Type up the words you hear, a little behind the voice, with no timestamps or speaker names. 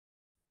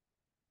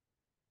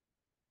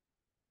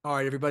All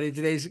right, everybody.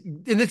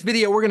 In this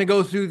video, we're going to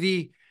go through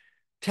the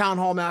town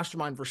hall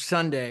mastermind for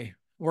Sunday.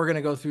 We're going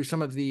to go through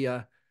some of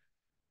the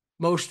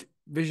most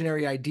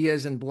visionary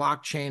ideas in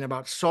blockchain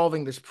about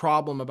solving this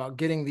problem, about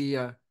getting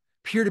the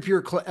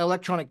peer-to-peer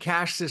electronic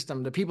cash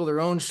system, the people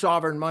their own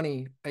sovereign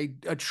money,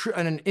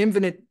 an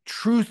infinite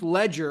truth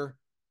ledger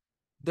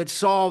that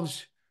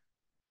solves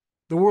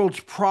the world's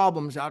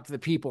problems out to the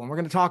people. And we're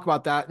going to talk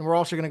about that. And we're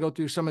also going to go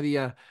through some of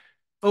the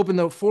open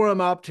the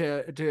forum up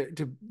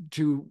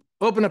to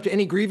open up to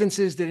any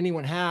grievances that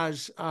anyone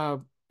has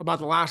about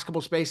the last couple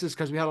of spaces,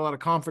 because we had a lot of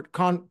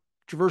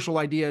controversial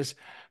ideas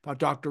about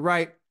Dr.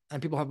 Wright,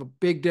 and people have a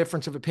big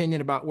difference of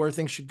opinion about where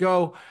things should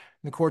go.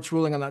 And the court's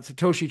ruling on that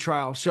Satoshi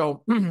trial.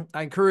 So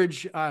I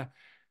encourage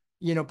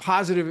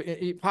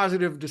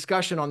positive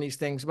discussion on these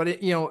things. But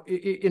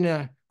in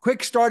a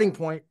quick starting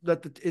point,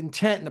 that the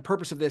intent and the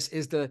purpose of this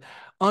is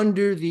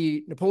under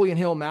the Napoleon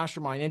Hill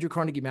mastermind, Andrew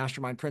Carnegie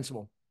mastermind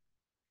principle.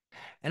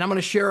 And I'm going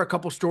to share a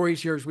couple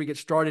stories here as we get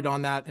started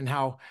on that and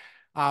how,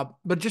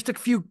 but just a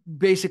few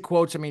basic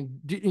quotes. I mean,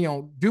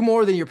 do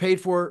more than you're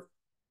paid for,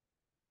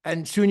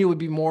 and soon you will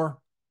be more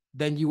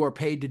than you are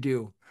paid to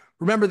do.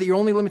 Remember that your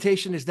only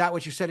limitation is that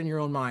which you set in your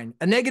own mind.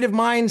 A negative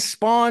mind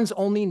spawns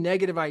only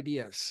negative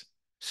ideas.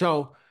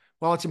 So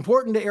while it's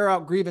important to air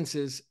out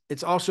grievances,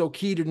 it's also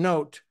key to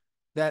note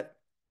that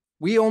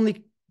we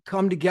only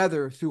come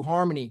together through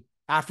harmony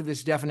after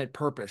this definite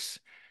purpose.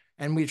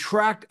 And we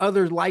attract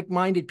other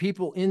like-minded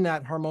people in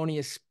that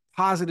harmonious,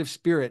 positive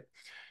spirit.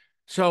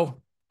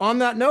 So on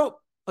that note,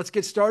 let's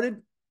get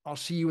started. I'll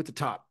see you at the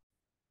top.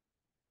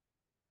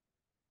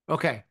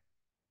 Okay.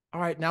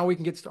 All right, now we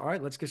can get started. All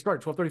right, let's get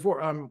started.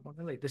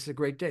 12:34. This is a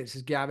great day. This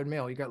is Gavin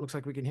Mehl. Looks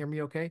like we can hear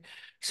me okay.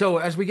 So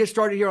as we get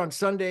started here on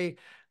Sunday,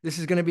 this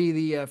is going to be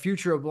the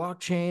future of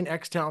blockchain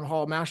X Town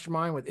Hall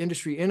Mastermind with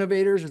industry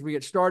innovators as we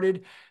get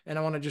started. And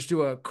I want to just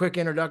do a quick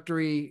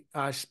introductory,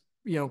 kind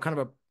of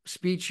a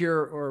speech here,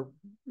 or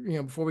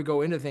before we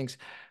go into things.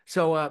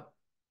 So back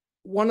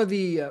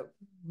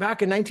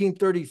in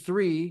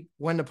 1933,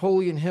 when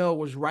Napoleon Hill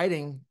was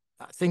writing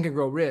Think and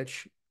Grow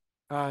Rich,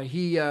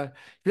 he was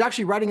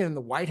actually writing it in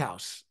the White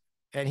House,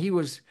 and he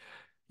was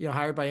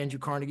hired by Andrew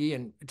Carnegie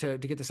and to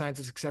get the science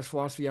of success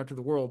philosophy out to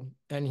the world.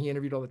 And he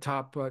interviewed all the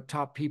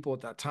top people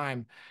at that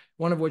time,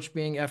 one of which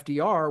being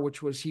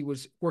FDR, he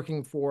was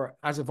working for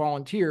as a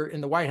volunteer in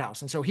the White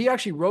House. And so he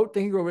actually wrote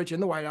Think and Grow Rich in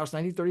the White House,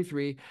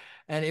 1933,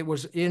 and it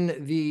was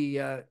in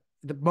the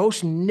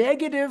most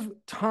negative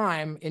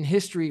time in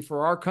history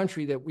for our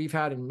country that we've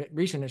had in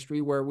recent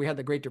history, where we had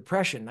the Great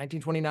Depression,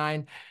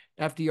 1929,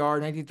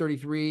 FDR,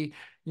 1933.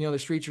 The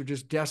streets are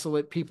just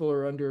desolate. People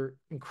are under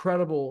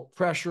incredible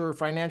pressure,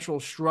 financial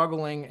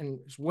struggling, and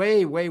it's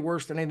way, way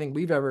worse than anything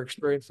we've ever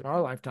experienced in our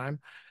lifetime.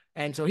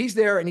 And so he's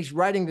there and he's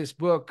writing this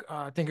book,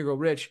 Think and Grow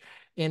Rich,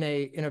 in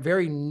a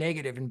very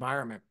negative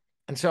environment.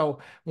 And so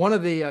one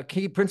of the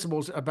key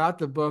principles about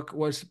the book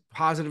was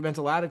positive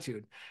mental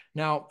attitude.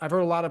 Now, I've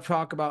heard a lot of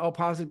talk about,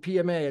 positive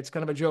PMA. It's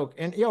kind of a joke.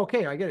 And yeah,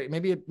 okay, I get it.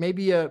 Maybe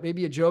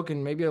a joke,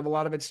 and maybe a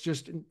lot of it's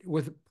just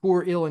with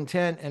poor, ill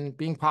intent, and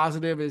being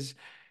positive is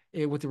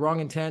with the wrong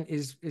intent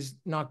is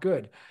not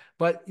good.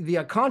 But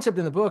the concept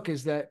in the book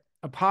is that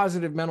a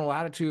positive mental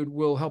attitude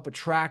will help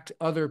attract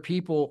other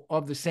people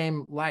of the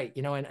same light,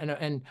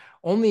 and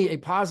only a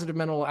positive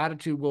mental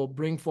attitude will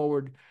bring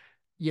forward,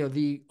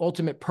 the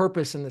ultimate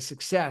purpose and the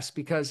success,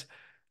 because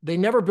they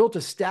never built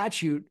a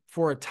statute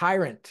for a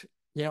tyrant.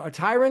 A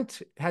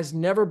tyrant has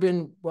never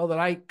been, that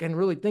I can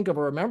really think of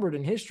or remembered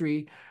in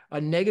history.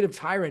 A negative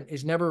tyrant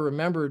is never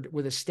remembered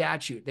with a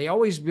statute. They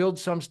always build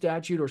some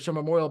statute or some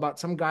memorial about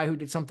some guy who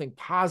did something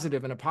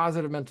positive and a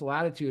positive mental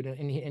attitude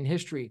in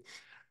history.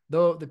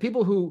 Though the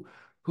people who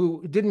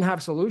didn't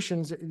have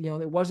solutions,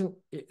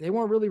 they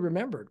weren't really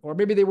remembered, or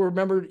maybe they were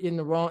remembered in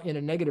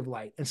a negative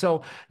light. And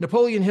so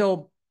Napoleon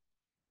Hill,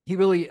 he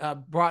really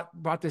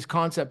brought this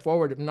concept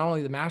forward of not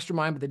only the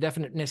mastermind, but the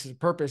definiteness of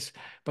purpose,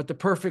 but the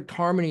perfect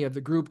harmony of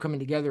the group coming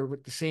together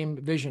with the same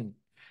vision.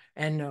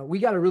 And we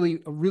got a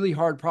really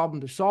hard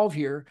problem to solve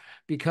here,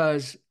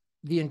 because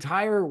the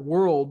entire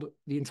world,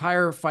 the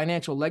entire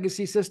financial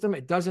legacy system,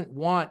 it doesn't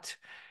want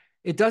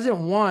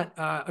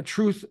a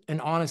truth and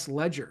honest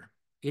ledger.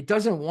 It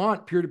doesn't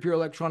want peer-to-peer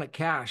electronic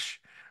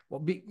cash.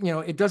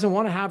 It doesn't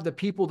want to have the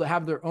people to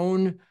have their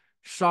own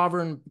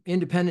sovereign,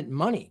 independent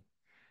money.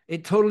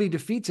 It totally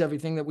defeats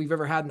everything that we've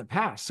ever had in the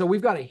past. So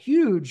we've got a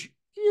huge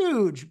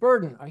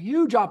burden, a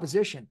huge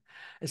opposition,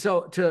 and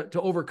so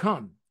to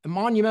overcome. A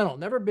monumental,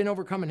 never been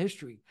overcome in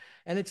history.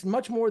 And it's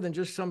much more than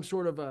just some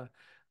sort of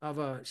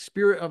a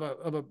spirit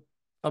of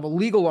a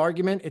legal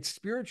argument. It's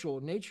spiritual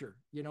in nature,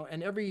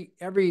 and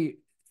everything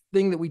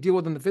that we deal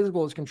with in the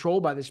physical is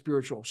controlled by the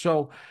spiritual.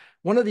 So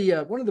one of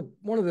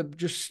the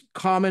just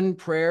common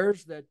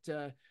prayers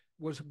that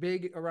was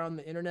big around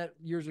the internet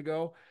years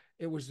ago,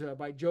 it was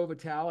by Joe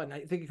Vitale, and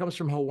I think it comes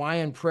from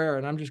Hawaiian prayer,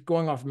 and I'm just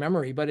going off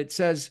memory, but it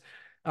says,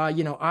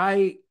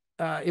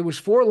 it was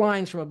 4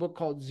 lines from a book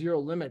called Zero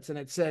Limits. And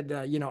it said,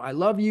 I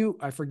love you,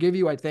 I forgive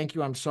you, I thank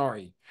you, I'm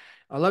sorry.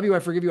 I love you, I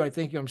forgive you, I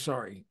thank you, I'm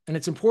sorry. And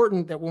it's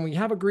important that when we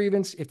have a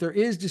grievance, if there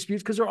is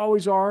disputes, because there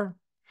always are,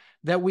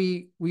 that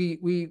we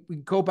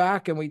go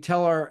back and we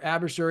tell our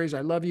adversaries,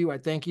 I love you, I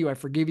thank you, I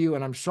forgive you,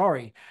 and I'm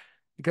sorry.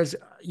 Because,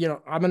 you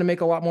know, I'm going to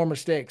make a lot more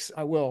mistakes.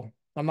 I will.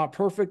 I'm not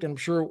perfect. And I'm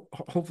sure,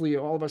 hopefully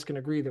all of us can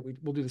agree that we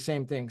will do the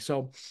same thing.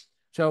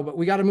 But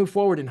we got to move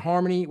forward in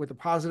harmony with a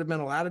positive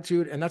mental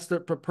attitude. And that's the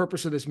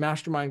purpose of this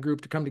mastermind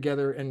group, to come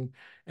together and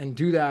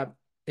do that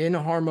in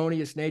a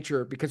harmonious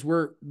nature, because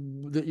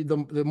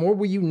the more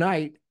we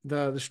unite,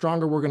 the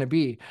stronger we're going to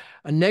be.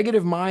 A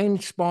negative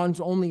mind spawns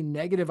only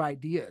negative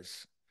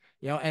ideas,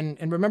 you know,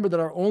 and remember that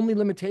our only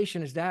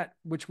limitation is that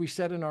which we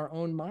set in our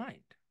own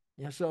mind.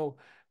 Yeah. So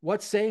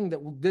what's saying that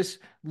this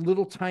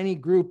little tiny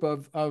group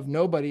of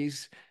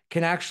nobodies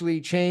can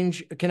actually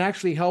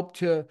help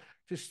to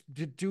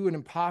do an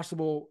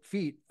impossible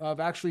feat of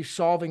actually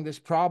solving this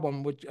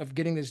problem of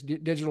getting this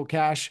digital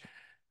cash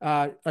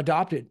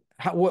adopted?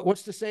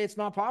 What's to say it's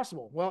not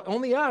possible? Well,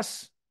 only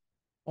us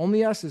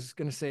is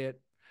going to say it.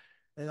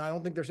 And I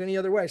don't think there's any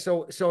other way.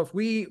 So if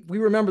we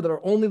remember that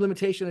our only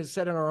limitation is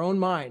set in our own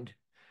mind,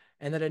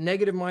 and that a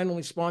negative mind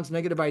only spawns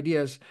negative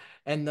ideas,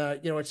 and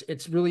you know,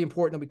 it's really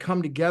important that we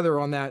come together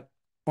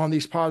on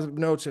these positive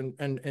notes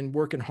and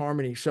work in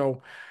harmony.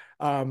 So,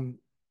 all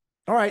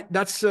right,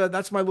 that's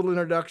my little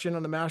introduction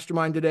on the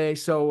mastermind today.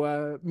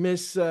 So,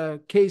 Miss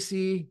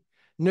Casey,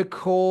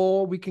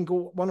 Nicole,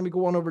 why don't we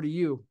go on over to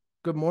you?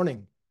 Good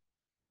morning.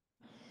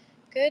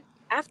 Good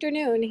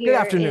afternoon Good here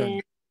afternoon.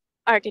 in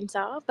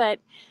Arkansas, but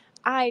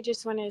I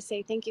just wanted to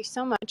say thank you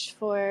so much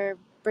for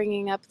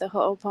bringing up the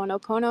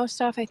Ho'oponopono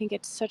stuff. I think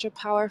it's such a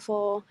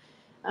powerful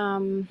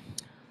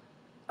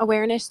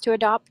awareness to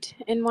adopt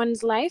in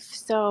one's life.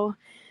 So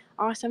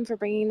awesome for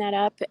bringing that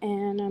up,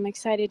 and I'm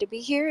excited to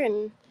be here,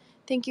 and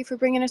thank you for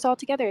bringing us all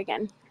together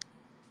again.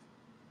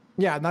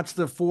 Yeah, and that's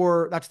the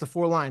four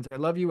lines. I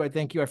love you, I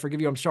thank you, I forgive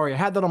you, I'm sorry. I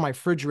had that on my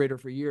refrigerator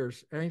for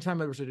years. Anytime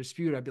there was a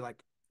dispute, I'd be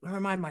like, I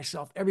remind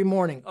myself every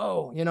morning,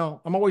 oh, you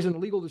know, I'm always in a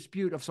legal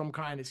dispute of some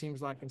kind, it seems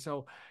like. And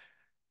so,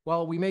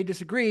 while we may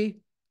disagree,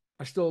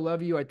 I still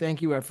love you, I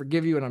thank you, I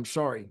forgive you, and I'm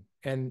sorry.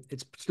 And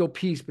it's still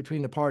peace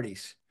between the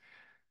parties.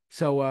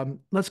 So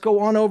let's go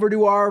on over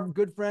to our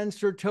good friend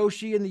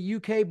Satoshi in the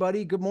UK,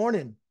 buddy. Good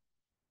morning.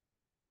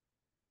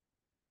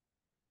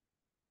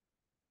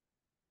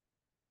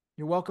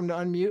 You're welcome to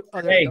unmute.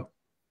 Oh, there you go.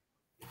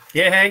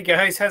 Yeah, hey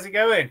guys, how's it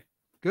going?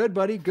 Good,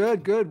 buddy.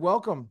 Good.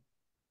 Welcome.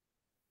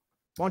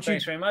 Why don't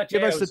Thanks you very much.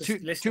 give Yeah, us a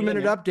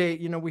 2-minute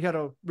update? You know, we had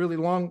a really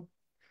long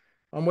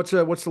on what's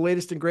the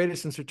latest and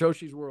greatest in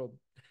Satoshi's world,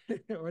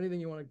 or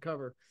anything you want to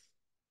cover.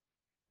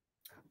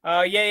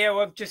 Yeah. Well,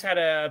 I've just had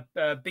a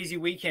busy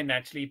weekend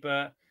actually,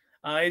 but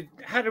I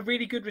had a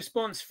really good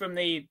response from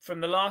the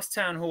last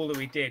town hall that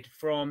we did,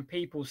 from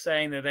people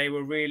saying that they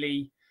were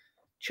really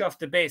chuffed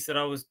to bits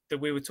that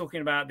we were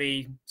talking about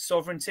the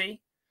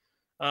sovereignty,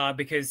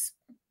 because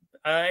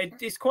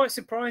it's quite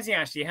surprising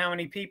actually how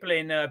many people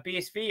in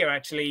BSV are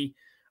actually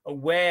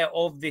aware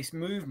of this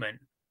movement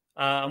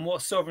and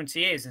what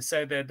sovereignty is. And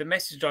so the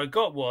message I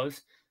got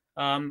was,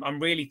 I'm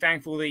really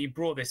thankful that you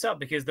brought this up,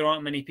 because there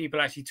aren't many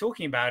people actually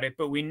talking about it,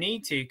 but we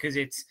need to, because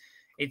it's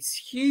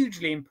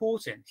hugely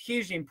important,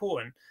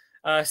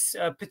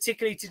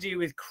 particularly to do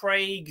with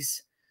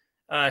Craig's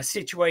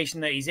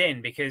situation that he's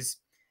in, because,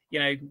 you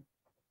know,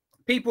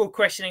 people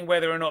questioning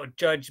whether or not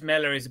Judge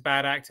Mehl is a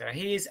bad actor.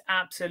 He is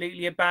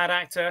absolutely a bad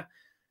actor.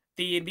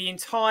 The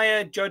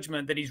entire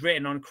judgment that he's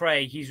written on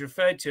Craig, he's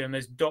referred to him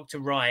as Dr.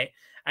 Right,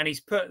 and he's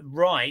put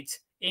right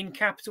in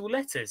capital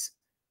letters.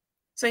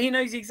 So he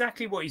knows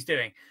exactly what he's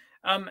doing.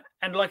 And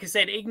like I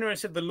said,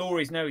 ignorance of the law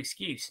is no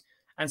excuse.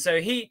 And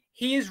so he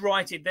is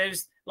right.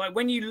 There's, like,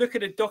 when you look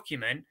at a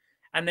document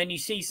and then you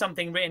see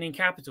something written in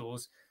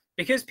capitals,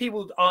 because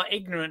people are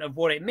ignorant of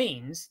what it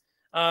means,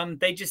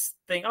 they just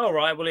think, oh,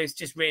 right, well, it's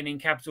just written in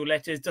capital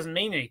letters, doesn't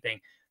mean anything.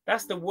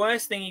 That's the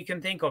worst thing you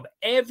can think of.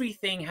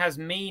 Everything has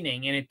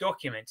meaning in a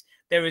document.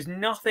 There is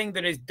nothing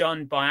that is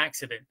done by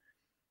accident.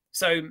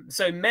 So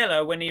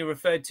Mehl, when he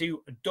referred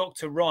to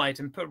Dr. Right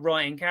and put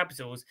right in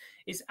capitals,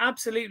 is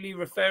absolutely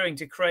referring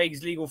to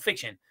Craig's legal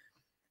fiction.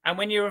 And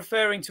when you're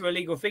referring to a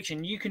legal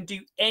fiction, you can do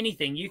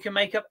anything. You can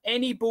make up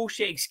any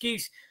bullshit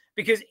excuse,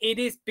 because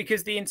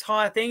the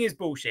entire thing is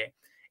bullshit.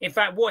 In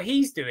fact, what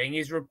he's doing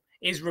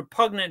is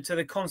repugnant to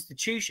the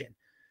Constitution.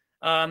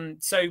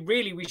 So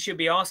really, we should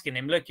be asking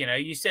him, look, you know,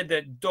 you said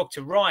that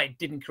Dr. Wright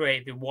didn't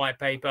create the white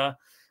paper,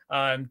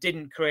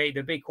 didn't create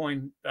the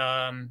Bitcoin,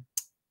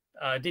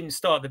 didn't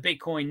start the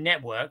Bitcoin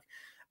network,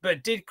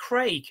 but did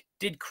Craig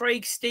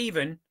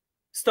Stephen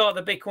start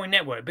the Bitcoin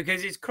network?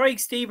 Because it's Craig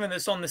Stephen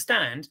that's on the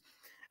stand.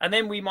 And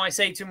then we might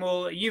say to him,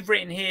 well, you've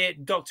written here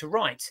Dr.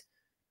 Wright.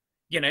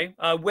 You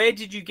know, where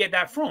did you get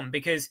that from?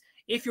 Because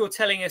if you're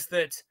telling us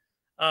that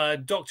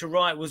Dr.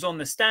 Wright was on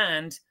the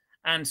stand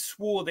and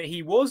swore that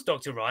he was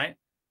Dr. Wright,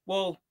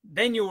 well,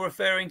 then you're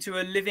referring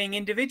to a living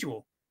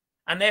individual.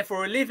 And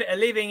therefore, a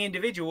living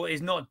individual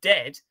is not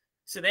dead.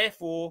 So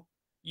therefore,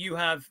 you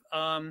have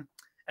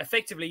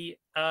effectively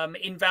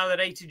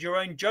invalidated your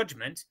own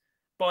judgment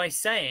by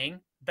saying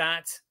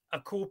that a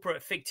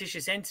corporate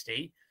fictitious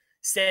entity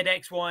said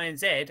X, Y, and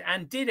Z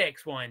and did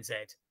X, Y, and Z.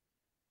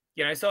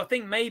 You know, so I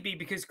think maybe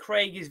because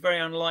Craig is very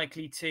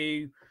unlikely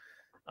to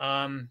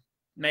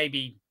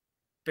maybe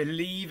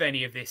believe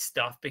any of this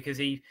stuff, because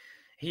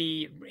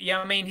yeah,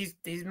 I mean,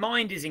 his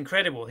mind is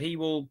incredible.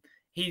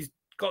 He's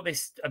got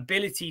this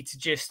ability to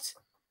just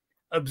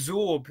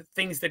absorb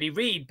things that he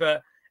reads,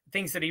 but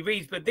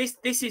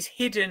this is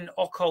hidden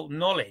occult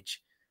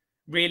knowledge.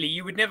 Really,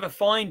 you would never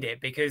find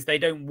it because they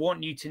don't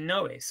want you to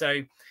know it.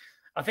 So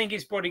I think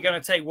it's probably going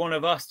to take one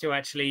of us to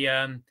actually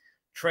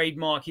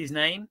trademark his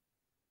name,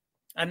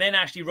 and then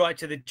actually write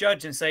to the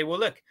judge and say, well,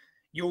 look,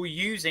 you're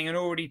using an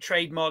already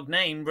trademarked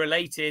name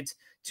related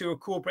to a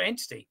corporate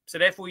entity, so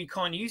therefore you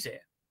can't use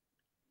it.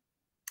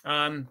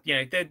 You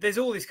know, there's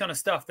all this kind of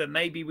stuff that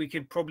maybe we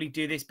could probably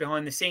do this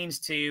behind the scenes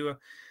to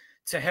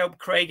help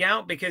Craig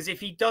out, because if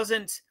he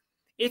doesn't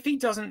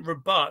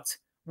rebut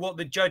what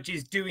the judge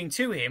is doing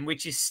to him,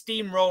 which is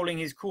steamrolling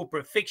his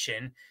corporate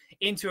fiction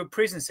into a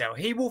prison cell,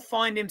 he will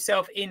find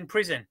himself in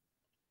prison.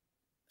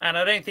 And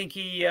I don't think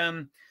he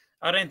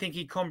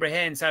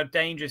comprehends how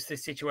dangerous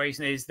this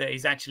situation is that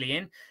he's actually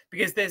in,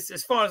 because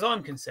as far as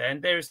I'm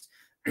concerned, there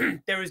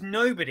is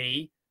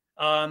nobody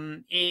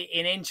in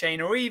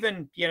nChain or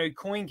even, you know,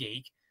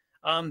 CoinGeek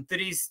that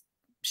is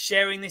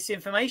sharing this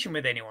information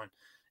with anyone.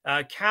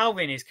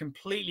 Calvin is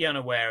completely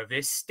unaware of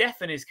this.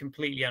 Stefan is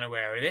completely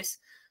unaware of this.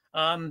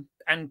 And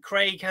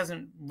Craig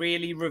hasn't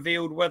really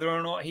revealed whether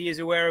or not he is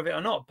aware of it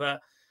or not.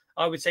 But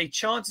I would say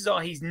chances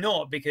are he's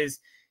not, because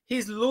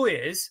his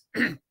lawyers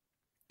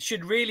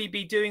should really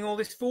be doing all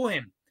this for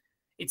him.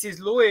 It's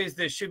his lawyers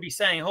that should be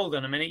saying, hold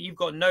on a minute, you've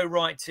got no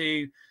right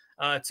to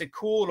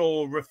call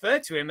or refer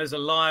to him as a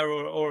liar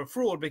or a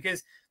fraud,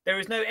 because there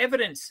is no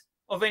evidence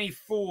of any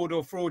fraud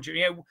or fraudulent.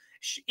 You know,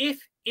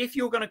 if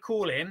you're going to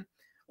call him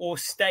or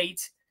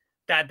state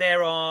that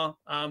there are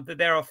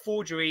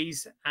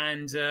forgeries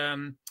and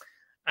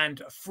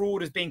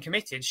fraud is being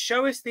committed,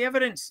 show us the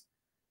evidence,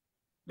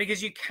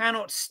 because you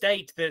cannot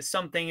state that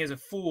something is a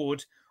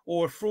fraud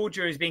or a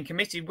forgery is being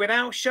committed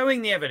without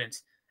showing the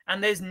evidence,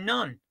 and there's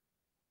none.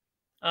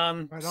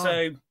 Right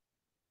so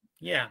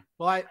yeah.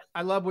 Well,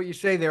 I love what you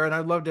say there, and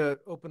I'd love to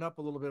open up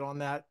a little bit on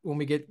that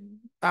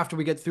after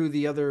we get through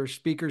the other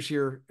speakers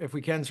here, if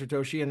we can,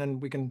 Satoshi, and then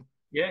we can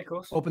of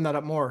course open that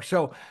up more.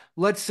 So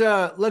let's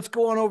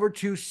go on over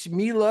to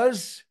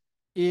Smila's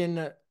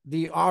in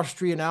the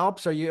Austrian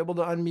Alps. Are you able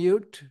to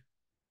unmute?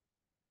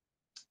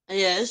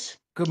 Yes.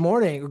 Good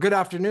morning, or good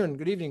afternoon,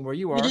 good evening, where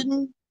you are.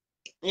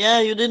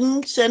 You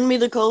didn't send me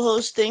the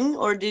co-host thing,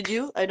 or did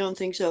you? I don't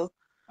think so.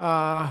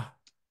 No?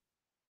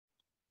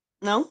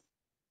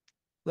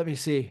 Let me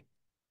see.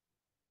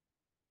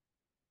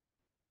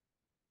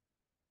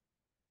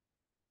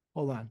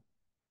 Hold on.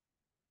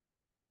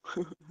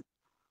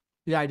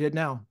 Yeah, I did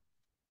now.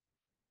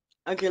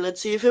 Okay,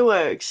 let's see if it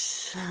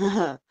works.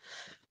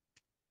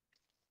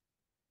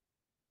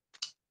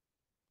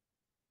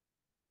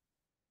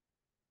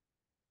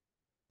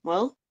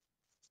 Well.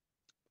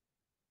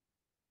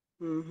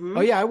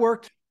 Oh yeah, it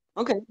worked.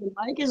 Okay, the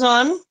mic is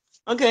on.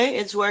 Okay,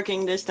 it's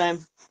working this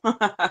time.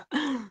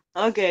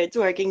 Okay, it's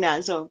working now.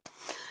 So,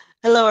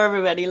 hello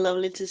everybody.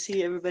 Lovely to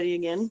see everybody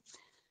again.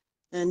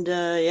 And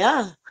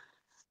yeah,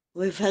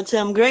 we've had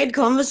some great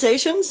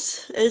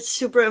conversations. It's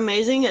super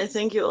amazing. I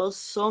thank you all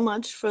so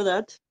much for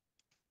that.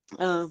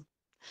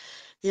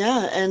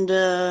 Yeah, and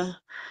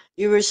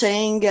you were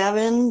saying,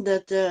 Gavin,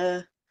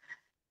 that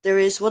there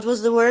is, what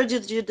was the word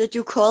that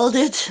you called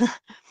it?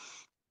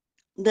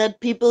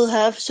 That people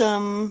have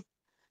some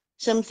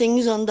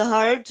things on the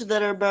heart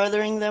that are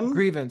bothering them.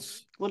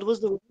 Grievance. What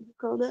was the word you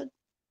called that?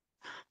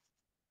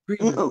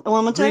 Grievance.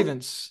 One more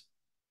time.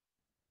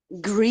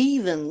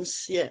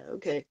 Grievance. Yeah.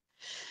 Okay.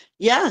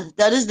 Yeah,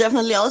 that is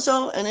definitely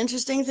also an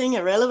interesting thing,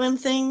 a relevant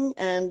thing,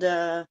 and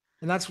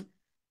that's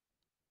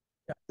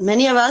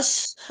many of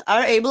us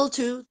are able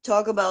to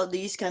talk about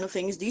these kind of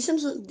things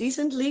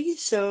decently.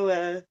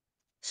 So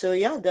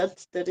yeah,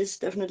 that is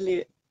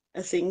definitely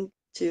a thing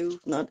to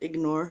not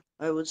ignore,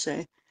 I would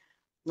say.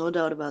 No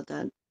doubt about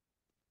that.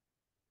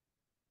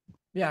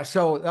 Yeah,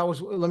 so that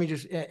was, let me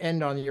just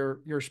end on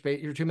your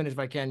 2 minutes if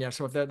I can. Yeah,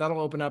 so if that'll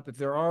open up, if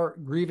there are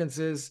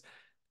grievances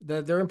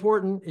that they're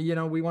important, you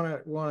know, we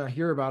want to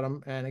hear about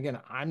them. And again,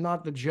 I'm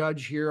not the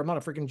judge here. I'm not a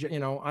freaking, you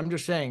know, I'm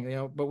just saying, you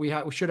know, but we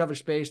should have a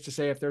space to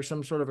say if there's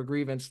some sort of a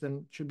grievance, then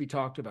it should be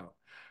talked about.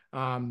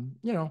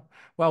 You know,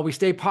 while we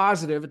stay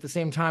positive, at the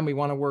same time, we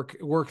want to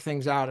work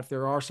things out if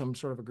there are some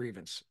sort of a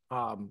grievance.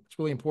 It's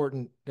really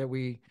important that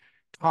we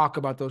talk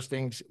about those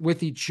things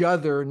with each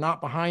other,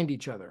 not behind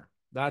each other.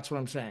 That's what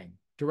I'm saying.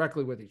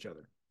 Directly with each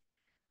other,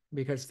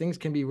 because things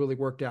can be really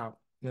worked out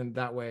in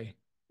that way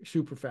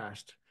super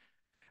fast.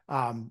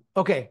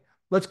 Okay,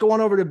 let's go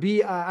on over to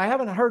B. I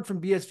haven't heard from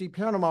BSV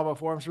Panama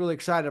before. I'm just really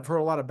excited. I've heard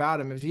a lot about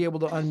him. Is he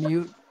able to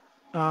unmute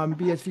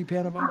BSV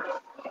Panama?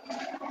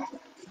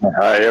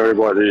 Hi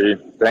everybody.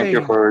 Thank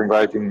you for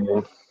inviting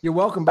me. You're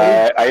welcome,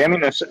 buddy. I am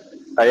in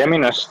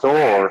a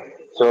store,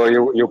 so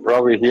you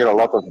probably hear a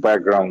lot of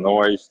background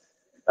noise.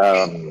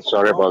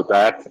 Sorry about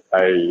that.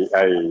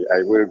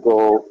 I will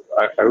go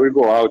I will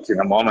go out in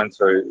a moment,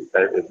 so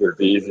it will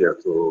be easier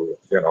to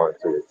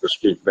to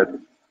speak. But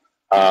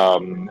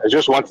I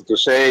just wanted to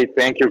say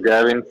thank you,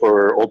 Gavin,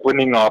 for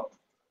opening up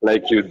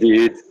like you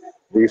did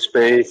this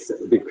space,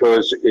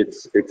 because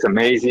it's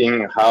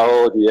amazing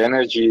how the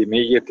energy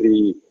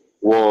immediately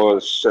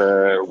was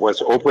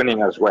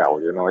opening as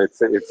well. You know,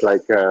 it's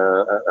like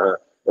a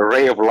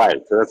ray of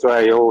light. That's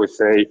why I always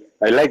say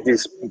I like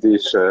this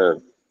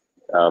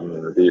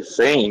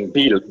saying,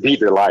 be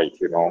the light,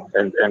 you know.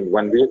 And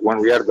when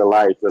we are the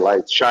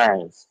light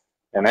shines,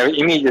 and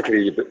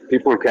immediately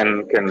people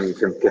can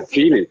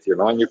feel it, you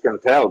know, and you can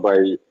tell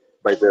by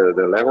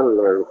the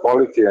level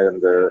quality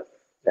and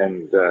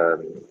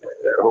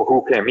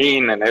who came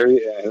in and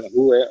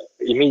who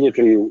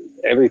immediately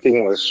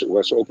everything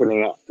was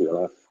opening up, you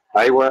know.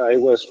 I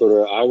was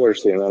for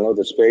hours in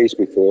another space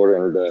before,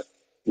 and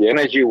the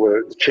energy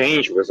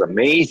change was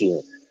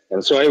amazing.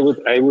 And so I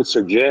would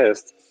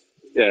suggest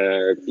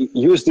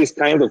use this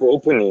kind of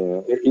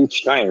opening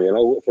each time. You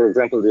know, for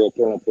example, the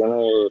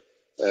Oponopono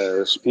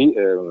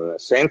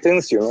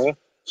sentence. You know,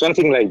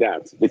 something like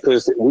that.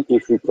 Because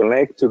if we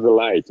connect to the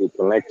light, we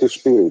connect to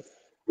spirit,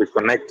 we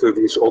connect to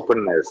this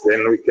openness,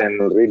 then we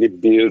can really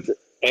build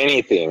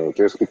anything.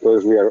 Just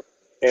because we are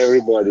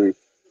everybody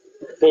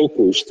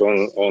focused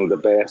on the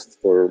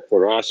best for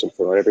us and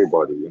for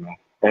everybody, you know.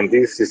 And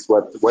this is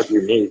what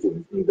we need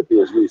in the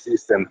PhD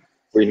system.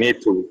 We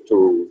need to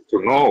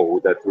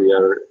know that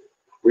we're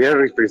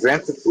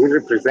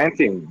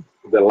representing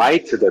the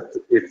light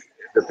that if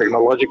the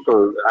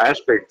technological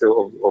aspect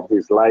of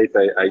this light,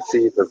 I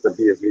see it as the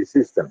BSV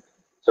system.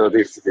 So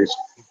this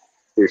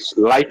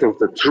light of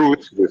the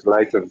truth, this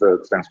light of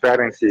the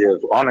transparency,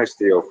 of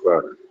honesty, of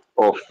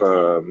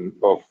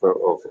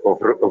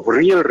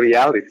real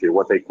reality,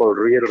 what I call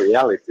real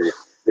reality,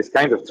 is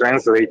kind of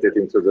translated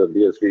into the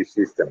BSV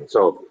system.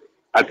 So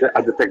at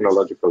the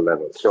technological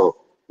level. So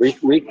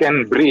we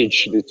can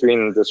bridge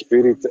between the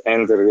spirit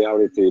and the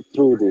reality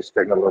through this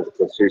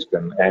technological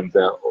system, and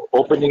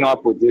opening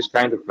up with this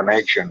kind of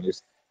connection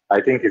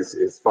I think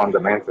is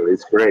fundamental.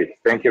 It's great.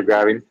 Thank you,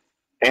 Gavin.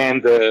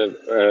 And to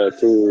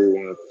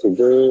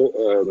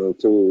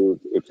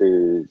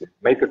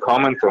make a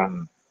comment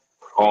on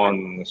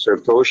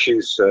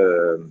Sartoshi's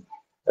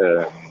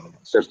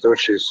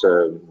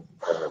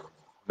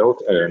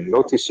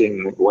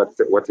noticing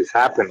what is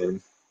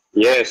happening.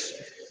 Yes,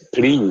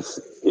 please,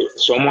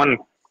 someone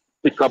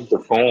pick up the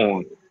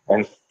phone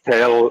and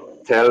tell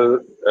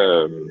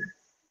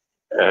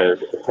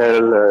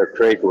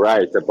Craig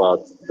Wright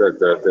about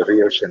the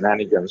real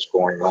shenanigans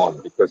going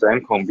on, because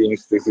I'm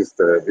convinced this is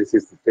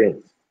the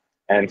thing.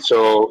 And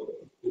so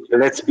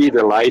let's be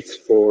the light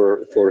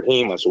for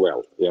him as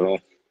well. You know,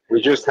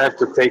 we just have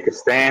to take a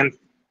stand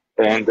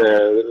and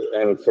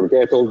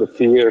forget all the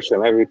fears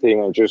and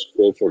everything and just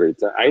go for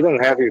it. I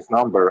don't have his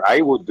number.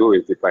 I would do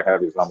it if I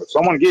have his number.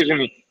 Someone gives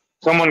me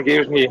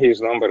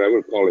his number, I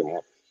will call him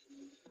up.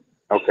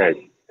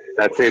 Okay,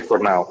 that's it for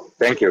now.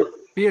 Thank you.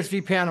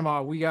 BSV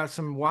Panama, we got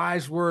some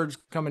wise words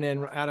coming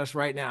in at us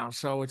right now.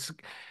 So it's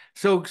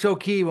so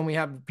key when we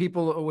have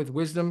people with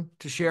wisdom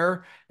to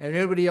share. And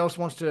anybody else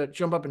wants to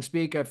jump up and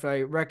speak, if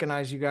I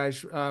recognize you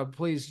guys,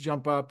 please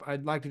jump up.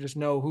 I'd like to just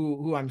know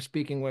who I'm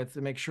speaking with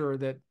to make sure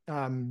that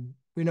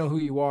we know who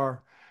you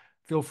are.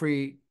 Feel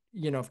free,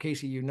 you know, if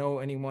Casey, you know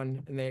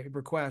anyone and they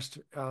request,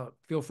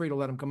 feel free to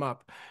let them come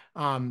up.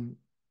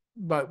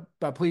 But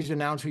please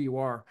announce who you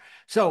are.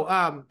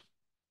 So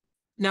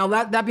now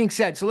that being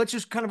said, so let's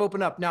just kind of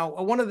open up.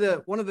 Now, one of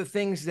the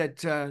things that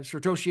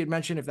Sartoshi had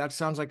mentioned, if that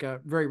sounds like a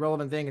very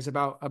relevant thing, is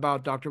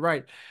about Dr.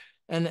 Wright,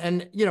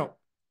 and you know,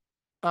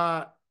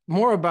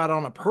 more about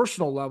on a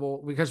personal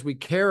level, because we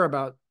care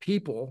about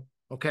people,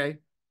 okay,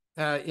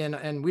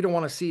 and we don't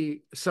want to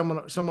see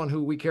someone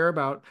who we care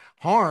about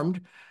harmed.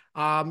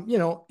 You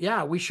know,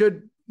 yeah, we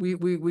should.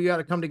 We got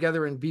to come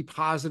together and be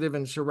positive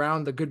and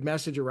surround the good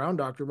message around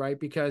Dr. Wright,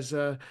 because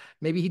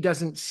maybe he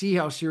doesn't see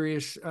how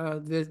serious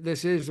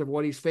this is of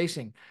what he's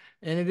facing,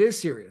 and it is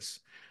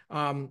serious.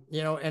 You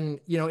know, and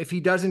you know, if he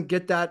doesn't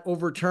get that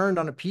overturned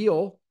on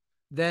appeal,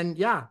 then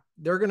yeah,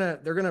 they're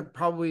gonna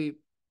probably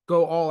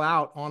go all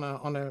out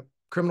on a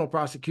criminal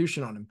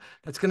prosecution on him.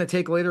 That's gonna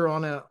take later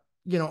on on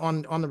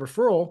the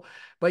referral,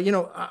 but you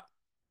know.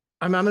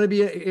 I'm going to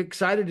be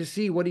excited to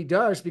see what he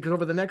does, because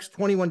over the next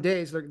 21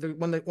 days,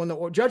 when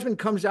the judgment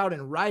comes out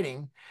in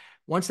writing,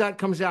 once that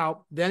comes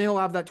out, then he'll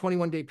have that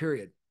 21-day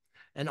period.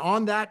 And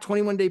on that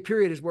 21-day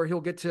period is where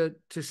he'll get to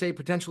say,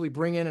 potentially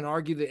bring in and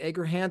argue the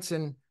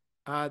Eger-Hansen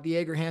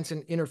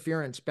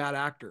interference, bad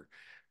actor.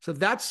 So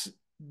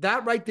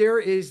that right there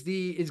is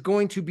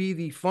going to be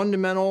the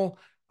fundamentals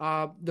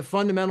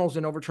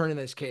in overturning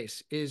this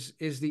case is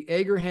the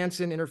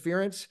Eger-Hansen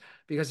interference,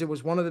 because it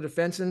was one of the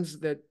defenses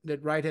that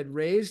Wright had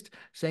raised,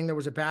 saying there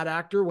was a bad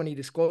actor when he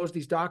disclosed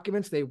these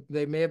documents.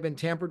 They may have been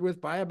tampered with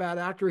by a bad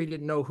actor. He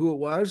didn't know who it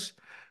was,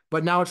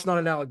 but now it's not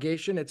an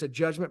allegation. It's a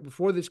judgment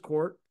before this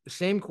court, the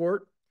same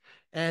court.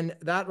 And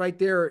that right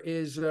there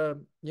is,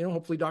 you know,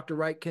 hopefully Dr.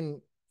 Wright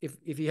can,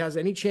 if he has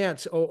any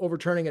chance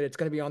overturning it, it's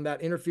going to be on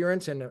that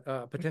interference and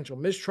potential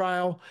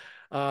mistrial.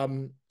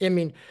 I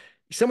mean,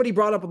 somebody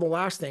brought up on the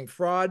last thing,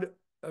 fraud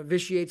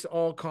vitiates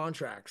all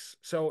contracts.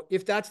 So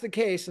if that's the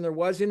case and there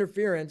was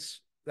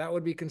interference, that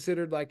would be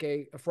considered like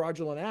a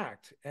fraudulent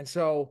act. And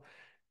so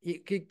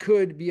it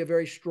could be a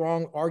very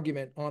strong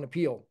argument on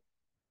appeal.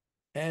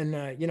 And,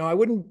 I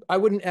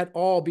wouldn't at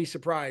all be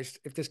surprised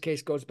if this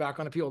case goes back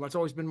on appeal. That's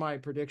always been my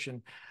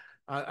prediction.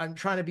 I'm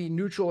trying to be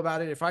neutral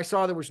about it. If I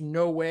saw there was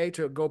no way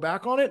to go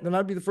back on it, then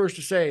I'd be the first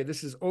to say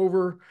this is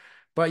over.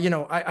 But,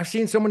 I've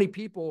seen so many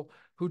people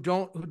who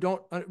don't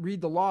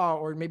read the law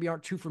or maybe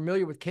aren't too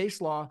familiar with case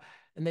law.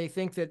 And they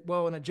think that,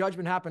 well, when a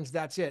judgment happens,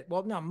 that's it.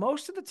 Well, no,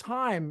 most of the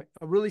time,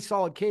 a really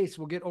solid case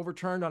will get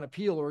overturned on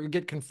appeal or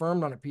get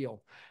confirmed on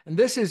appeal. And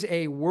this is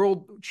a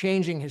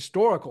world-changing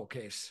historical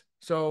case.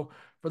 So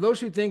for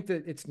those who think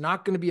that it's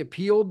not going to be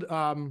appealed,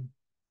 I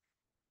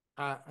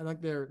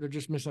think they're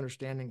just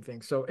misunderstanding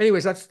things. So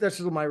anyways, that's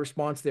my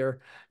response there.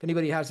 If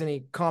anybody has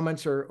any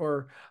comments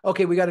or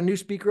okay, we got a new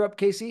speaker up,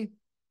 Casey.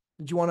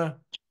 Did you want to?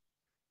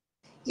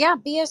 Yeah,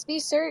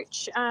 BSV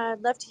Search. I'd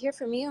love to hear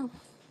from you.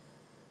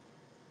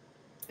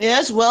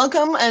 Yes,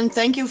 welcome, and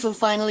thank you for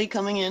finally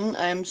coming in.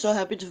 I'm so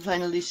happy to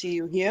finally see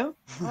you here.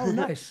 Oh,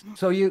 nice.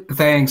 So you.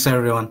 Thanks,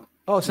 everyone.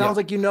 Oh, it sounds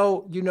like you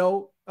know,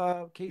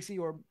 Casey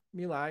or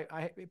Mila.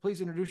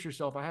 Please introduce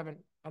yourself. I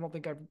don't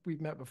think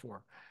we've met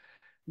before.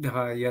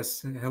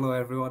 Yes. Hello,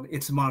 everyone.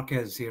 It's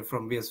Marquez here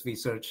from BSV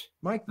Search.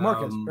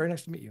 Marquez, very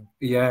nice to meet you.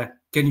 Yeah.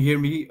 Can you hear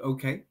me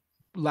okay?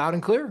 Loud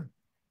and clear.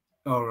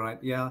 All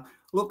right. Yeah.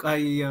 Look, I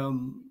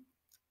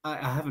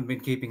haven't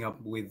been keeping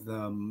up with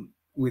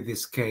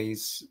this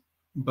case,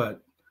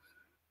 but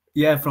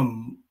yeah,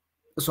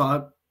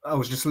 I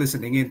was just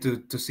listening in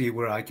to see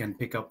where I can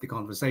pick up the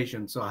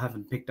conversation. So I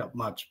haven't picked up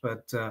much,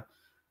 but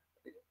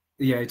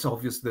yeah, it's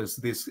obvious there's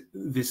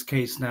this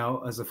case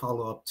now as a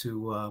follow-up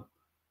to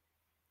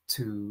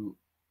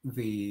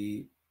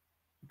the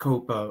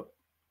COPA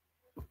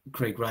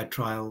Craig Wright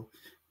trial.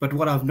 But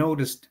what I've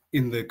noticed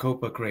in the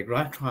COPA Craig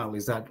Wright trial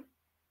is that,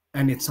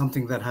 and it's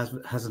something that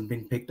hasn't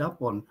been picked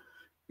up on,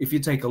 if you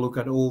take a look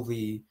at all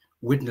the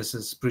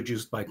witnesses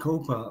produced by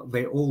COPA,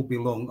 they all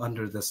belong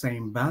under the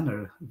same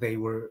banner.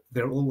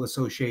 They're all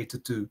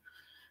associated to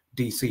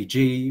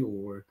DCG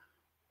or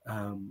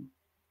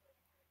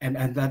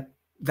and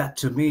that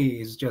to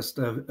me is just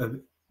a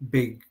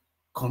big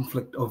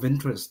conflict of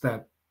interest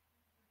that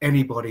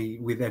anybody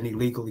with any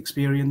legal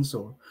experience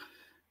or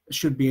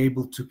should be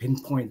able to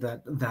pinpoint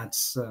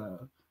that's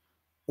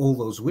all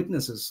those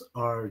witnesses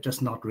are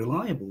just not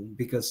reliable,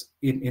 because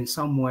in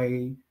some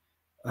way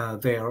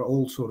they are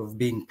all sort of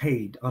being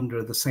paid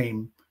under the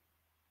same,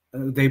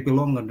 they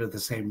belong under the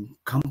same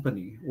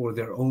company or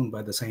they're owned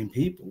by the same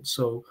people.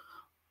 So,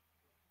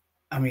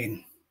 I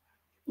mean,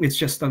 it's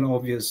just an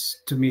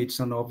obvious, to me, it's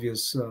an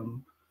obvious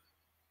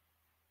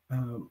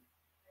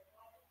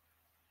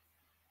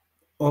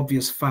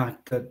obvious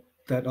fact that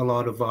a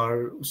lot of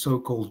our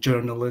so-called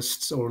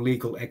journalists or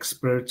legal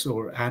experts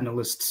or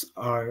analysts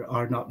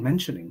are not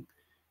mentioning.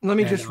 Let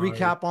me just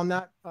recap on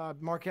that,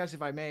 Marquez,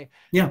 if I may.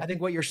 Yeah. I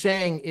think what you're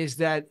saying is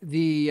that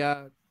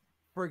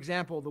for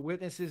example, the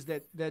witnesses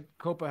that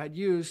COPA had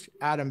used,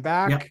 Adam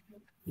Back,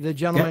 the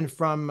gentleman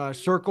from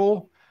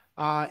Circle,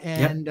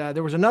 and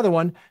there was another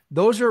one.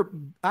 Those are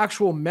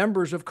actual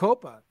members of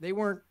COPA. They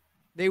weren't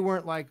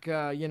like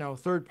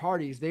third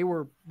parties. They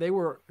were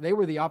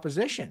the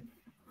opposition.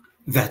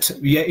 That's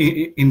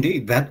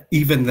indeed, that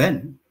even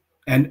then,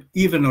 and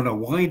even on a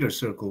wider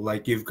circle,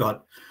 like you've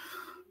got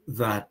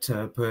that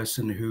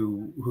person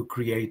who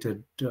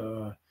created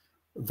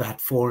that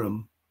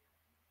forum,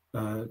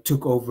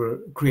 took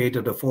over,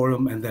 created a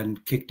forum, and then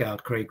kicked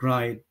out Craig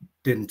Wright,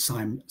 didn't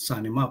sign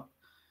him up.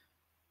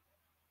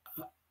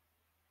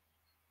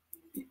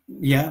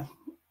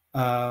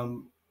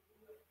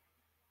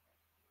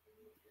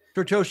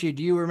 Satoshi,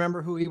 do you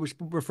remember who he was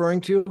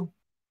referring to?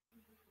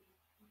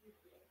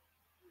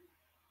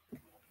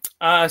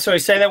 Sorry,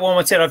 say that one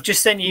more time. I've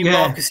just sent you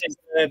Marcus's.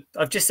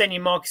 I've just sent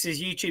you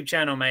Marcus's YouTube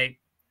channel, mate.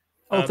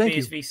 Oh, thank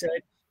you.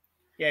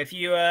 Yeah, if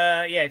you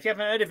haven't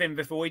heard of him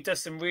before, he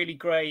does some really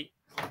great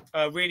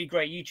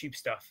YouTube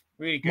stuff.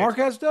 Really good.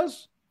 Marquez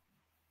does?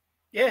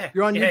 Yeah.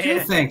 You're on YouTube?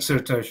 Yeah. Thanks,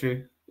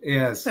 Satoshi.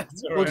 Yes.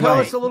 Well, tell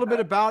us a little bit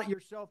about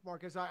yourself,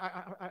 Marcus.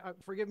 I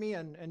forgive me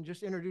and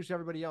just introduce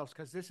everybody else,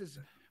 because this is,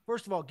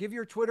 first of all, give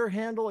your Twitter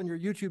handle and your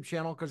YouTube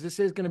channel, because this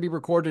is going to be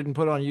recorded and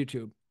put on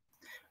YouTube.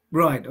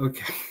 Right.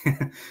 Okay.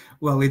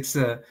 Well, it's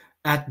at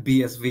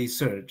BSV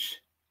Search,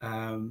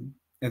 and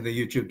the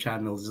YouTube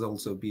channel is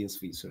also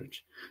BSV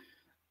Search.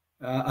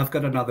 I've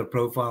got another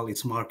profile.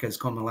 It's Marquez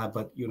Common Lab,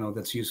 but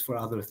that's used for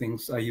other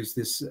things. I use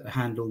this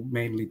handle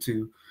mainly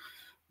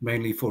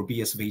for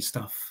BSV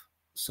stuff.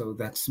 So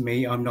that's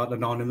me. I'm not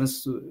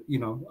anonymous.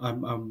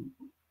 I'm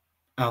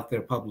out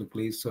there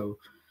publicly. So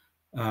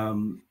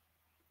now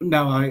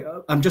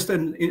I'm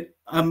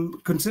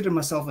consider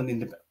myself an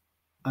independent.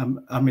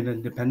 I'm an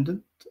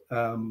independent.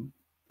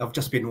 I've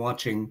just been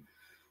watching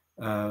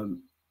the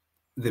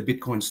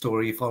Bitcoin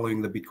story,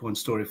 following the Bitcoin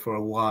story for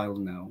a while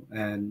now,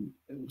 and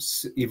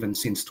even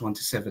since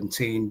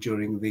 2017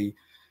 during the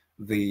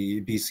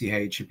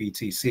BCH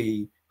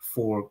BTC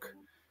fork,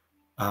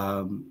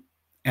 and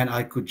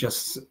I could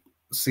just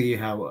see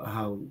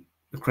how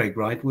Craig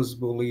Wright was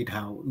bullied,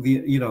 how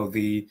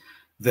the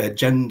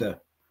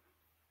agenda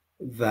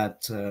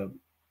that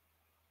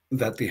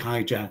that the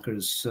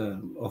hijackers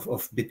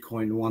of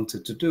Bitcoin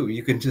wanted to do.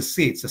 You can just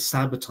see it's a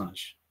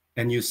sabotage,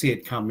 and you see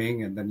it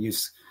coming, and then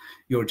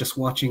you're just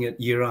watching it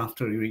year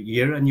after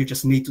year, and you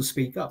just need to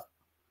speak up.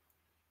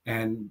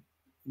 And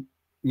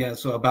yeah,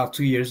 so about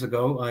 2 years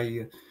ago,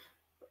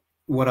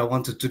 what I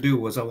wanted to do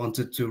was I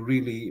wanted to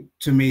really,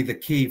 to me, the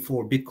key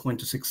for Bitcoin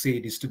to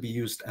succeed is to be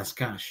used as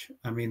cash.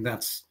 I mean,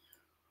 that's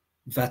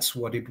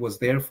what it was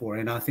there for,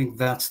 and I think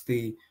that's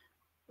the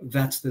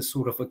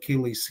sort of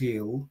Achilles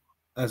heel,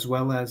 as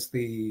well as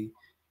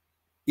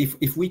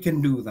if we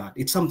can do that,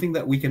 it's something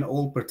that we can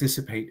all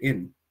participate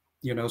in.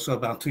 So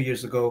about 2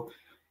 years ago,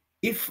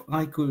 if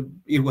I could,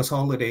 it was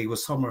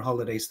summer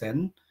holidays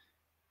then,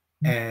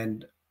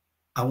 and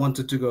I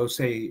wanted to go,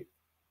 say,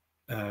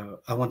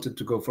 I wanted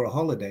to go for a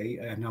holiday,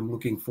 and I'm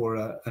looking for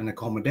an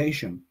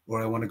accommodation,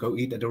 or I want to go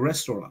eat at a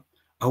restaurant.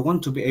 I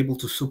want to be able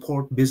to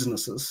support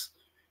businesses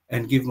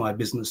and give my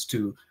business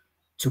to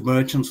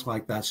merchants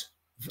like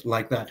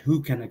that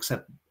who can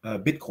accept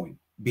Bitcoin,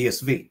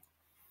 BSV.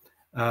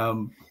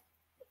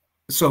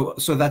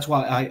 So that's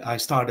why I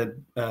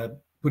started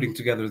putting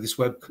together this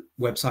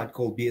website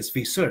called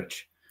BSV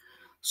Search,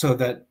 so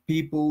that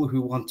people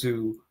who want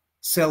to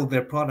sell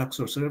their products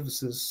or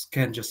services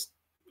can just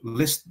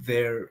list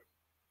their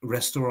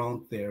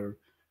restaurant, their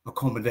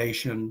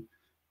accommodation.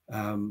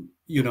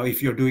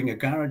 If you're doing a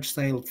garage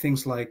sale,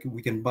 things like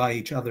we can buy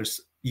each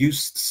other's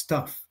used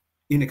stuff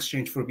in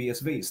exchange for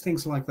BSVs,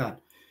 things like that.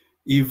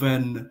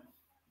 Even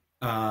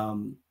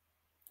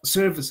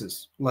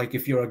services, like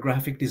if you're a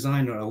graphic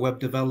designer, a web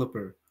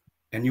developer,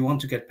 and you want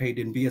to get paid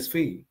in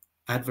BSV,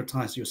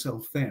 advertise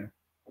yourself there.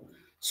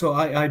 So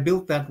I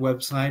built that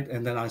website,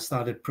 and then I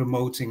started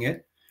promoting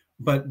it.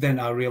 But then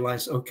I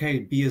realized,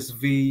 okay,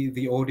 BSV,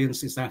 the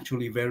audience is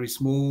actually very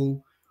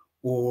small,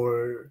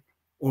 or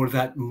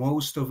that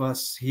most of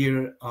us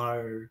here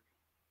are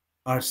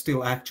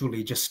still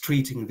actually just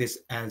treating this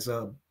as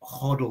a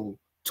hodl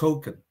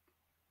token.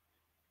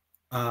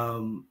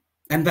 And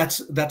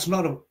that's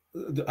not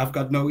I've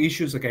got no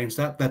issues against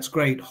that. That's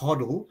great,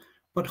 hodl,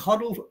 but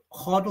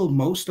hodl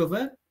most of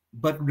it.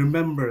 But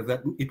remember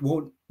that it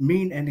won't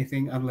mean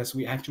anything unless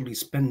we actually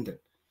spend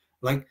it.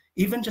 Like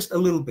even just a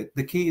little bit.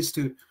 The key is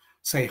to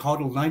say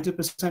hodl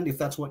 90% if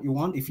that's what you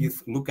want. If you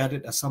look at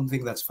it as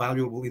something that's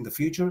valuable in the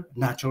future,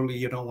 naturally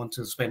you don't want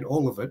to spend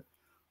all of it.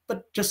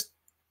 But just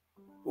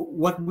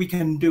what we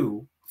can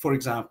do, for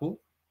example,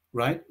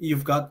 right?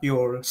 You've got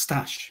your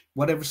stash,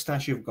 whatever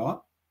stash you've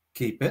got,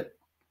 keep it.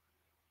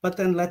 But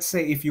then let's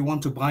say if you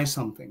want to buy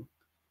something,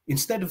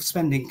 instead of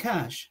spending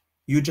cash,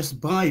 you just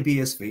buy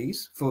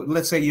BSVs for,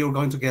 let's say you're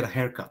going to get a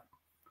haircut,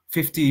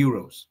 50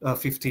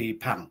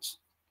 pounds.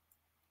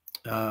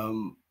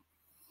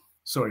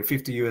 Sorry,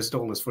 50 US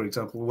dollars, for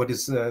example. What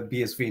is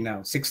BSV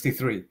now?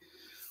 63.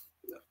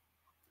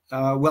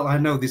 Well, I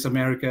know this in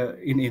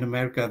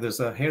America, there's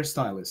a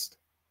hairstylist.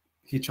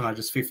 He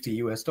charges 50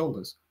 US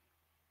dollars.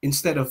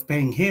 Instead of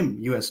paying him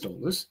US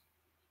dollars,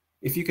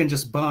 if you can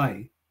just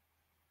buy,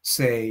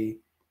 say,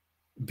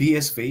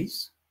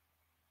 BSVs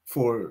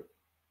for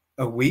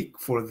a week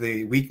for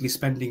the weekly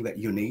spending that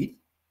you need,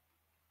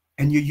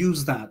 and you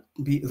use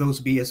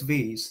those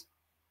BSVs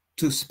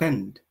to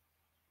spend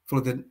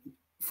for the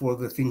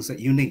things that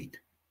you need.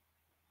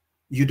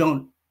 You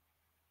don't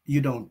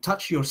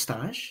touch your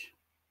stash,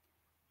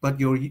 but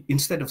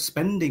instead of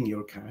spending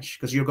your cash,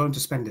 because you're going to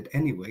spend it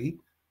anyway,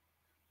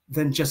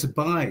 then just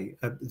buy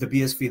the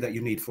BSV that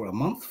you need for a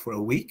month, for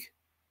a week,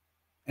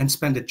 and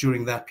spend it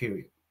during that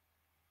period.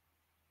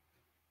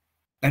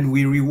 And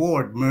we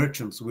reward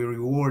merchants, we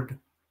reward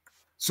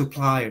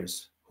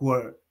suppliers who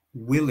are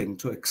willing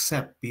to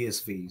accept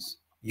BSVs.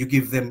 You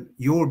give them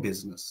your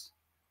business.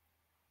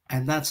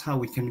 And that's how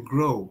we can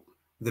grow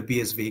the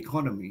BSV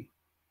economy.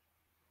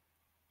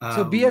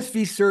 So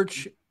BSV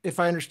Search, if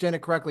I understand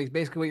it correctly,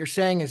 basically what you're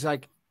saying is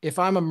like, if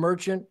I'm a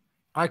merchant,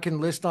 I can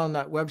list on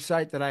that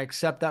website that I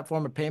accept that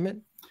form of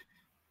payment?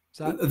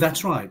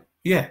 That's right.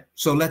 Yeah.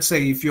 So let's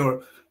say if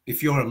you're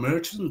a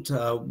merchant,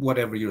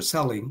 whatever you're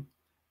selling,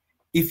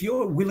 if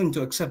you're willing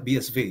to accept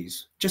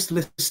BSVs, just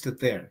list it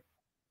there.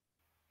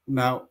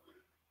 Now,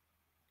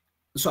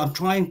 so I'm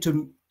trying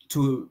to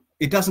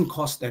it doesn't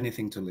cost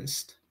anything to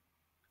list.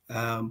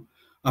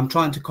 I'm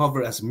trying to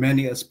cover as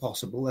many as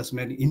possible, as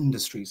many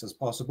industries as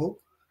possible,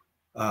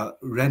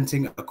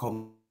 renting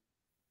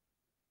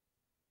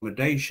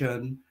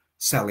accommodation,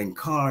 selling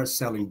cars,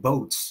 selling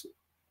boats,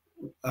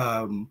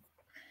 like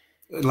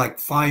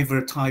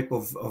Fiverr type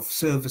of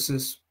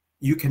services.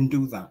 You can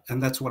do that.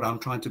 And that's what I'm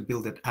trying to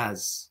build it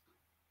as.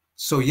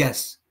 So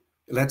yes,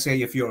 let's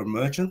say if you're a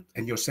merchant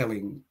and you're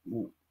selling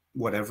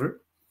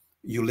whatever,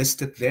 you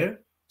list it there.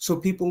 So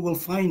people will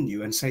find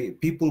you and say,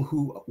 people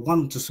who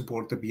want to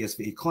support the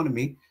BSV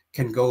economy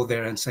can go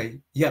there and say,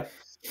 yep,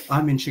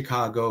 I'm in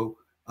Chicago.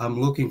 I'm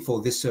looking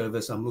for this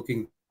service. I'm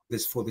looking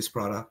for this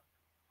product.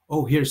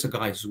 oh, here's a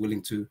guy who's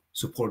willing to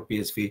support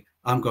BSV.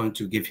 I'm going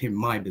to give him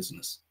my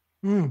business.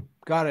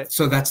 Got it.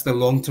 So that's the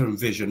long-term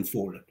vision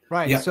for it.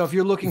 Right. Yeah. So if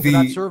you're looking for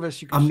that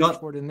service, you can search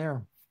for it in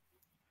there.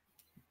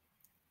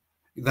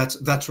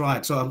 That's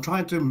right. So I'm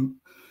trying to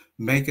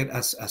make it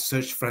as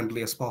search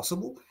friendly as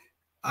possible.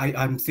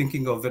 I'm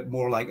thinking of it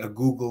more like a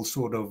Google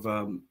sort of,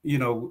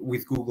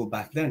 with Google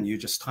back then, you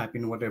just type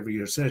in whatever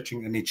you're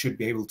searching and it should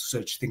be able to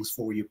search things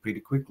for you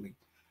pretty quickly.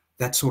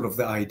 That's sort of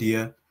the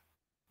idea.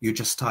 You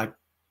just type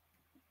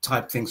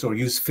things or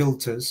use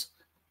filters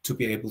to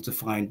be able to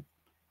find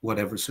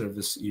whatever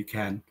service you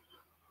can.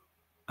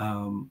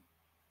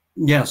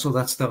 Yeah, so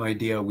that's the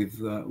idea with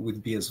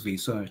BSV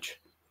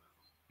search.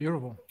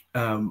 Beautiful.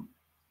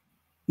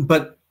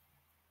 But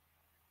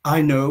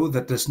I know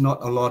that there's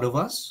not a lot of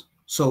us.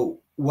 So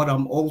what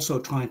I'm also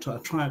trying to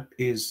attract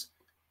is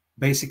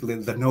basically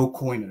the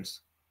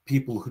no-coiners,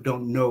 people who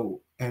don't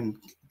know and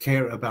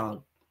care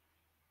about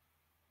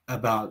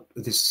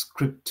this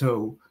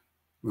crypto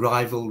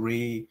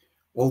rivalry,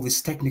 all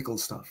this technical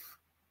stuff.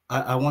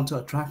 I want to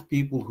attract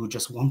people who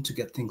just want to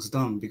get things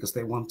done because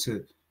they want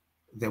to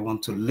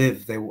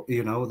live.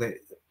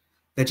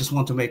 They just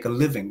want to make a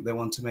living. They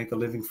want to make a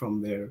living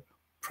from their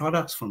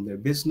products, from their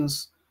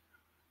business.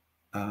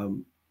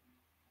 And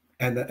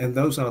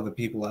those are the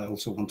people I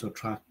also want to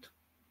attract.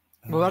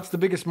 Well, that's the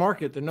biggest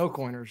market, the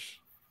no-coiners.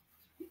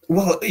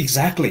 Well,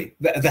 exactly.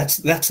 That's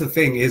the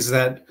thing, is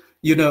that,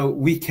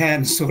 we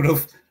can sort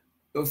of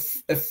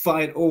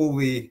find all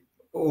the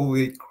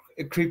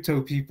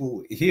crypto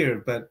people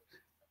here, but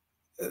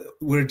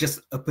we're just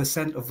a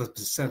percent of a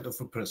percent of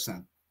a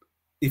percent.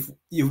 If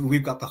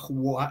we've got the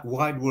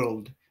wide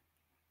world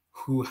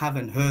who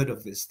haven't heard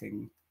of this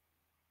thing,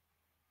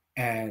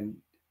 and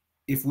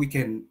if we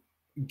can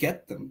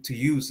get them to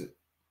use it,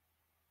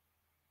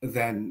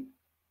 then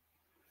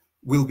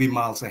we'll be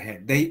miles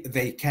ahead.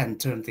 They can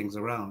turn things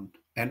around,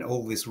 and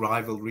all this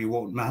rivalry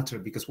won't matter,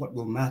 because what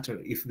will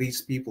matter if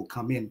these people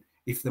come in,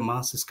 if the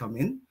masses come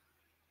in,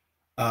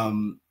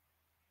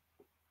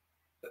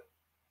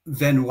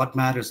 then what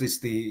matters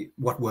is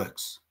what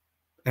works.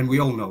 And we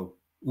all know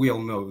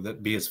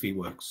that BSV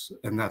works,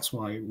 and that's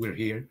why we're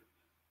here.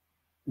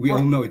 We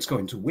all know it's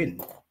going to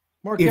win.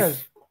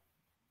 Marquez,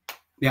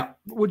 yeah.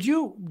 Would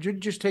you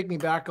just take me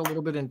back a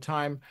little bit in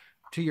time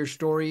to your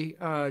story?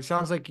 It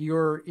sounds like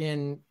you're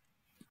in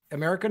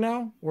America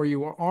now, where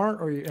you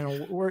aren't, or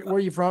where are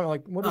you from?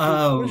 Like, what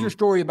is your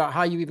story about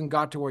how you even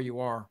got to where you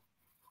are?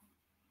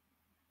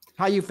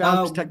 How you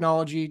found this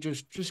technology?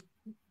 Just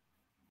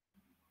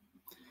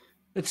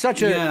it's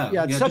such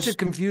a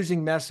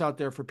confusing mess out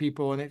there for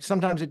people, and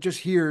sometimes it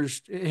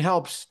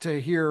helps to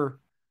hear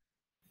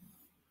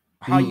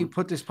how you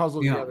put this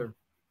puzzle together.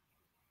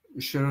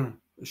 Sure.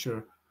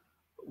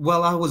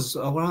 Well, I was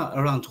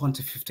around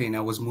 2015.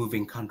 I was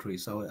moving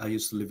countries. I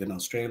used to live in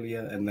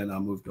Australia, and then I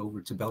moved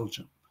over to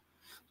Belgium.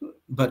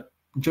 But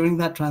during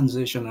that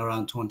transition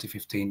around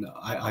 2015,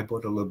 I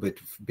bought a little bit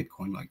of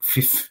Bitcoin, like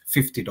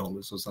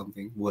 $50 or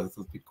something worth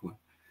of Bitcoin.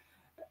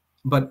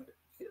 But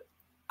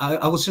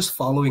I was just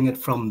following it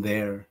from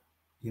there,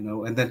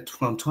 and then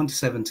from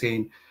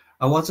 2017,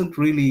 I wasn't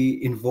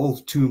really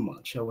involved too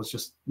much. I was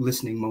just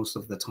listening most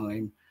of the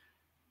time.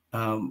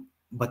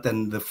 But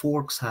then the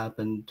forks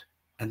happened,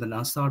 and then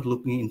I started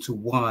looking into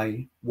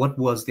what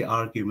was the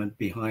argument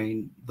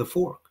behind the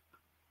fork.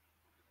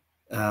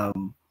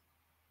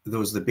 There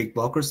was the big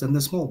blockers and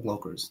the small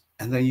blockers.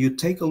 And then you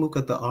take a look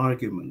at the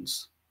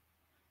arguments.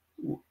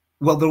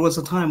 Well, there was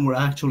a time where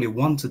I actually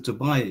wanted to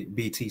buy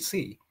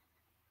BTC.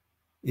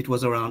 It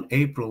was around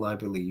April, I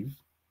believe.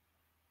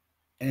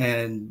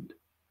 And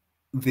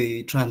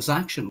the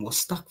transaction was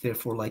stuck there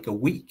for like a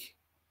week.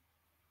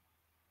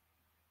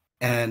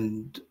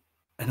 And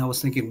I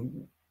was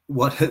thinking,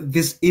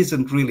 this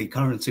isn't really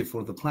currency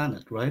for the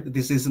planet, right?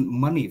 This isn't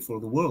money for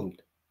the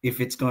world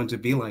if it's going to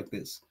be like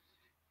this.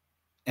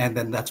 And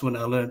then that's when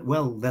I learned,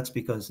 well, that's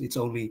because it's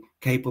only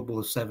capable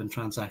of 7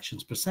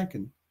 transactions per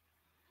second.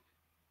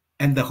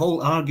 And the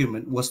whole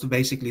argument was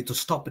to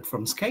stop it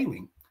from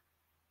scaling.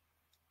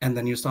 And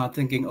then you start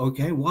thinking,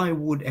 okay, why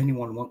would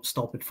anyone want to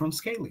stop it from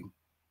scaling?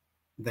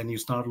 Then you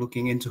start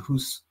looking into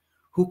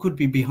who could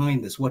be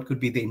behind this? What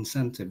could be the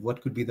incentive?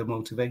 What could be the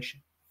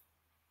motivation?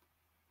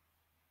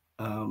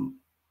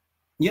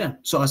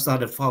 So I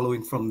started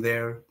following from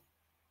there,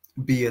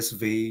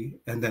 BSV,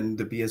 and then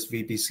the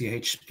BSV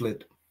BCH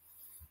split.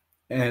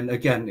 And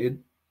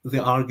again,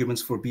 the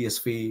arguments for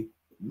BSV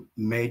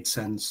made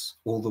sense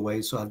all the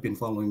way. So I've been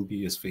following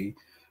BSV,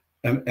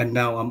 and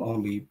now I'm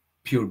only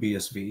pure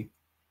BSV.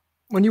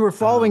 When you were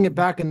following it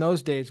back in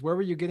those days, where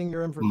were you getting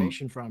your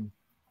information from?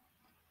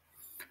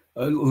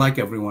 Like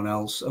everyone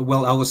else.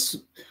 Well, I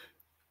was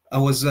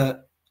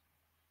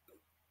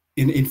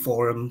in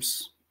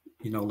forums,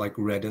 like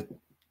Reddit,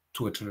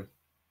 Twitter,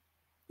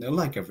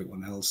 like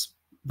everyone else,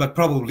 but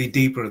probably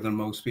deeper than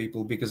most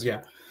people, because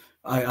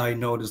I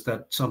noticed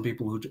that some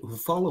people who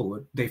follow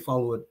it,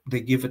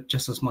 they give it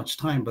just as much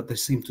time, but they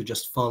seem to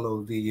just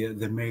follow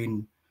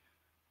the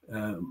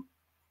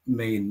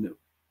main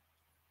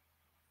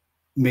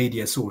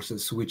media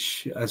sources,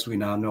 which, as we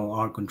now know,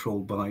 are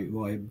controlled by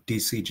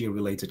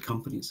DCG-related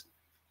companies.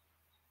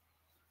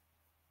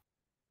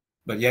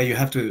 But yeah, you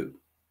have to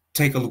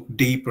take a look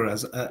deeper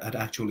at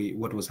actually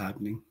what was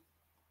happening.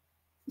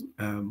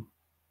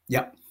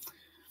 Yeah.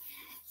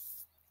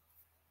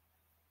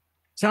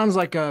 Sounds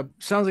like an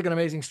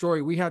amazing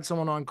story. We had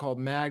someone on called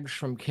Mags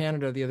from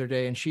Canada the other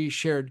day, and she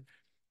shared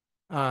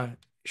her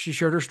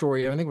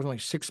story. I think it was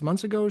like 6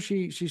 months ago.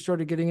 She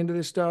started getting into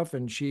this stuff,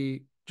 and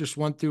she just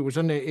was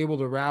able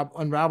to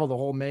unravel the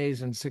whole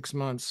maze in 6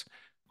 months,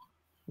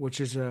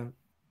 which is a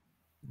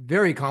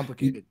very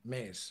complicated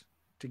maze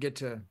to get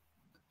to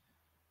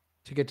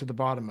the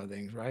bottom of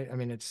things, right? I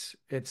mean, it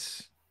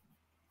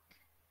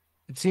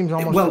seems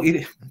almost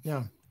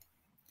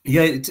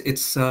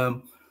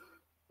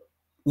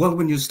well,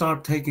 when you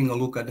start taking a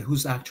look at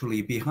who's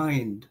actually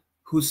behind,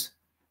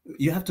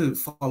 you have to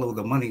follow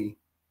the money.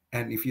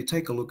 And if you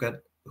take a look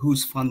at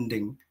who's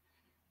funding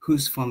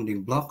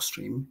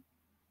Blockstream,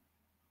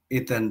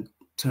 it then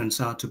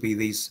turns out to be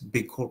these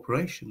big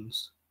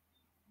corporations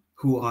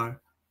who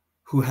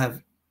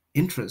have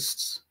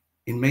interests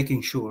in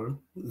making sure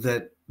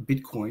that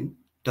Bitcoin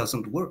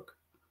doesn't work.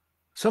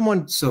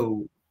 Someone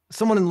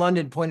in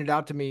London pointed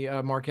out to me,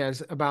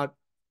 Marquez, about,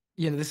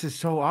 this is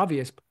so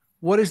obvious.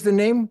 What is the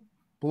name?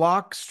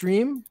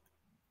 Blockstream?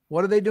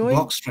 What are they doing?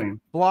 Blockstream.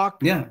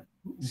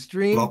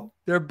 Stream.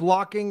 They're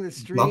blocking the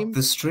stream. Block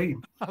the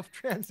stream of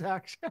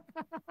transaction.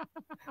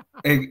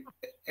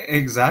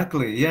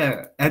 Exactly.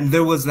 Yeah. And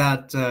there was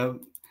that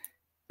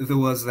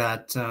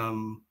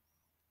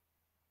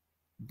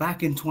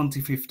back in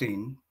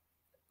 2015,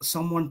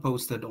 someone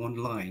posted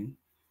online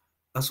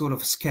a sort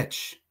of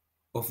sketch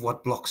of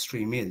what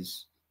Blockstream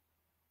is.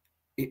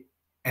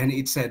 And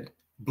it said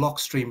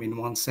Blockstream in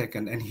 1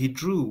 second, and he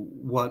drew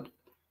what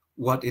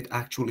it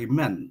actually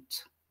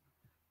meant.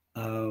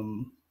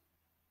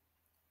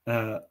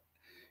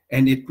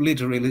 And it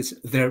literally is,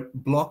 they're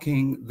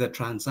blocking the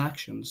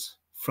transactions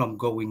from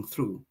going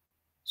through,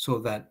 so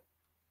that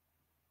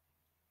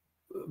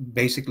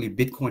basically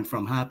Bitcoin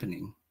from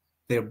happening.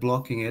 They're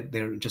blocking it.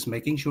 They're just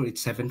making sure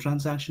it's 7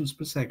 transactions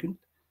per second.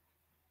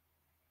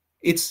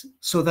 It's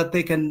so that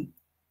they can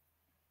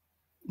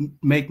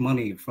make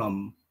money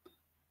from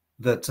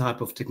the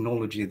type of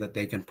technology that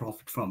they can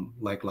profit from,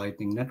 like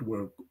Lightning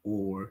Network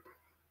or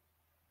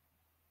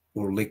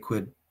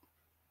Liquid.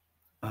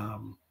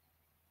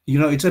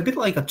 It's a bit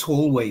like a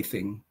tollway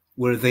thing,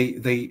 where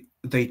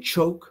they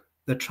choke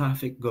the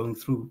traffic going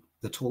through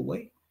the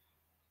tollway.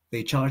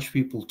 They charge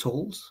people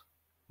tolls,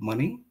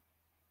 money.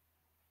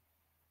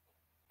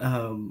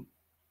 So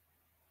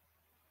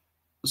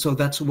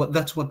that's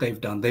what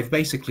they've done. They've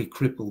basically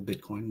crippled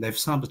Bitcoin. They've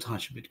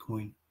sabotaged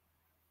Bitcoin.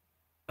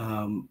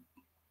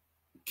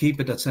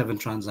 Keep it at 7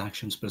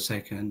 transactions per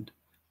second,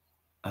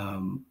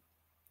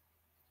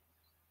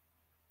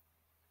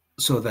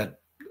 so that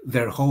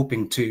they're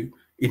hoping to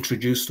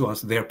introduce to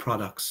us their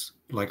products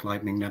like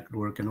Lightning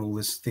Network and all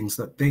these things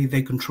that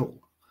they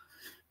control.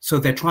 So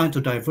they're trying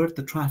to divert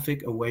the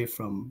traffic away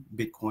from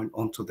Bitcoin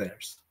onto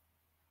theirs.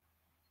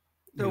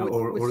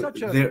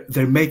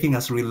 They're making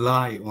us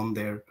rely on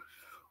the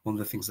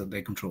things that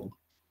they control.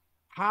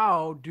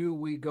 How do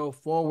we go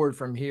forward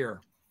from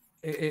here?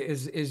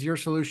 Is your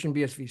solution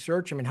BSV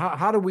search? I mean,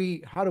 how do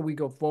we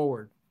go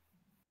forward?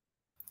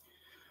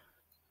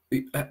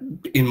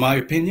 In my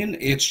opinion,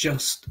 it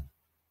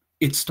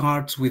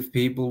starts with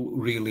people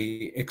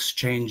really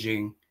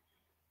exchanging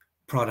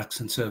products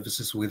and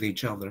services with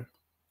each other.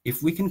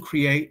 If we can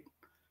create,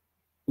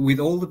 with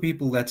all the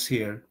people that's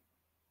here,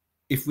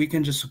 if we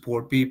can just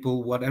support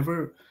people,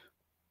 whatever,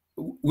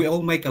 we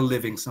all make a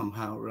living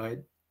somehow,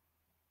 right?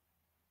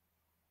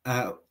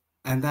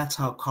 And that's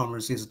how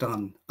commerce is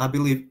done. I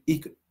believe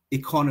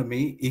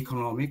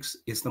economics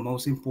is the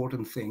most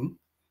important thing,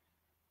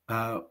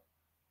 and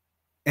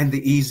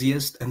the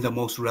easiest and the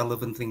most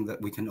relevant thing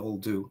that we can all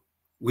do.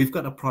 We've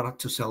got a product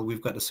to sell.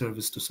 We've got a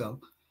service to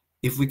sell.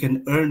 If we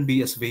can earn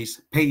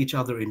BSVs, pay each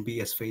other in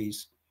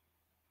BSVs,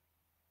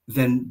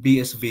 then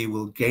BSV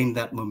will gain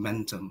that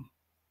momentum.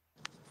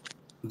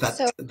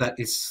 That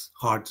is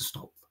hard to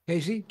stop.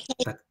 Casey?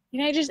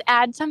 Can I just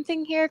add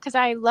something here? Because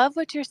I love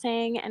what you're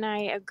saying, and I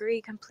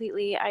agree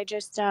completely. I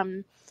just,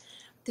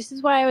 this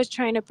is why I was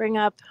trying to bring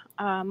up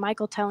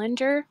Michael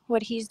Tellinger,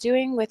 what he's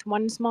doing with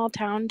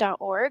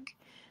onesmalltown.org.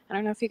 I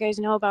don't know if you guys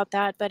know about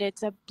that, but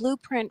it's a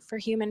blueprint for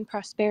human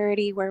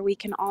prosperity where we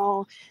can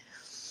all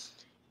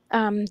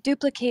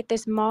duplicate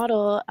this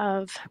model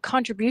of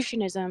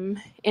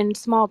contributionism in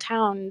small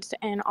towns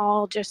and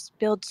all just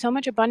build so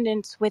much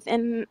abundance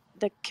within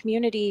the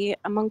community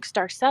amongst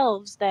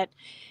ourselves that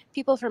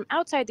people from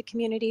outside the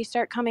community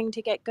start coming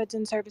to get goods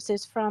and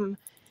services from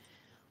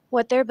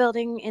what they're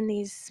building in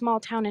these small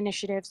town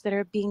initiatives that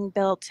are being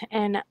built.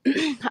 And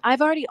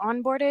I've already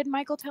onboarded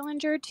Michael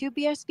Tellinger to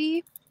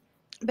BSV,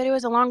 but it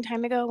was a long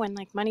time ago when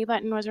like Money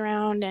Button was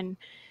around, and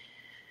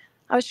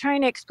I was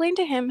trying to explain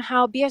to him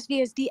how BSV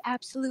is the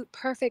absolute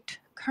perfect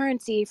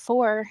currency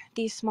for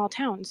these small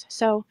towns.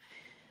 So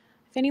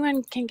if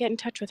anyone can get in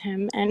touch with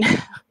him and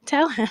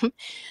tell him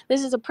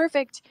this is a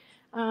perfect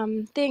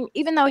thing.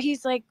 Even though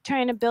he's like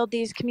trying to build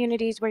these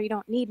communities where you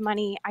don't need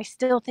money, I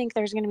still think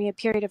there's going to be a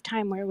period of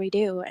time where we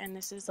do. And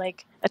this is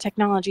like a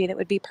technology that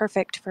would be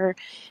perfect for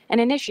an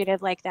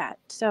initiative like that.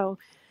 So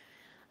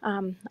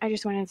I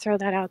just wanted to throw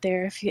that out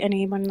there. If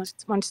anyone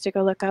wants to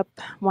go look up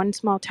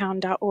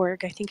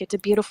onesmalltown.org, I think it's a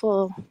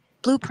beautiful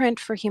blueprint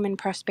for human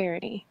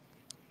prosperity.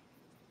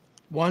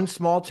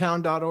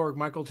 Onesmalltown.org,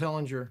 Michael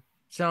Tellinger.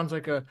 Sounds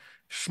like an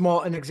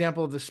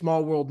example of the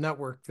small world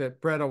network that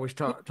Brett always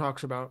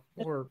talks about.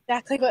 Or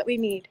exactly what we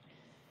need.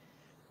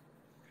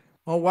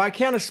 Well, why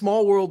can't a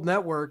small world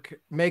network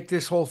make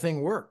this whole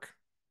thing work?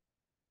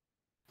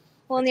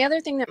 Well, and the other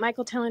thing that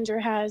Michael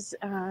Tellinger has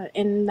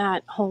in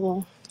that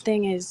whole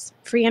thing is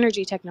free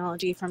energy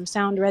technology from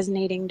sound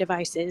resonating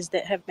devices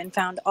that have been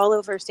found all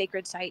over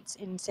sacred sites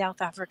in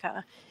South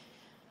Africa.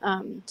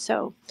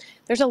 So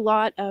there's a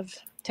lot of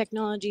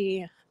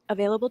technology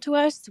available to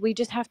us. We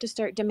just have to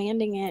start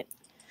demanding it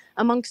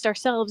amongst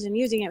ourselves and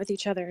using it with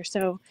each other.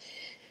 So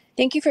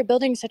thank you for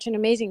building such an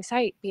amazing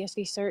site,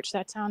 BSV Search.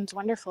 That sounds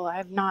wonderful.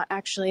 I've not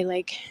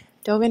actually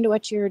dove into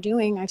what you're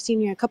doing. I've seen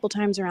you a couple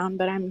times around,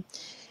 but I'm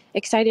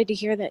excited to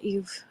hear that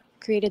you've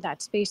created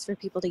that space for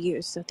people to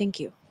use. So thank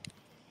you.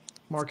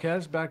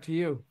 Marquez, back to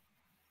you.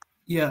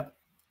 Yeah.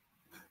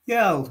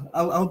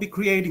 I'll be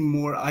creating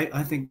more.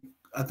 I think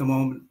at the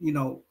moment,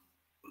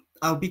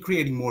 I'll be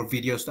creating more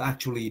videos to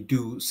actually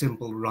do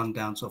simple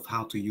rundowns of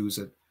how to use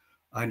it.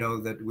 I know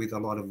that with a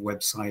lot of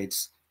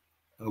websites,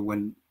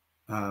 when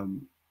the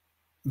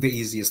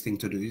easiest thing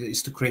to do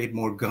is to create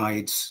more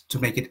guides to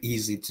make it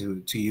easy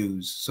to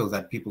use, so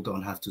that people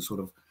don't have to sort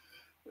of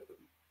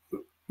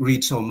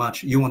read so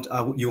much. You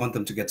want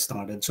them to get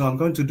started. So I'm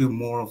going to do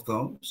more of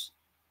those.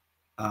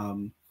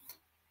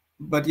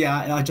 But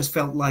yeah, I just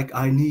felt like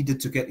I needed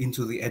to get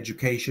into the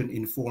education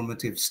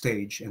informative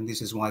stage. And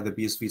this is why the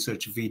BSV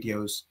Search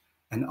videos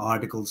and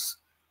articles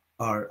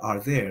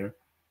are there,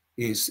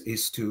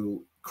 is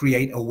to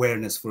create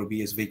awareness for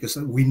BSV, because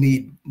we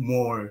need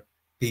more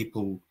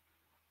people.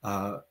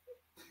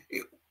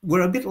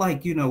 We're a bit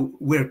like,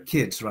 we're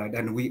kids, right?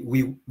 And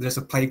we there's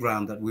a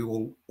playground that we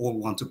all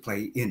want to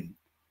play in,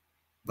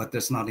 but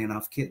there's not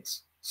enough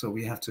kids. So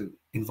we have to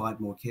invite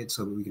more kids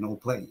so that we can all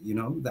play,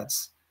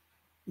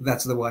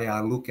 That's the way I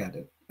look at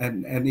it.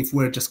 And if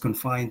we're just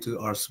confined to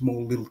our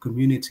small little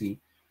community,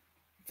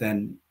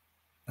 then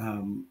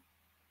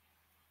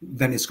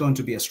it's going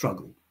to be a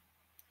struggle.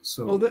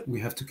 So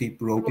we have to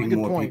keep roping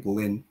more people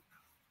in.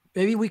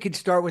 Maybe we could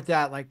start with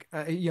that.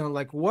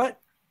 What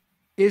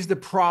is the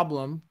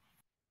problem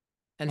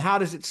and how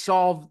does it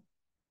solve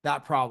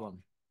that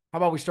problem? How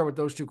about we start with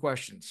those two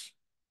questions?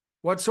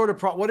 What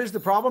is the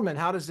problem and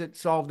how does it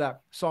solve that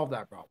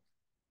problem?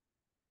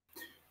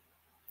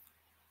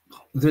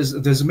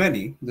 There's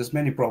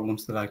many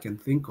problems that I can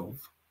think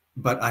of,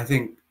 but I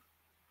think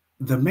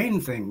the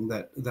main thing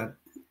that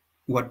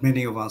what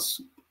many of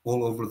us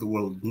all over the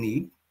world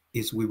need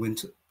is we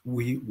want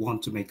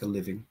to make a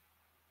living,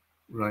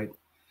 right?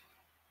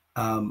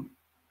 And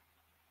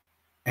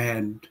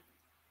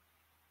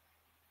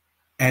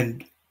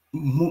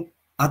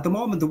at the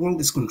moment, the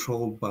world is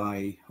controlled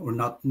by, or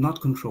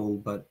not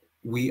controlled, but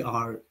we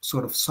are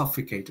sort of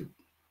suffocated.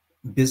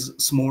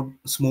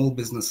 Small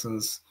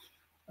businesses,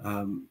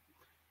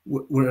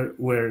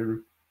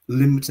 we're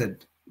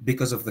limited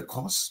because of the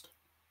cost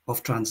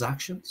of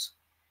transactions,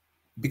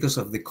 because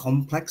of the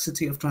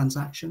complexity of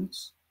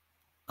transactions,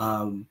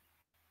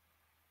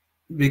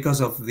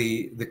 because of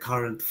the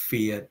current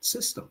fiat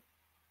system.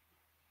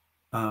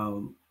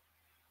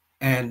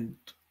 And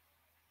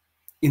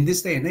in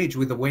this day and age,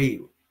 with the way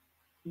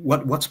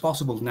what's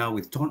possible now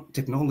with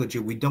technology,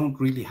 we don't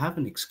really have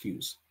an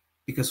excuse,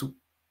 because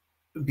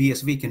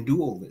BSV can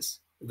do all this.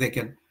 They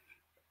can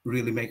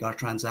really make our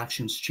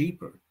transactions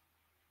cheaper.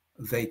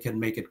 They can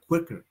make it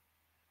quicker.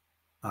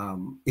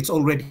 It's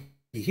already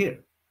here.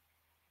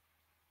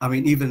 I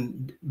mean,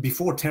 even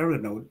before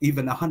Terranode,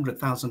 even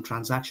 100,000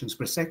 transactions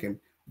per second,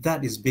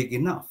 that is big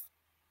enough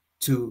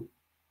to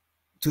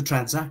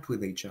transact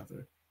with each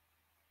other.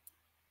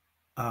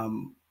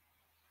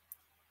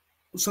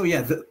 So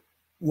yeah,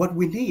 what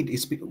we need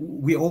is,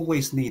 we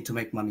always need to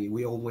make money.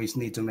 We always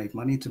need to make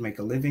money to make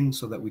a living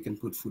so that we can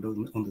put food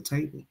on the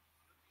table.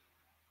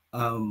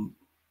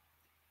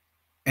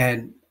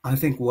 And I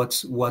think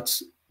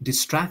what's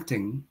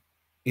distracting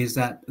is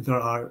that there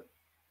are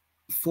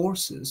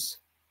forces,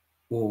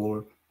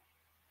 or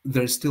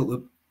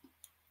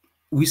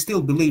we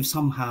still believe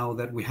somehow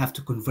that we have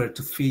to convert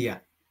to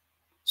fiat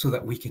so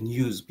that we can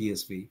use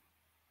BSV.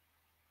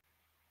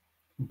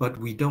 But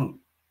we don't.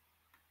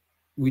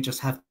 We just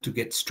have to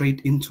get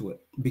straight into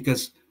it,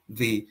 because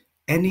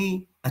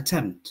any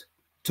attempt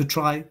to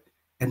try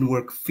and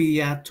work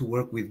fiat, to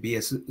work with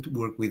to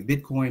work with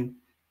Bitcoin,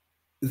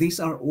 these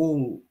are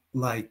all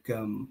like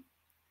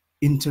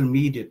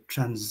intermediate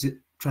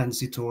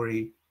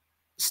transitory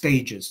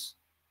stages,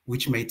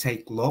 which may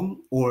take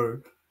long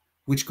or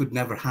which could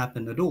never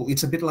happen at all.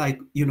 It's a bit like,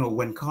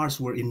 when cars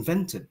were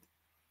invented.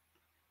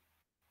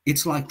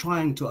 It's like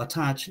trying to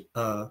attach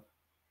a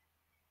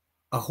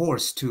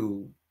horse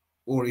to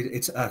or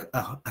it's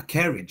a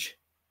carriage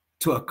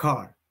to a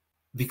car,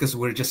 because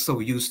we're just so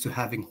used to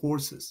having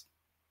horses.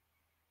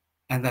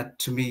 And that,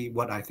 to me,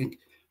 what I think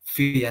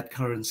fiat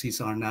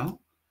currencies are now,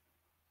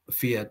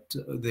 fiat,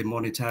 the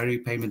monetary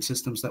payment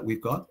systems that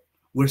we've got,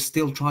 we're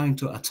still trying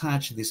to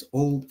attach these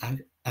old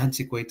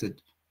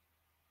antiquated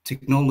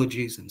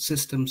technologies and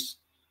systems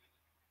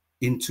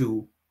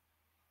into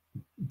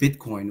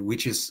Bitcoin,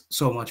 which is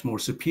so much more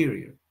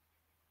superior.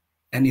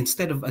 And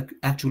instead of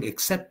actually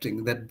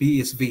accepting that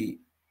BSV,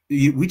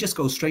 we just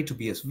go straight to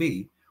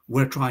BSV,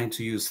 we're trying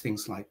to use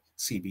things like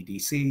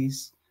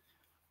CBDCs.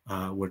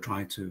 We're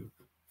trying to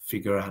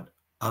figure out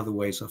other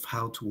ways of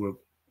how to work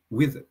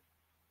with it.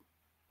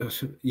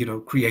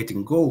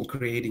 Creating gold,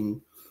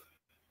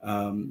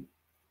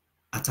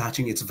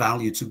 attaching its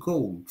value to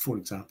gold, for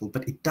example,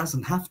 but it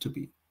doesn't have to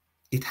be.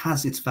 It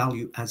has its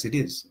value as it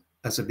is,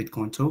 as a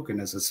Bitcoin token,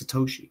 as a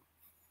Satoshi.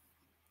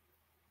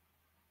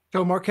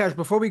 So Marques,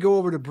 before we go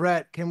over to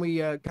Brett, can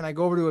I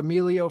go over to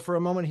Emilio for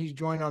a moment? He's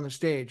joined on the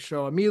stage.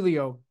 So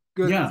Emilio,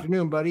 good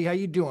afternoon, buddy. How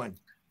you doing?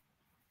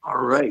 All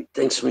right.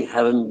 Thanks for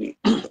having me.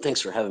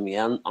 Thanks for having me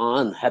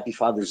on. Happy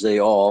Father's Day,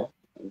 all.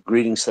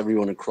 Greetings to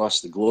everyone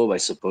across the globe. I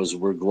suppose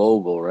we're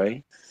global,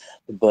 right?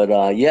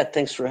 But yeah,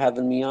 thanks for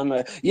having me on.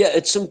 Yeah,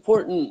 it's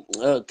important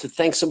to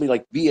thank somebody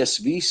like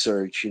BSV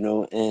Search,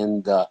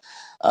 and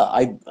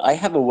I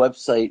have a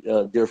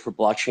website there for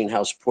Blockchain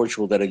House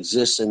Portugal that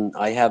exists, and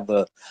I have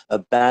a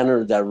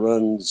banner that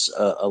runs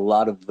a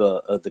lot of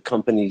the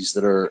companies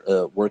that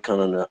are working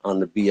on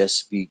the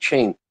BSV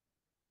chain.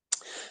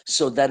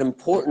 So that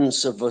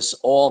importance of us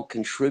all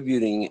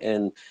contributing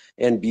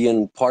and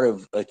being part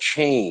of a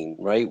chain,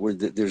 right, where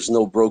there's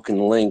no broken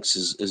links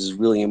is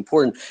really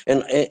important.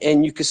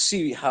 And you can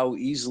see how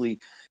easily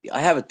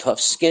I have a tough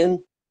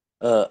skin.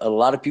 A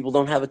lot of people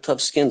don't have a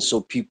tough skin,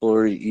 so people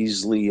are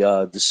easily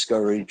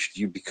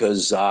discouraged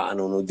because I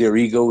don't know, their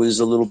ego is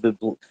a little bit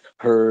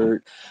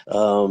hurt.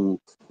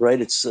 Right,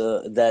 it's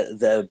that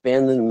the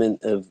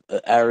abandonment of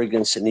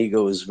arrogance and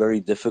ego is very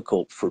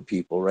difficult for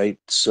people, right?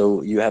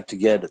 So you have to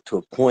get to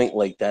a point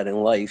like that in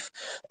life.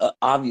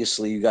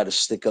 Obviously, you got to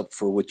stick up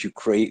for what you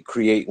create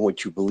and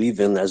what you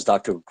believe in. As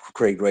Dr.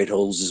 Craig Wright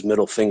holds his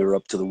middle finger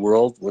up to the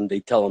world when they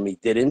tell him he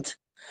didn't,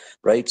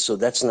 right? So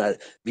that's not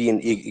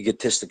being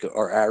egotistic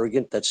or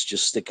arrogant. That's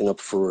just sticking up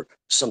for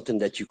something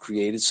that you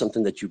created,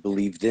 something that you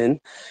believed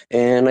in.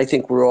 And I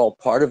think we're all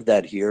part of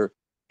that here.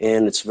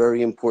 And it's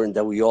very important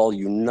that we all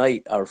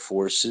unite our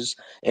forces.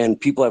 And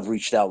people have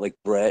reached out, like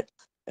Brett,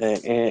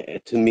 to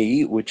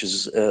me, which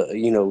is,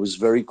 it was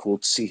very cool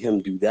to see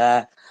him do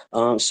that.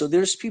 So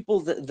there's people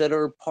that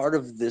are part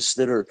of this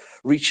that are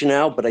reaching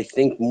out, but I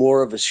think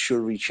more of us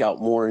should reach out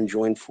more and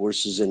join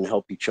forces and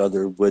help each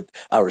other with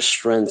our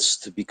strengths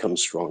to become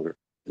stronger.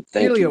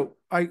 Thank you.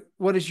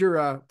 What is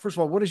your, first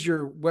of all, what is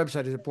your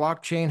website? Is it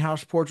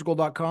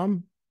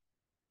blockchainhouseportugal.com?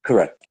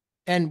 Correct.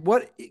 And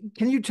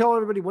can you tell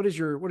everybody what is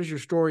your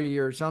story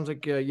here? It sounds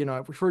like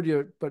I've referred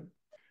you, but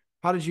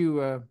how did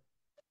you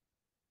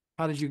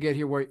get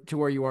here to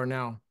where you are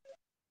now?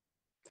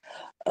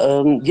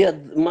 Yeah,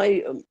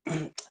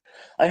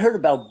 I heard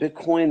about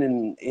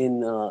Bitcoin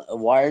in a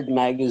Wired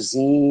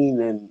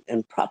magazine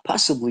and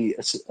possibly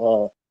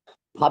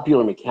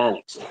Popular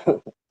Mechanics,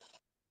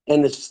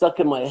 and it stuck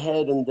in my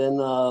head. And then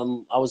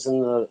I was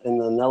in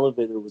an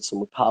elevator with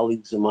some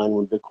colleagues of mine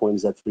when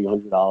Bitcoin's at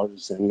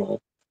 $300,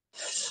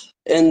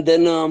 and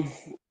then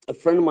a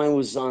friend of mine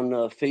was on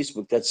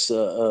Facebook. That's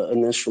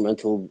an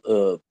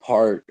instrumental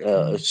part,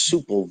 a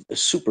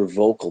super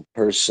vocal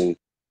person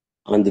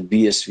on the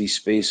BSV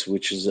space,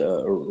 which is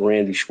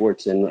Randy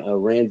Schwartz.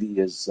 And Randy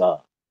is,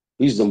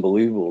 he's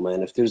unbelievable,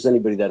 man. If there's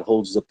anybody that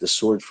holds up the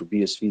sword for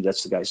BSV,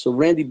 that's the guy. So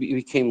Randy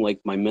became like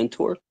my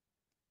mentor.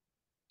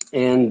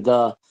 And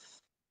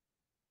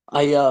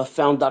I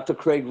found Dr.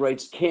 Craig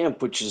Wright's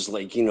camp, which is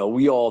like,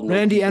 we all know.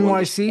 Randy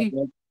NYC?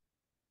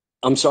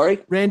 I'm sorry?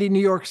 Randy, New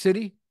York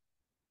City?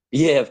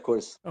 Yeah, of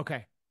course.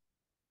 Okay.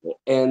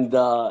 And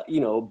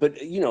but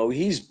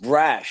he's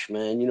brash,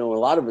 man. A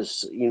lot of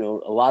us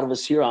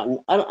here. I'm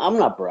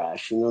not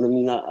brash. You know what I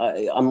mean?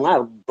 I'm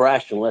not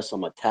brash unless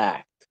I'm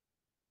attacked.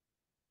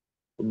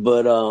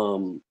 But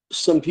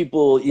some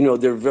people,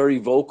 they're very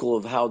vocal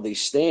of how they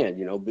stand.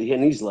 And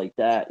he's like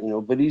that.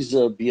 But he's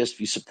a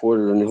BSV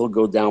supporter, and he'll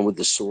go down with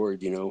the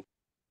sword.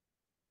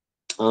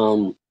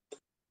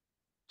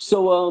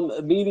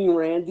 So meeting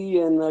Randy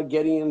and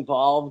getting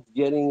involved,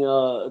 getting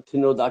to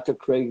know Dr.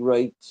 Craig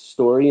Wright's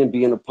story and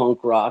being a punk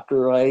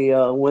rocker,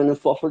 I went and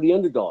fought for the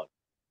underdog.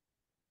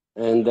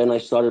 And then I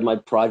started my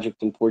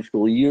project in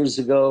Portugal years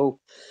ago,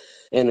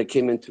 and it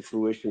came into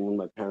fruition when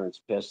my parents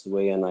passed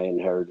away, and I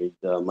inherited,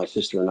 my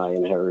sister and I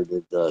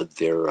inherited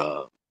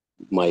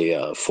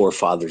my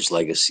forefathers'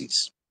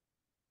 legacies.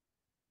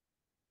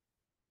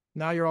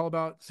 Now you're all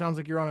about, sounds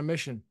like you're on a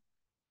mission.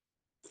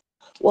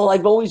 Well,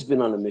 I've always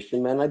been on a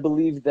mission, man. I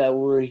believe that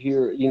we're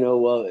here,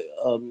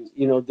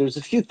 there's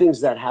a few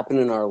things that happen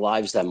in our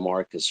lives that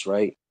mark us,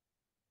 right?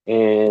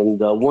 And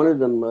one of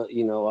them,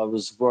 you know, I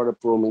was brought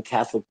up Roman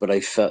Catholic, but I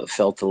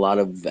felt a lot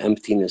of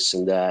emptiness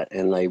in that.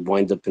 And I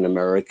wind up in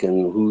America,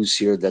 and who's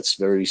here that's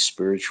very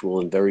spiritual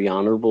and very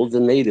honorable?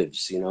 The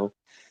natives, you know.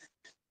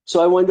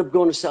 So I wind up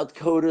going to South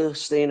Dakota,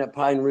 staying at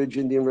Pine Ridge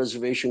Indian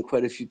Reservation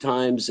quite a few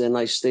times. And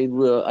I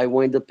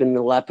wind up in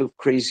the lap of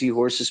Crazy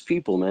Horse's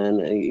people,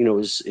 man. And, you know,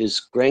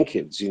 his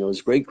grandkids, you know,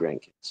 his great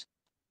grandkids.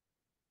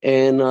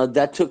 And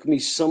that took me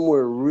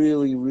somewhere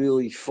really,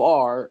 really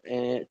far,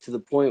 and to the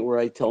point where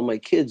I tell my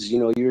kids, you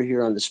know, you're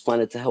here on this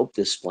planet to help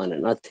this planet,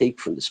 not take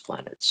from this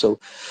planet. So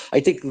I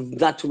think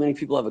not too many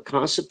people have a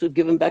concept of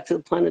giving back to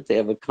the planet. They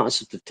have a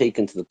concept of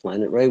taking to the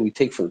planet, right? We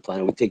take from the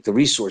planet, we take the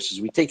resources,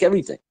 we take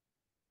everything.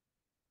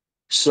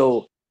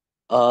 So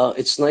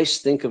it's nice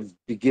to think of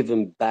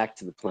giving back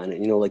to the planet,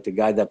 you know, like the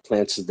guy that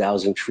plants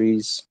 1,000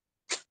 trees.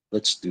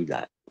 Let's do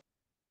that.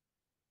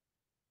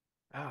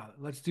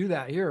 Let's do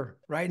that here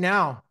right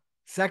now.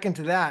 Second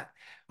to that.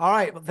 All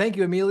right. Well, thank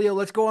you, Emilio.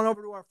 Let's go on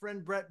over to our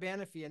friend Brett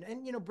Banify.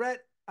 And you know,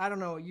 Brett, I don't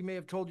know, you may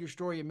have told your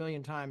story a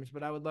million times,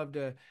 but I would love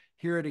to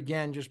hear it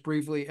again, just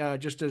briefly,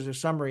 just as a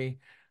summary.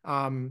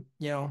 You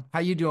know, how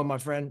you doing, my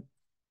friend?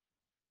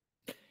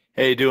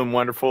 Hey, doing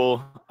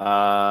wonderful.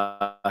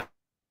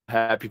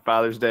 Happy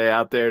Father's Day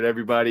out there to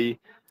everybody.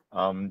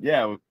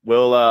 Yeah,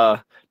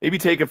 we'll maybe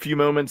take a few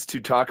moments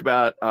to talk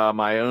about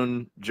my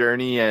own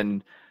journey,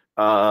 and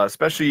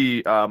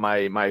especially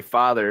my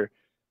father,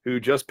 who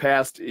just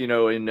passed, you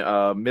know, in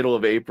middle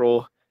of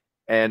April,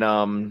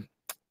 and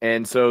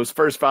so his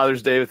first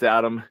Father's Day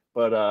without him,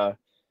 but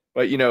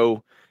you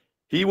know,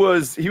 he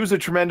was a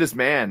tremendous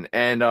man.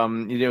 And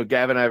you know,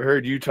 Gavin, I've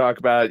heard you talk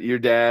about your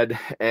dad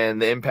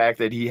and the impact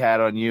that he had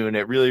on you, and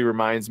it really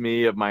reminds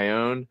me of my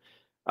own.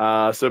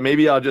 So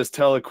maybe I'll just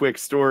tell a quick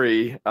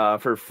story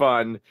for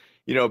fun,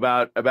 you know,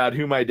 about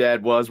who my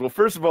dad was. Well,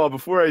 first of all,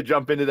 before I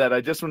jump into that,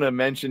 I just want to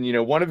mention, you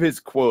know, one of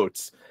his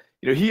quotes.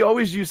 You know, he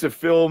always used to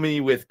fill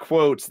me with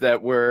quotes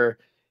that were,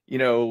 you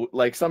know,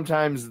 like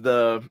sometimes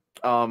the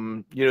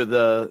you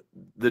know,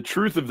 the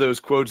truth of those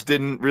quotes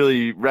didn't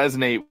really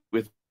resonate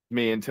with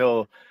me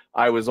until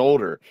I was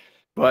older.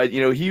 But,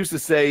 you know, he used to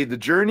say, the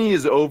journey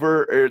is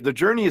over, or the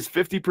journey is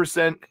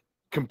 50%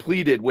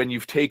 completed when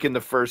you've taken the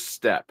first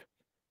step.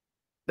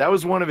 That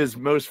was one of his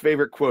most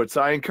favorite quotes.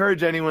 So I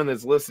encourage anyone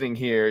that's listening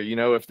here, you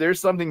know, if there's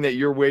something that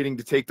you're waiting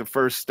to take the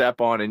first step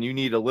on and you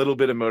need a little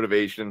bit of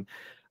motivation,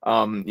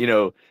 you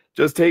know,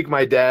 just take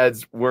my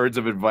dad's words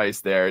of advice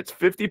there. It's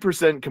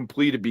 50%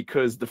 completed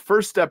because the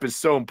first step is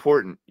so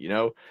important, you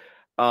know.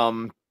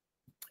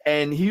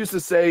 And he used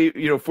to say,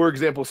 you know, for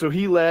example, so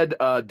he led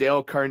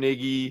Dale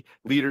Carnegie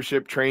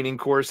leadership training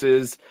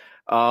courses,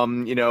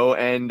 you know,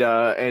 and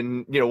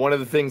you know, one of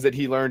the things that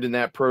he learned in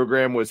that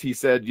program was, he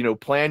said, you know,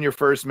 plan your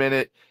first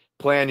minute,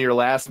 plan your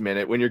last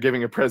minute when you're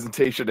giving a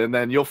presentation, and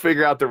then you'll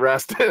figure out the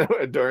rest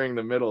during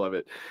the middle of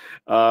it.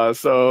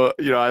 So,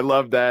 you know, I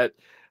love that.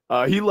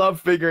 He loved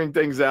figuring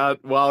things out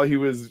while he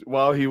was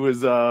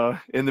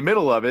in the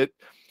middle of it.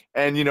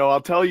 And, you know,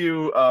 I'll tell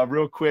you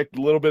real quick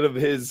a little bit of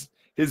his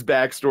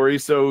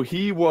backstory. So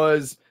he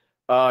was,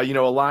 you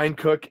know, a line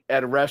cook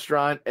at a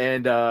restaurant,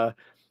 and,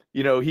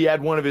 you know, he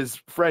had one of his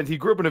friends. He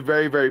grew up in a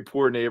very, very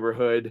poor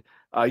neighborhood.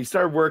 He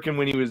started working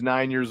when he was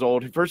 9 years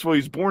old. First of all, he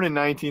was born in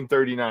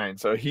 1939.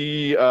 So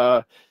he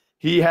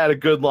had a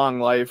good long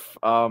life.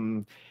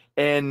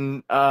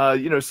 And,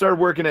 you know, started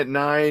working at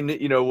 9,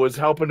 you know, was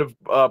helping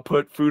to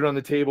put food on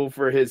the table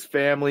for his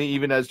family,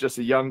 even as just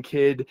a young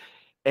kid.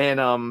 And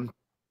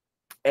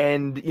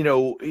you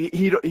know,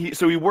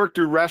 so he worked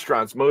through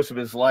restaurants most of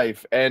his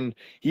life, and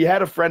he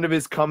had a friend of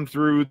his come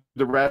through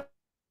the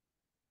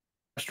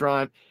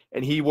restaurant,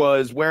 and he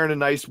was wearing a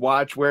nice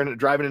watch,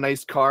 driving a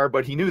nice car,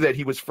 but he knew that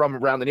he was from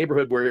around the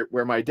neighborhood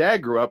where my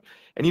dad grew up,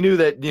 and he knew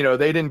that, you know,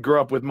 they didn't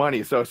grow up with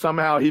money. So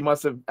somehow he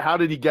must have, how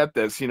did he get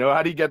this? You know,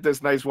 how did he get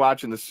this nice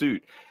watch and the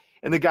suit?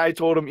 And the guy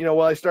told him, you know,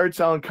 well, I started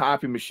selling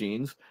copy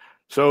machines.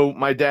 So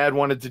my dad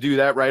wanted to do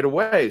that right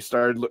away.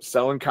 Started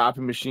selling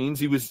copy machines.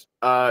 He was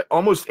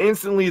almost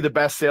instantly the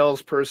best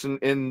salesperson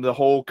in the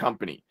whole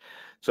company.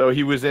 So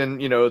he was in,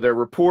 you know, their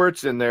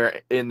reports and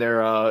their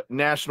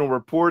national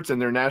reports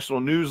and their national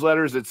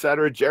newsletters, et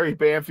cetera. Jerry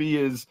Banffy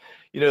is,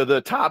 you know,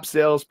 the top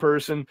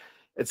salesperson,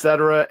 et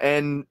cetera.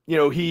 And, you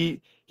know,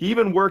 he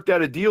even worked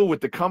out a deal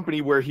with the company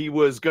where he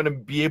was going to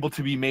be able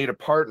to be made a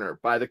partner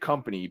by the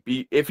company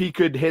if he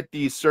could hit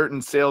these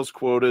certain sales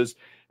quotas,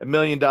 $1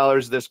 million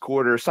this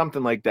quarter, or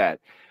something like that.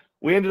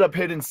 We ended up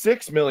hitting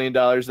 $6 million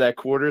that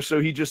quarter. So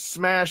he just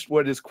smashed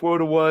what his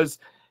quota was.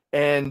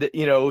 And,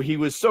 you know, he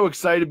was so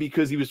excited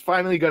because he was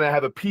finally going to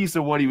have a piece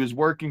of what he was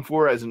working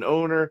for as an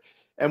owner.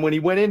 And when he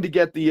went in to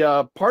get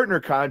the partner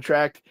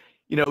contract,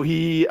 you know,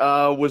 he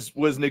was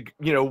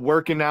you know,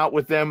 working out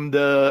with them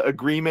the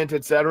agreement,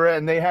 et cetera.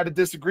 And they had a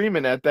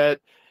disagreement at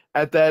that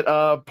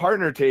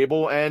partner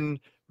table, and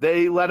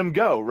they let him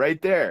go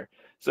right there.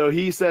 So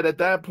he said at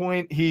that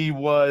point he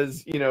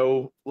was, you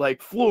know,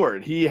 like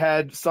floored. He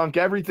had sunk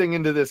everything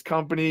into this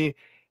company,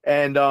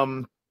 and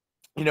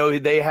you know,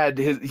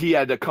 he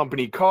had a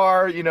company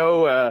car, you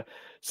know,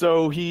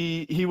 So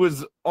he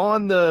was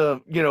on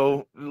the,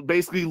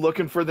 basically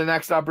looking for the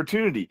next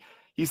opportunity.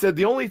 He said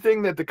the only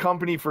thing that the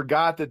company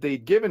forgot that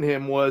they'd given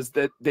him was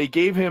that they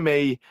gave him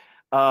a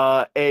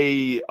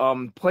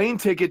plane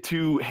ticket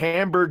to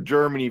Hamburg,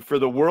 Germany for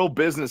the World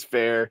Business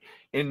Fair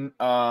in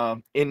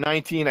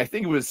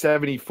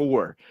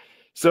 1974.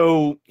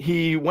 So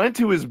he went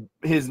to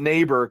his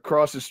neighbor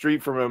across the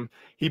street from him.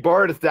 He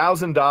borrowed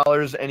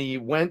 $1,000 and he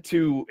went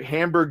to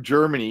Hamburg,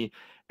 Germany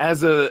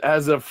as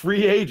a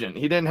free agent.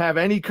 He didn't have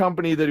any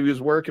company that he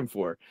was working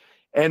for.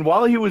 And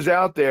while he was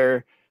out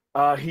there,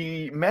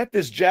 he met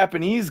this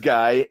Japanese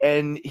guy,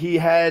 and he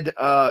had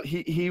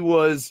he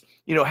was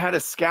had a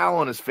scowl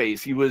on his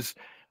face. He was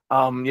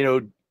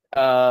having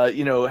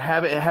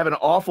an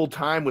awful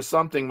time with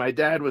something. My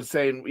dad was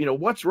saying,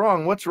 what's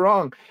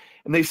wrong?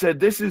 And they said,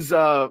 this is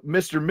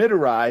Mr.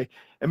 Mitarai.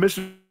 And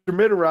Mr.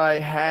 Mitarai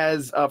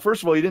has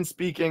first of all, he didn't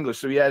speak English,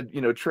 so he had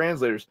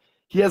translators.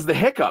 He has the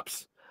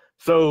hiccups.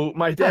 So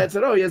my dad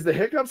said, oh, he has the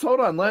hiccups? Hold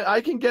on, I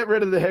can get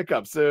rid of the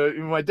hiccups. So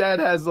my dad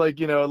has a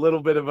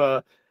little bit of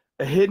a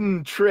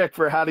hidden trick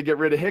for how to get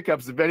rid of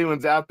hiccups. If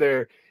anyone's out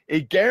there,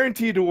 it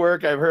guaranteed to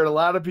work. I've heard a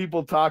lot of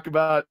people talk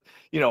about,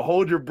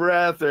 hold your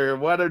breath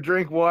or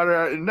drink water.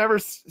 I've never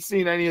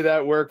seen any of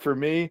that work for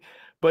me.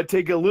 But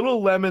take a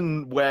little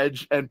lemon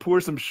wedge and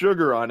pour some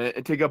sugar on it,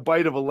 and take a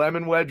bite of a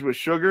lemon wedge with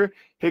sugar.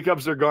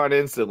 Hiccups are gone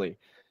instantly.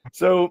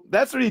 So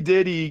that's what he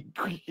did.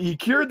 He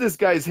cured this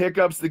guy's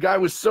hiccups. The guy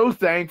was so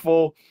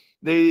thankful.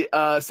 They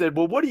said,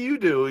 well, what do you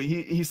do?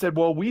 He said,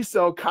 well, we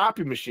sell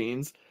copy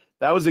machines.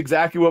 That was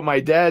exactly what my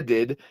dad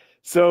did.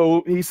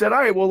 So he said,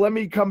 all right, well, let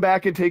me come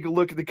back and take a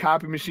look at the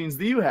copy machines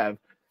that you have.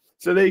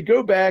 So they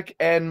go back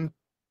and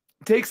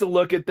takes a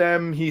look at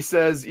them. He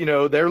says,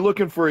 they're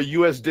looking for a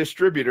U.S.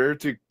 distributor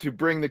to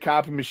bring the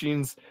copy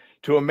machines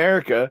to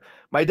America.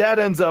 My dad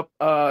ends up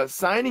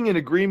signing an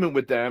agreement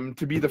with them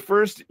to be the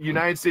first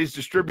United States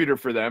distributor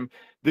for them.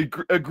 The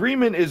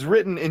agreement is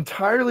written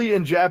entirely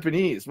in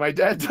Japanese. My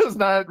dad does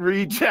not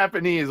read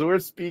Japanese or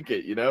speak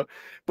it,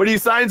 but he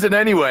signs it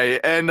anyway.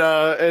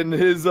 And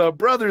his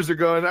brothers are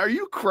going, are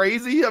you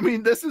crazy? I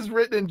mean, this is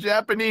written in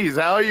Japanese.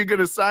 How are you going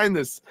to sign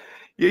this?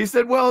 He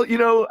said, well,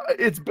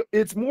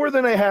 it's more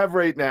than I have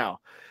right now.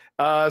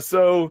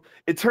 So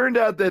it turned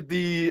out that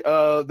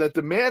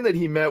the man that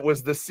he met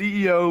was the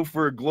CEO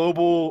for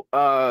Global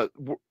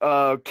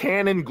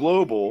Canon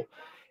Global,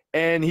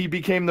 and he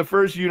became the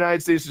first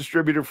United States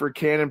distributor for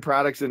Canon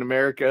products in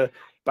America.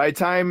 By the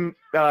time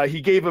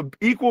he gave an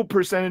equal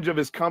percentage of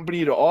his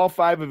company to all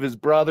 5 of his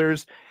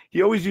brothers.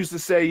 He always used to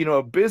say,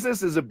 a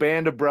business is a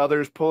band of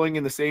brothers pulling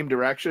in the same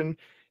direction.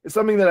 It's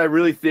something that I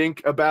really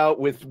think about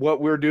with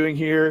what we're doing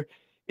here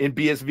in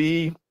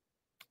BSV.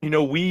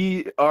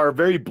 We are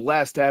very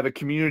blessed to have a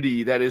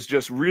community that is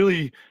just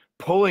really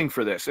pulling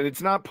for this. And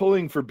it's not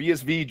pulling for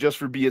BSV just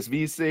for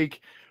BSV's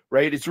sake,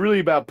 right? It's really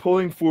about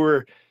pulling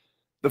for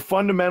the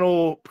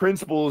fundamental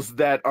principles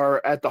that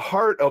are at the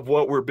heart of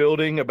what we're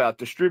building, about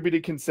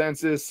distributed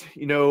consensus,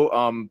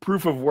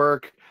 proof of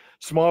work,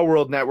 small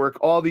world network,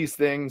 all these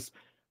things.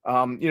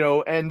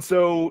 And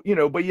so,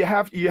 but you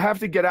have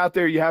to get out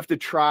there, you have to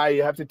try,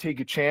 you have to take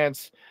a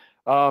chance.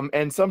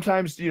 And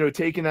sometimes,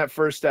 taking that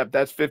first step,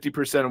 that's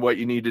 50% of what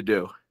you need to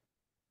do.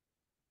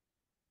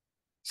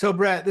 So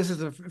Brett,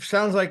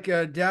 sounds like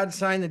Dad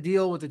signed the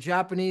deal with the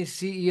Japanese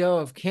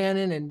CEO of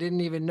Canon and didn't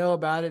even know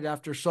about it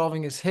after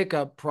solving his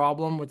hiccup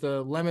problem with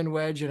a lemon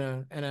wedge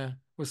and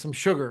with some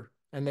sugar.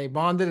 And they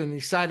bonded, and he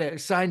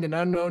signed an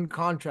unknown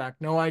contract.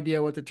 No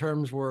idea what the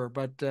terms were,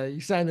 but he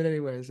signed it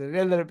anyways. It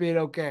ended up being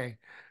okay.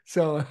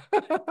 So,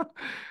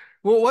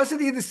 well,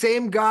 wasn't he the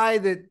same guy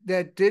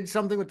that did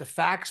something with the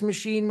fax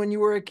machine when you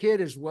were a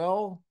kid as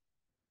well?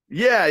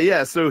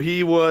 Yeah. So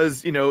he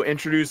was,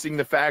 introducing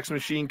the fax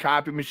machine,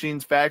 copy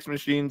machines, fax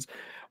machines,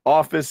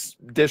 office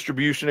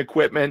distribution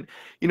equipment.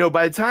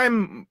 By the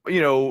time,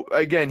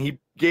 again, he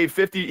gave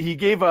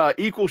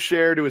equal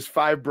share to his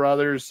 5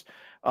 brothers.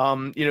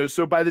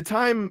 So by the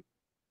time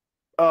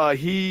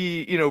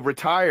he,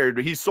 retired,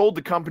 he sold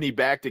the company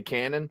back to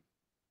Canon.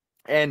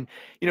 And,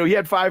 he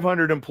had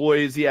 500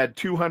 employees. He had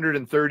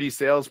 230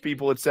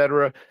 salespeople, et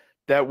cetera,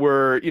 that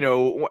were,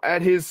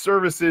 at his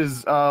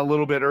services a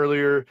little bit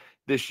earlier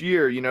this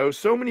year.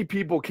 So many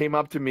people came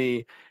up to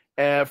me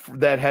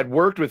that had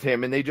worked with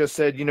him, and they just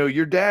said,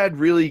 your dad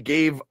really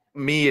gave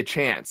me a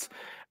chance.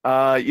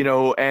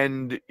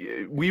 And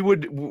we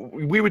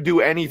would do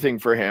anything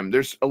for him.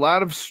 There's a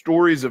lot of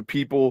stories of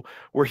people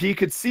where he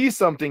could see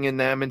something in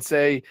them and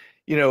say,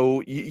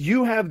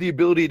 you have the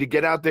ability to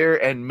get out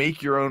there and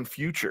make your own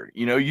future.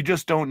 You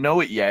just don't know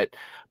it yet.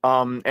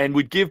 And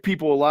would give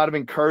people a lot of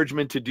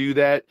encouragement to do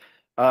that.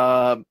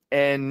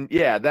 And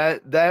yeah,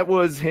 that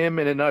was him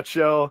in a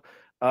nutshell.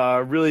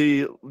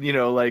 Really,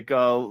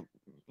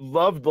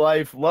 loved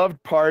life,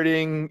 loved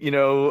partying,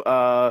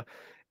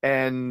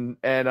 and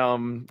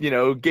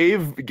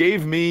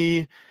gave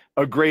me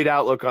a great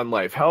outlook on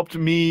life,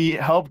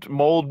 helped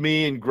mold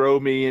me and grow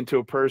me into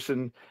a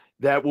person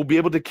that will be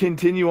able to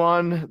continue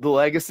on the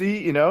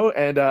legacy,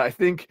 and I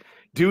think,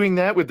 doing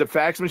that with the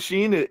fax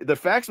machine. The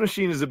fax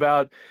machine is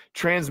about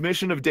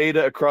transmission of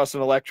data across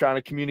an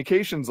electronic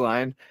communications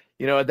line.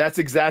 That's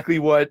exactly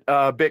what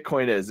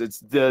Bitcoin is. It's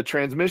the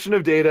transmission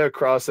of data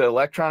across an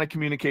electronic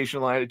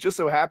communication line. It just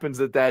so happens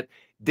that that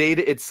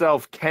data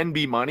itself can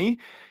be money.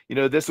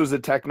 This was a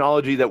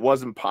technology that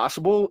wasn't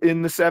possible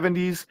in the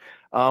 70s,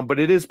 but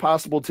it is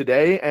possible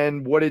today.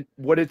 And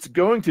what it's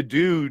going to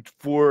do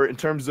in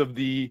terms of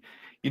the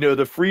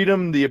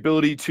freedom, the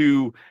ability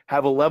to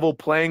have a level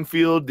playing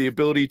field, the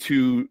ability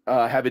to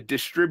have a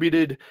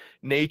distributed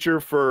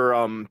nature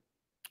for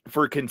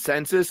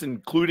consensus,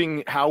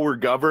 including how we're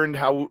governed,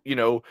 how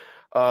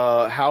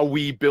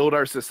we build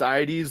our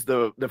societies,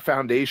 the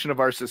foundation of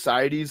our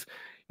societies.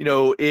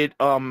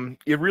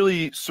 It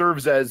really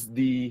serves as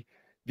the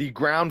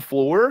ground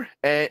floor,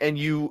 and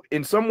you,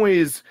 in some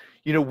ways,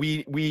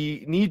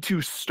 we need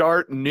to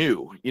start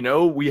new.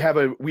 We have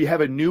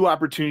a new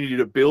opportunity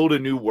to build a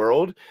new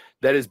world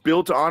that is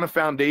built on a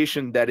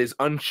foundation that is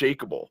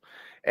unshakable.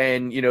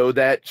 And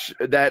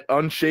that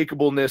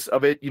unshakableness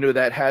of it,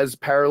 that has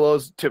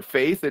parallels to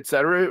faith,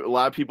 etc. A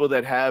lot of people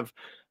that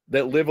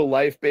live a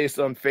life based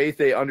on faith,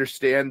 they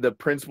understand the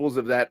principles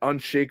of that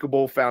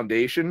unshakable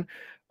foundation.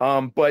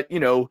 But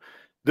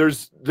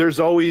there's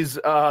always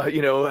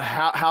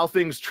how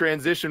things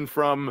transition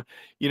from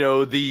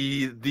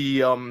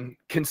the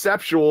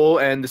conceptual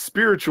and the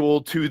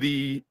spiritual to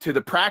the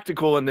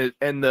practical and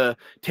the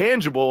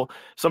tangible.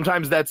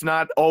 Sometimes that's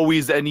not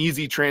always an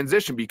easy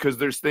transition, because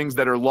there's things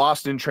that are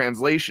lost in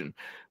translation.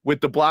 With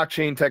the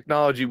blockchain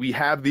technology, we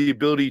have the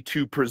ability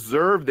to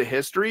preserve the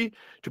history,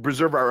 to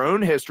preserve our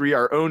own history,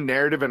 our own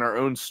narrative, and our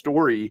own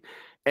story.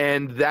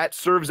 And that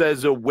serves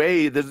as a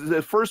way,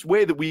 the first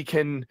way that we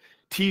can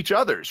teach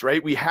others,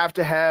 right? We have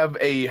to have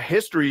a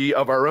history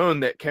of our own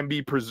that can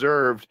be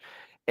preserved.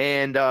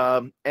 And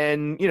again,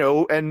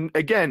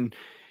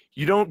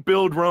 you don't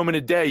build Rome in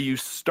a day. You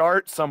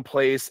start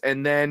someplace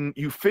and then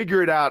you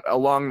figure it out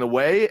along the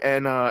way.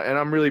 And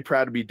I'm really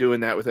proud to be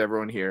doing that with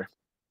everyone here.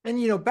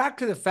 And back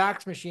to the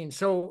fax machine.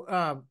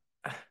 So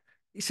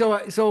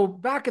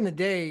back in the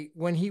day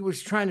when he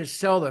was trying to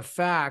sell the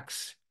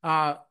fax,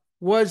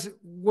 was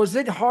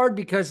it hard?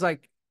 Because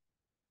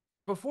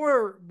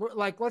before,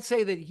 let's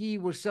say that he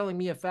was selling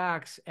me a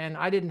fax and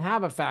I didn't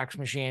have a fax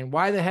machine.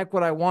 Why the heck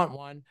would I want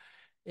one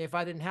if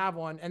I didn't have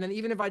one? And then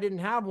even if I didn't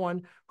have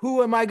one,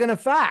 who am I going to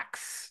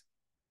fax?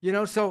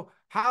 So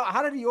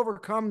how did he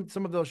overcome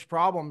some of those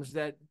problems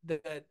that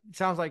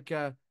sounds like,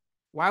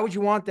 why would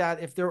you want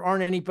that if there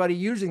aren't anybody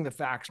using the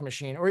fax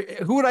machine? Or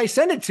who would I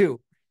send it to?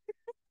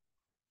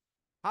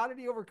 How did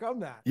he overcome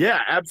that? Yeah,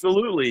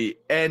 absolutely.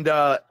 And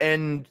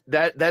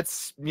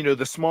that's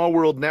the small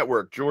world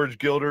network. George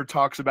Gilder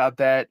talks about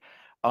that.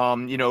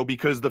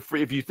 Because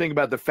if you think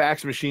about the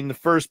fax machine, the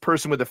first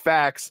person with a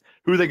fax,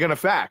 who are they going to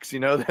fax?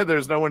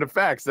 There's no one to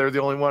fax. They're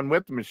the only one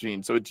with the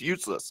machine, so it's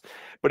useless.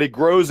 But it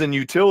grows in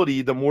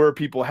utility the more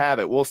people have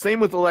it. Well, same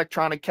with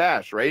electronic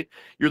cash, right?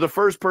 You're the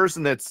first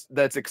person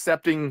that's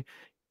accepting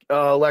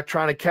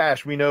electronic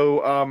cash. We know,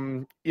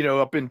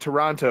 up in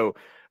Toronto,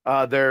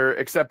 they're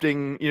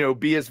accepting,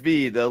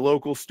 BSV, the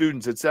local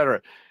students,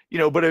 etc.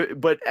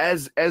 But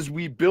as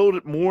we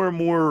build more and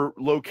more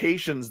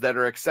locations that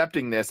are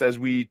accepting this, as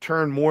we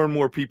turn more and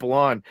more people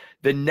on,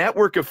 the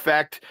network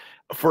effect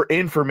for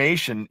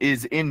information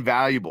is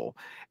invaluable.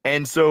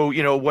 And so,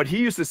 what he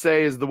used to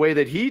say is the way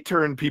that he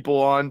turned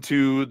people on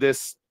to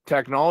this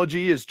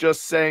technology is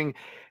just saying,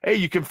 hey,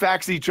 you can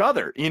fax each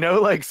other,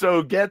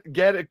 so get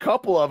a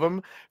couple of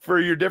them for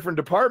your different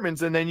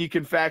departments, and then you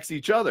can fax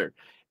each other.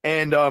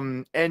 And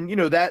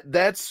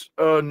that's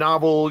a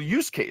novel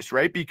use case,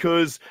 right?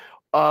 Because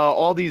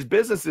all these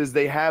businesses,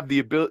 they have the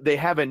ability, they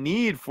have a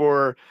need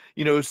for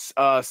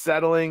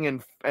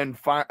settling and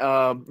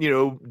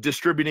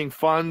distributing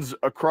funds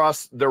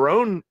across their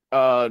own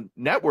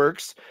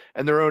networks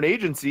and their own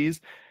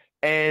agencies.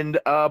 And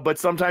but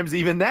sometimes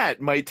even that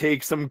might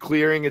take some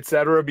clearing,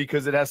 etc.,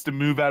 because it has to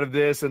move out of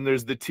this, and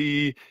there's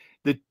the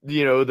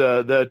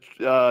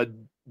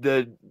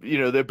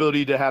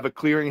ability to have a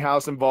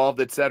clearinghouse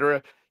involved,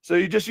 etc. So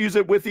you just use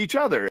it with each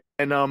other.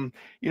 And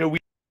we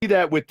see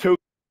that with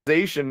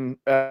tokenization,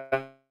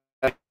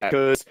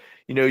 because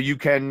you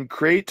can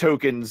create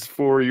tokens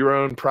for your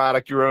own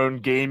product, your own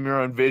game,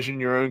 your own vision,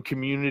 your own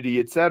community,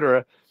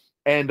 etc.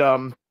 And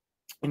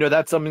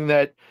that's something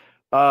that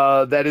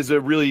that is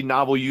a really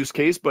novel use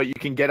case, but you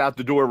can get out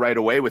the door right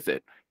away with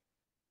it.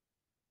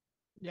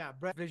 Yeah,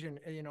 Brett Vision,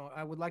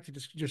 I would like to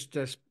just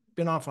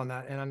spin off on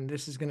that. And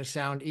this is going to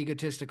sound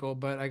egotistical,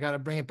 but I got to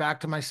bring it back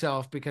to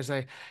myself, because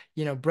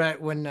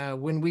Brett,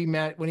 when we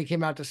met, when he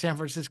came out to San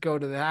Francisco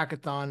to the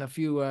hackathon a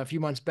few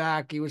months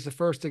back, he was the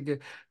first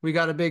we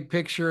got a big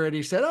picture, and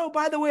he said, oh,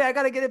 by the way, I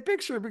got to get a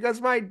picture because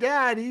my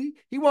dad, he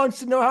wants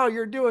to know how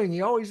you're doing.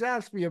 He always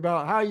asks me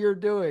about how you're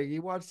doing. He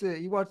wants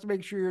to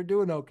make sure you're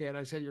doing okay. And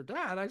I said, your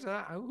dad? I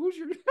said, who's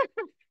your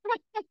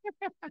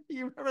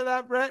you remember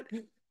that, Brett?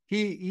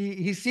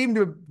 He seemed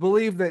to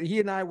believe that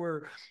he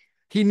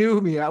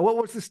knew me. What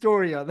was the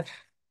story on that?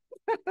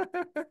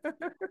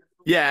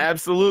 Yeah,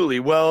 absolutely.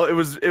 Well, it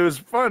was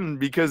fun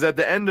because at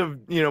the end of,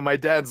 my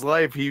dad's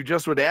life, he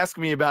just would ask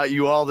me about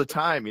you all the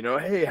time.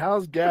 Hey,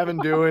 how's Gavin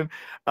doing?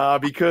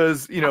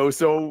 Because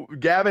so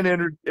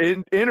Gavin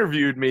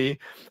interviewed me.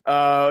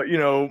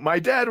 My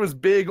dad was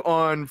big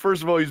on,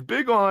 first of all, he's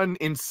big on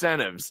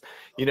incentives.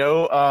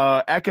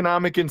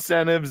 Economic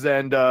incentives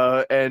and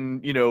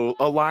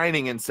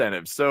aligning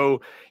incentives.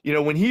 So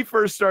when he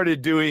first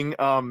started doing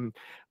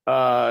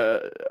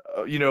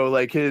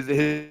like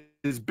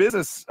his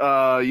business,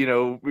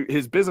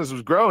 his business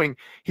was growing.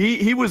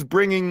 He was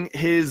bringing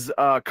his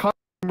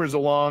customers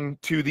along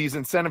to these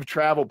incentive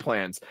travel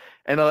plans,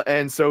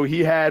 and so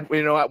he had,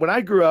 when I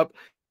grew up,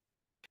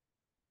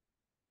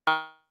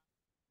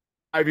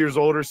 5 years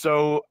old or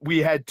so, we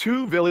had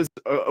two villas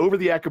over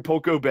the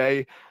Acapulco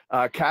Bay,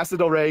 Casa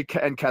del Rey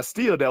and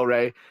Castillo del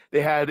Rey.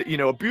 They had,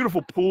 a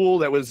beautiful pool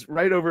that was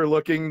right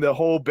overlooking the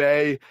whole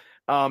bay.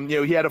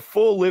 He had a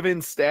full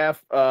live-in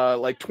staff,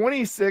 like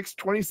 26,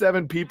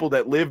 27 people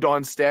that lived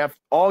on staff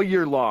all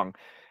year long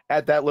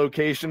at that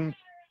location.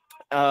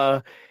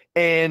 And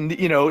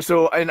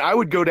I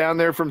would go down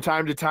there from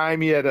time to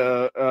time. He had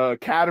a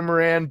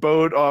catamaran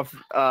boat off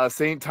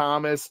St.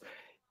 Thomas.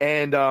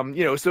 And,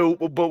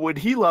 but what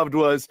he loved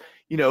was,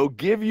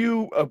 give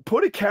you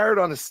put a carrot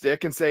on a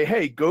stick and say,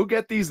 hey, go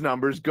get these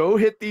numbers, go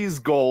hit these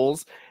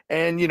goals.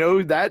 And,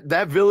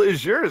 that villa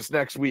is yours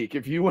next week.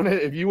 If you want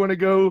to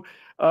go,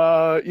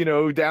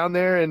 down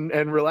there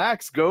and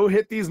relax, go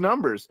hit these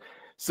numbers.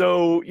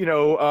 So,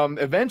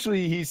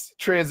 eventually he's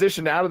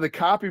transitioned out of the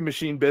copy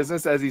machine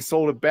business as he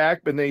sold it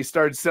back, but then he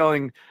started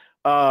selling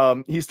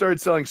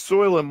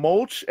soil and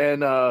mulch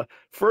and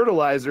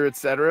fertilizer,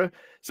 etc.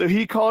 So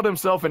he called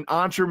himself an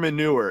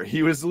entrepreneur.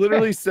 He was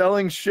literally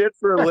selling shit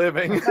for a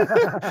living.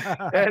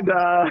 And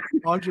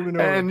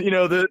entrepreneur. And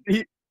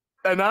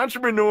an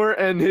entrepreneur,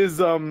 and his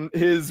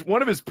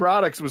one of his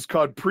products was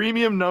called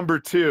Premium Number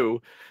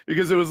 2,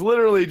 because it was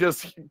literally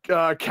just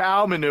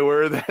cow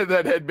manure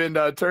that had been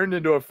turned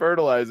into a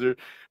fertilizer,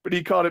 but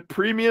he called it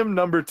Premium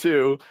Number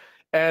 2.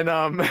 And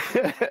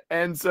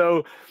and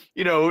so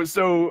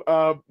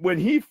when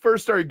he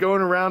first started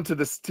going around to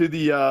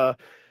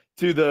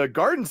the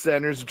garden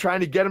centers and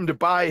trying to get them to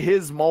buy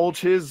his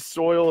mulch, his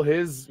soil,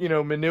 his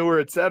manure,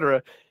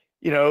 etc.,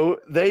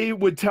 they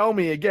would tell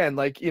me again,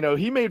 like,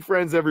 he made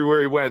friends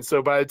everywhere he went.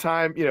 So by the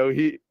time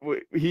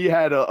he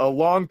had a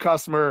long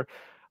customer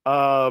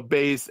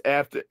base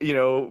after,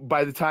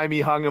 by the time he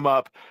hung him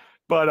up.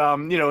 But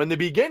in the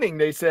beginning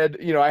they said,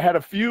 I had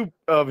a few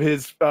of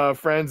his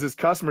friends, his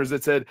customers,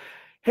 that said,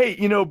 hey,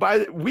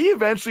 we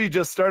eventually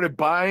just started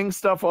buying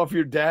stuff off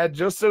your dad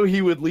just so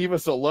he would leave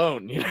us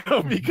alone,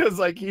 because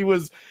like he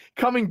was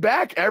coming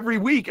back every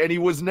week and he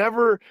was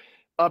never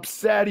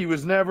upset. He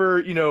was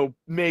never,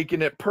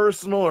 making it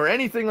personal or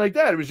anything like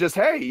that. It was just,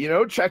 hey,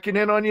 checking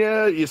in on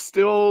you. You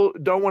still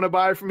don't want to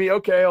buy from me?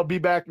 Okay, I'll be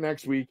back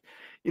next week.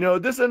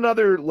 This is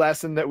another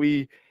lesson that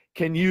we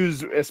can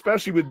use,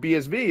 especially with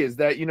BSV, is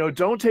that,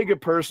 don't take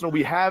it personal.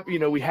 We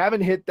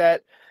haven't hit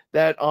that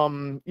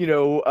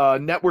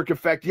network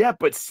effect yet,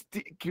 but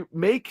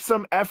make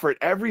some effort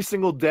every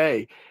single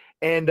day.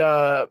 And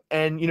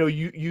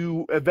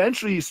you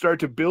eventually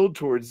start to build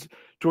towards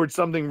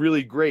something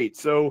really great.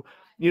 So,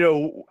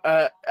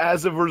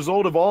 as a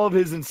result of all of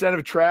his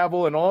incentive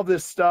travel and all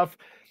this stuff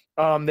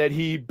that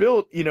he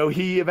built,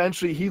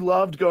 he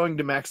loved going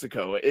to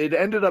Mexico. It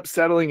ended up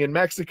settling in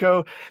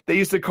Mexico. They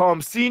used to call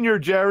him Senior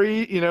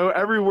Jerry,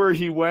 everywhere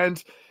he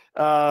went.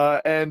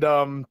 And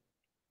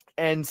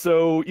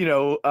so,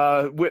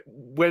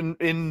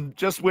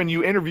 when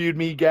you interviewed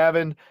me,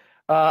 Gavin,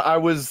 I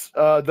was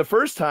the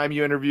first time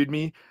you interviewed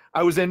me,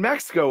 I was in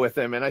Mexico with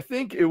him, and I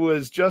think it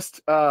was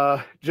just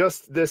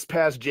this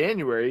past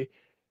January.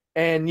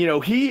 And you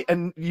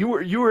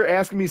were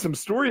asking me some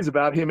stories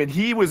about him, and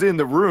he was in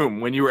the room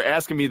when you were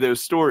asking me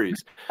those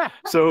stories.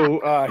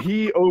 So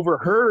he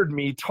overheard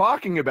me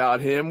talking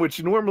about him,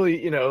 which normally,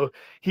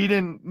 he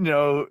didn't,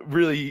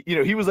 really,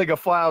 he was like a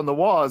fly on the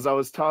wall as I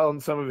was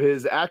telling some of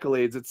his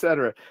accolades,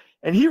 etc.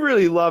 And he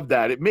really loved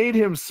that. It made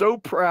him so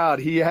proud.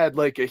 He had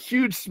like a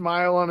huge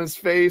smile on his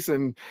face,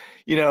 and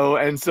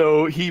and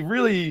so he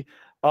really,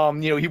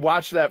 he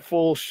watched that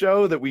full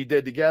show that we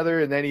did together,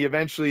 and then he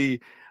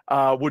eventually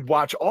would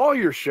watch all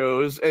your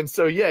shows. And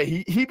so, yeah,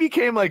 he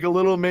became like a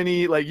little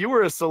mini, like you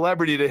were a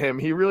celebrity to him.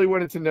 He really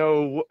wanted to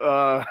know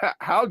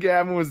how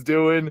Gavin was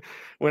doing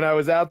when I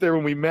was out there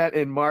when we met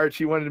in March.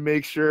 He wanted to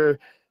make sure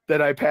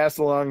that I passed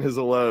along his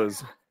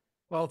hellos.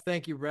 Well,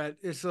 thank you, Brett.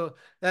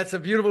 That's a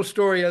beautiful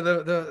story of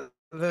the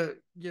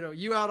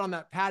you out on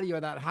that patio,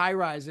 that high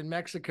rise in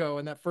Mexico,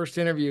 and that first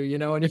interview,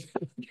 and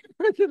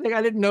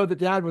I didn't know that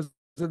Dad was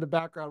in the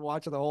background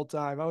watching the whole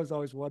time. I was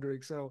always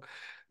wondering. So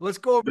let's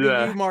go over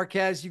to you,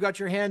 Marquez. You got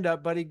your hand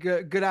up, buddy.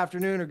 Good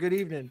afternoon or good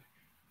evening.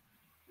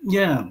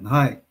 Yeah,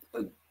 hi.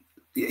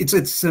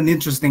 It's an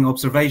interesting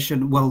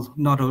observation. Well,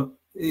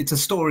 it's a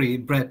story,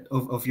 Brett,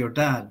 of your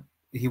dad.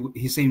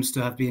 He seems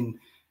to have been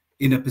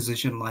in a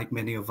position like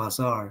many of us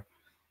are.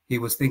 He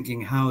was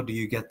thinking, how do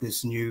you get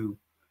this new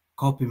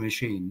copy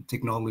machine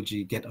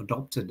technology get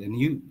adopted and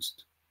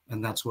used?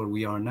 and that's where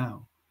we are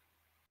now.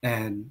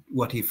 And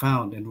what he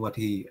found and what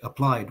he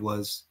applied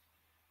was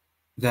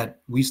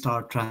that we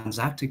start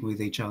transacting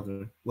with each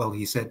other. Well,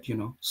 he said,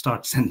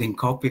 start sending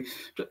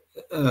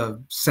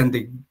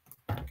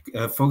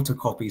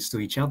photocopies to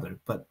each other.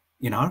 But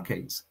in our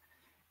case,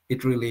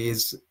 it really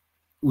is,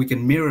 we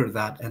can mirror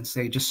that and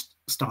say, just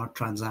start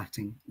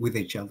transacting with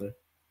each other.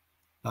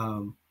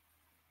 And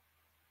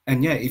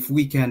yeah, if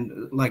we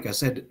can, like I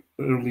said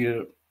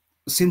earlier,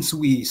 since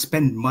we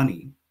spend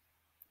money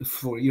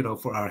for,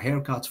 for our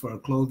haircuts, for our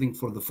clothing,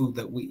 for the food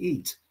that we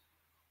eat,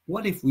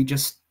 what if we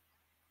just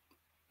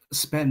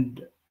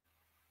spend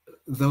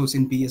those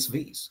in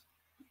BSVs?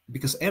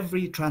 Because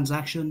every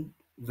transaction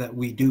that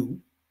we do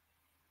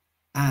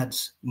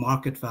adds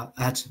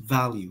adds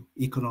value,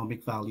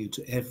 economic value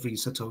to every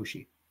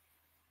Satoshi.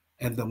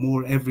 And the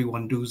more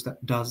everyone does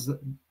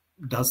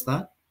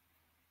that,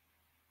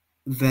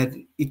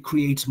 then it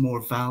creates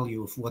more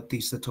value of what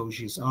these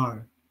Satoshis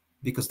are,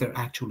 because they're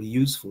actually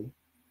useful.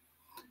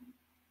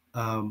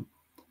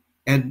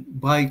 And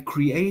by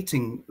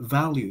creating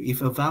value,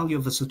 if a value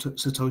of a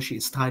Satoshi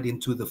is tied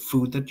into the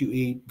food that you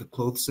eat, the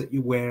clothes that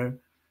you wear,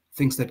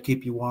 things that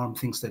keep you warm,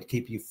 things that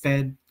keep you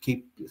fed,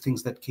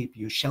 things that keep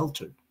you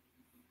sheltered,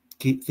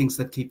 things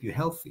that keep you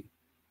healthy,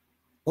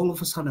 all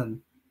of a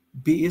sudden,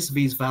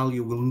 BSV's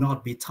value will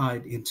not be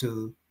tied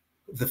into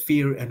the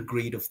fear and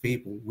greed of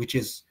people, which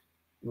is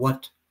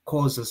what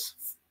causes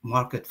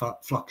market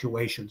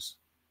fluctuations.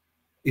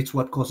 It's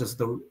what causes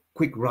the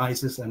quick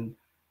rises and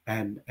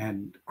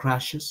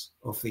crashes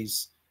of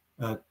these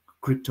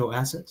crypto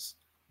assets,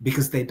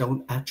 because they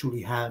don't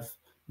actually have,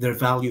 their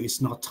value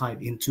is not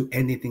tied into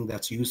anything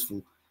that's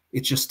useful.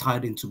 It's just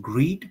tied into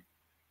greed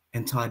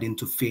and tied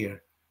into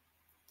fear.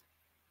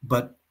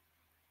 But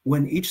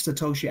when each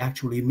Satoshi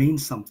actually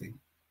means something,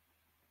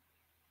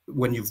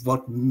 when you've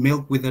bought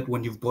milk with it,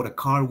 when you've bought a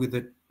car with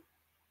it,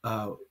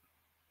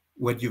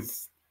 when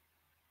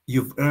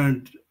you've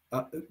earned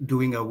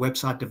doing a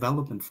website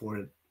development for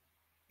it,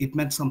 it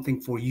meant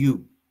something for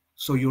you.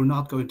 So you're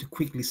not going to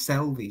quickly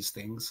sell these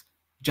things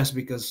just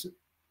because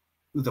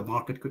the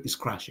market is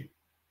crashing.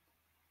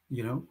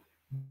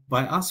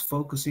 By us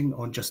focusing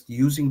on just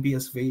using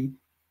BSV,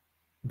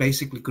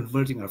 basically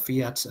converting our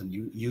fiats and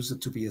use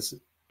it to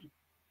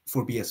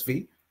for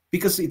BSV,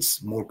 because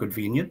it's more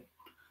convenient.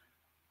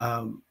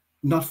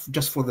 Not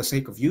just for the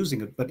sake of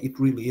using it, but it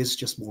really is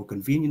just more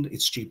convenient.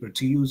 It's cheaper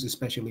to use,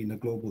 especially in a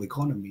global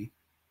economy.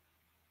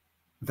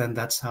 Then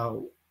that's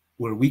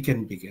where we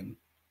can begin,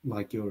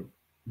 like your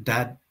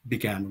dad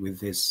began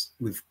with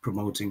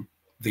promoting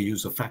the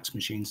use of fax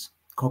machines,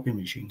 copy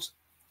machines.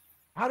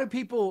 How do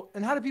people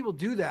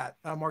do that,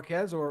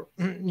 Marquez? Or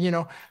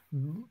you're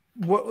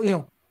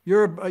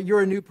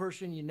a new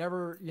person. You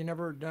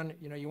never done.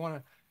 You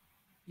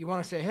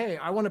want to say, hey,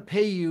 I want to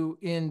pay you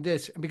in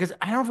this, because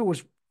I don't know if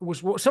it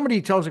was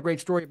somebody tells a great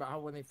story about how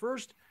when they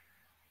first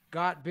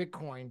got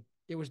Bitcoin,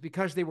 it was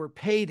because they were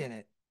paid in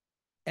it.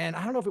 And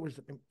I don't know if it was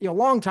a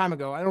long time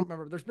ago. I don't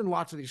remember. There's been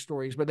lots of these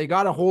stories, but they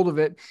got a hold of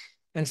it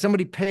and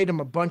somebody paid them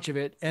a bunch of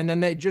it. And then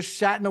they just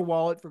sat in a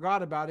wallet,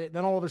 forgot about it.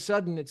 Then all of a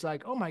sudden it's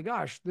like, oh my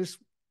gosh, this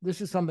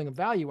is something of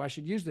value. I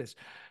should use this.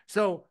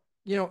 So,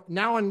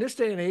 now in this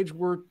day and age,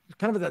 we're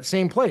kind of at that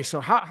same place.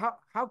 So how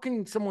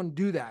can someone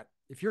do that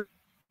if you're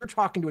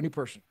talking to a new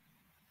person?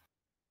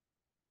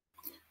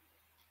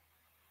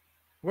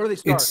 Where do they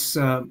start? It's,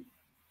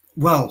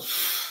 well,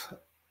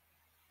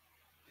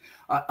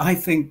 I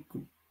think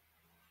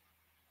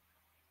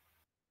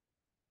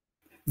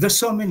there's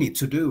so many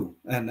to do,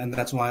 and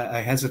that's why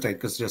I hesitate,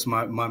 because just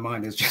my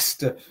mind is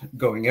just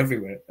going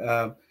everywhere.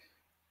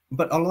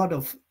 But a lot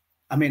of,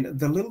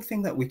 the little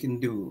thing that we can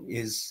do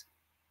is,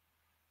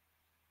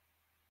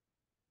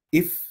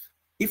 if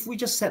we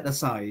just set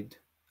aside,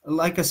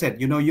 like I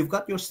said, you've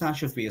got your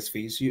stash of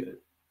BSVs,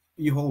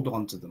 you hold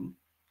on to them,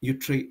 you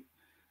treat,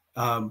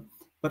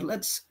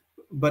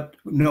 but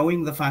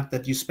knowing the fact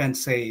that you spend,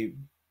 say,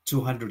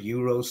 200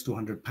 euros,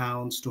 200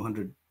 pounds,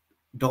 $200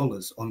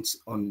 on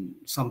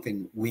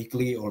something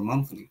weekly or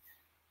monthly,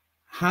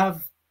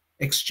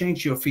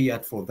 exchange your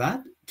fiat for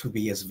that to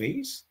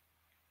BSVs,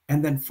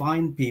 and then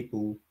find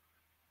people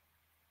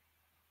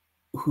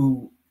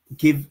who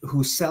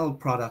sell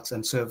products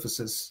and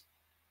services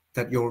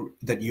that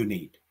you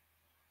need.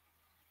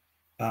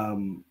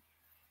 And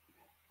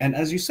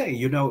as you say,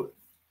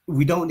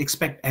 we don't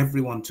expect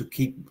everyone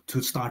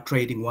to start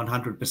trading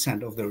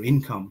 100% of their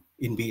income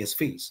in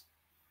BSVs,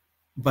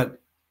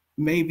 but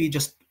maybe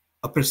just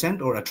a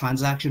percent or a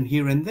transaction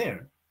here and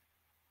there.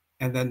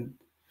 And then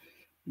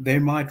they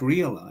might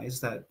realize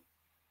that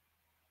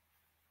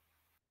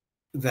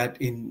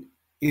in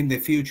the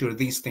future,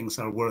 these things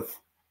are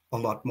worth a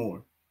lot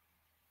more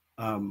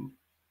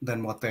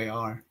than what they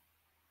are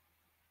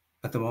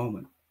at the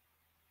moment.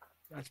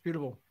 That's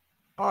beautiful.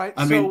 All right.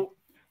 I mean,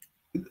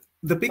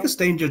 the biggest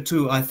danger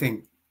too, I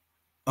think,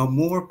 a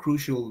more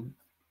crucial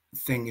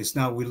thing is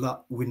now we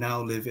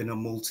now live in a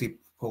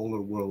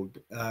multipolar world.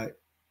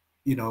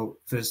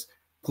 There's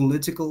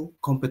political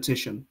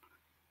competition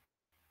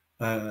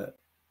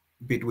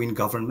between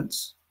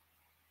governments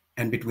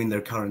and between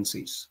their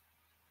currencies.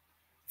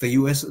 The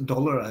US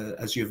dollar,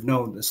 as you've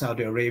known,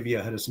 Saudi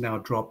Arabia has now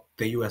dropped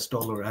the US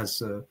dollar as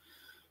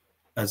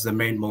the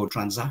main mode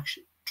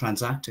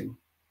transacting.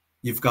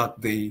 You've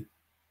got the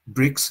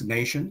BRICS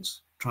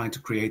nations trying to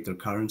create their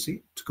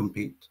currency to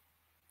compete.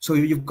 So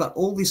you've got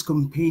all these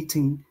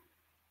competing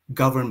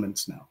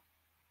governments now.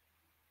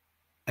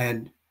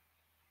 And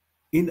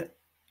in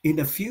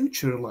a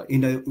future,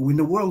 in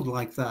a world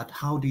like that,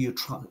 how do you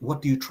trust?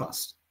 What do you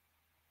trust?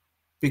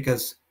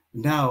 Because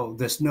now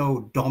there's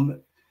no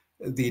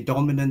the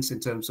dominance in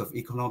terms of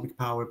economic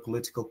power,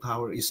 political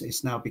power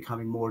is now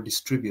becoming more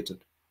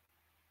distributed.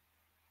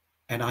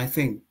 And I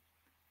think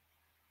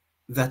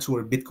that's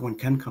where Bitcoin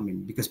can come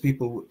in, because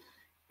people,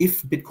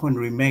 if Bitcoin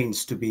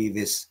remains to be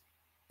this,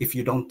 if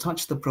you don't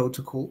touch the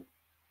protocol,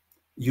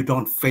 you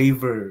don't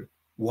favor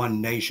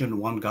one nation,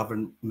 one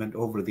government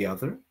over the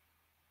other,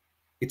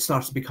 it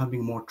starts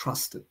becoming more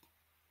trusted.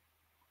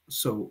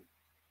 So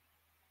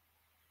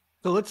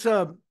let's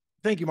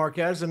thank you,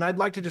 Marquez. And I'd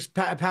like to just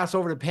pass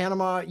over to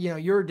Panama. You know,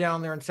 you're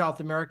down there in South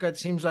America. It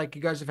seems like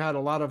you guys have had a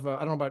lot of, I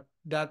don't know about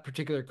that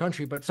particular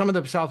country, but some of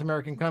the South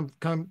American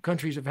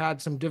countries have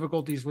had some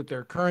difficulties with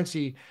their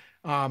currency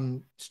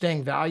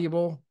staying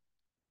valuable,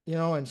 you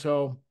know, and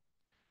so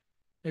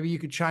maybe you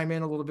could chime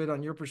in a little bit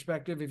on your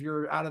perspective if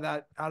you're out of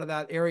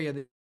that area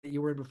that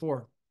you were in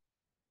before.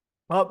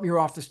 Oh, you're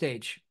off the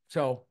stage,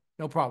 so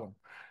no problem.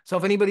 So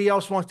if anybody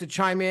else wants to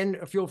chime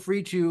in, feel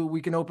free to.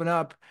 We can open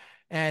up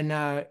and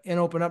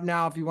open up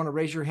now if you want to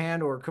raise your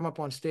hand or come up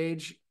on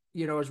stage,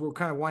 you know, as we're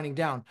kind of winding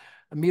down.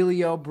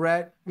 Emilio,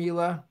 Brett,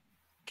 Mila,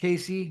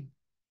 Casey,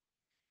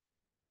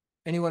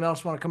 anyone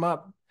else want to come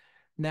up?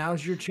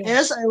 Now's your chance.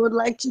 Yes, I would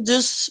like to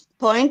just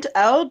point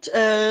out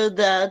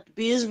that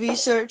BSV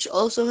Search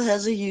also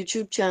has a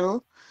YouTube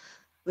channel,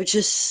 which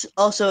is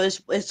also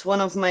it's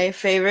one of my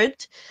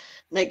favorite,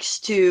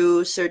 next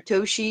to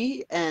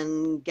Satoshi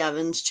and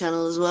Gavin's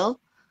channel as well.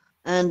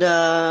 And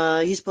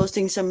he's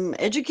posting some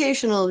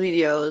educational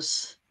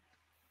videos.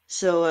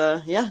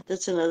 So yeah,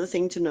 that's another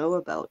thing to know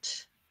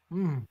about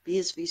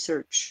BSV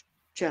Search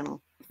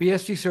channel.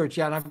 BSV Search,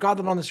 yeah, and I've got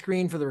it on the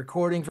screen for the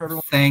recording for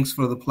everyone. Thanks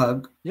for the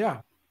plug.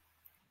 Yeah.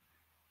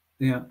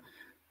 Yeah.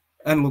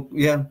 And look,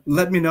 yeah,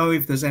 let me know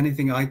if there's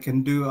anything I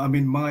can do. I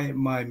mean, my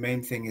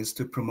main thing is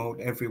to promote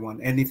everyone,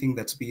 anything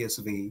that's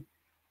BSV,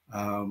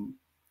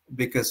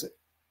 because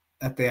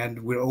at the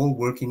end, we're all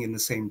working in the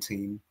same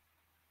team.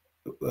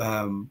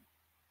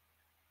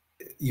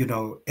 You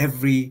know,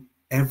 every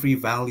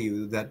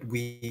value that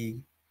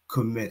we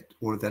commit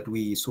or that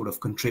we sort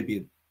of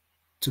contribute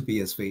to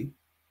BSV,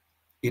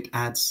 it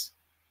adds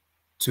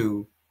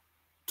to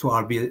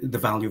the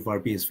value of our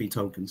BSV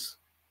tokens,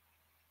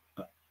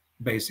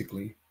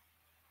 basically.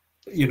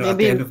 You know, maybe at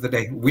the end of the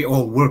day, we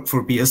all work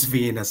for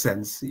BSV in a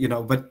sense, you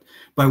know, but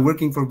by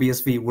working for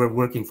BSV, we're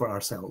working for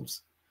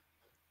ourselves.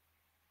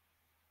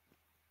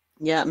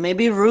 Yeah,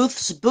 maybe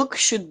Ruth's book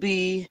should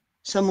be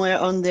somewhere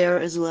on there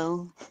as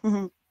well.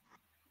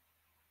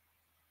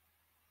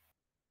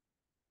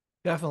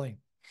 Definitely.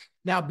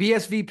 Now,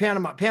 BSV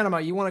Panama,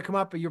 you want to come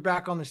up? You're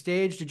back on the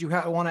stage. Did you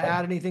want to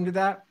add anything to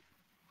that?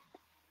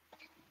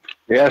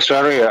 Yeah,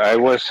 sorry, I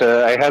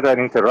had an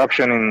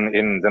interruption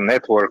in the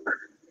network,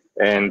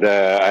 and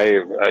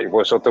I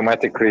was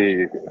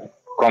automatically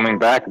coming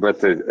back,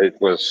 but it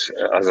was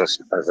as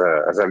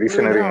a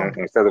listener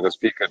instead of a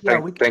speaker.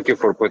 Yeah, thank you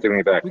for putting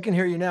me back. We can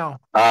hear you now.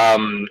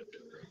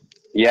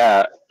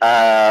 Yeah,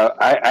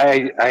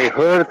 I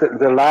heard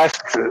the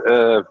last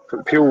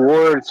few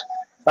words.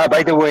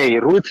 By the way,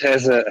 Ruth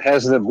has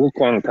the book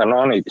on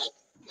canonics,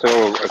 so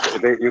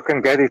you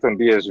can get it on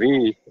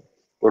BSV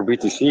or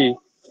BTC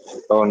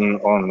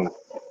on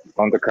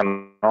the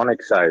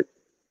canonic side.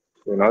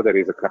 You know, there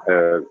is a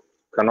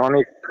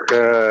canonic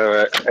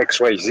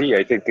XYZ,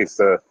 I think is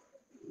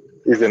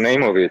the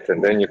name of it,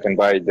 and then you can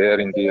buy it there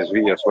in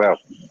BSV as well.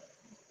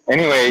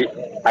 Anyway,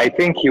 I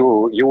think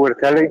you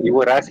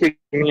were asking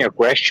me a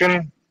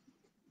question.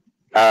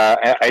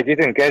 I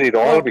didn't get it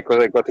all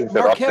because I got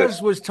interrupted.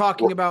 Marquez was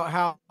talking about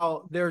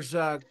how there's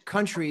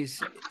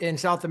countries in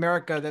South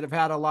America that have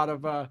had a lot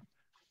of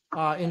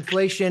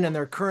inflation and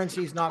their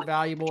currency is not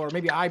valuable, or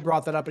maybe I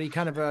brought that up, but he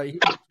kind of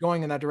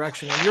going in that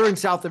direction. And you're in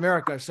South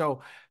America,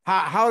 so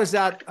how has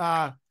that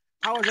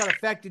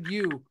affected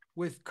you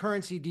with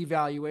currency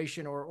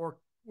devaluation, or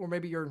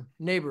maybe your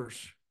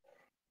neighbors?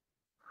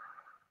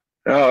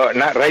 No,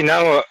 not right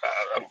now.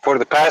 For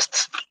the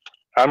past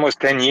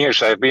almost 10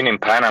 years, I've been in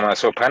Panama.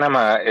 So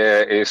Panama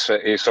is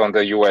on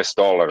the US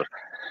dollar.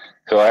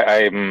 So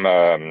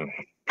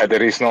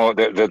there is no,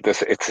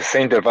 it's the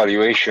same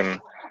devaluation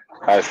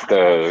as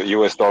the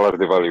US dollar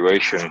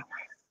devaluation.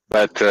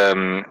 But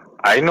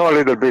I know a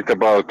little bit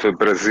about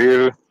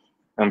Brazil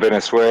and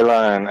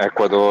Venezuela and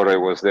Ecuador. I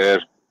was there.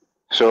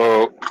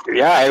 So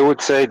yeah, I would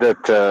say that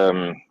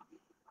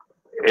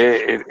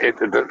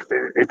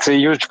it's a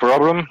huge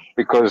problem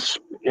because,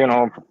 you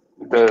know,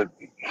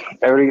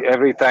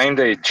 every time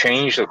they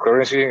change the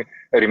currency.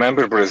 I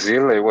remember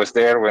Brazil. I was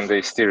there when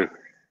they still,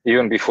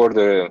 even before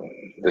the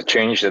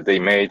change that they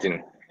made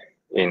in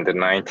the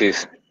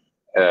 90s,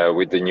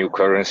 with the new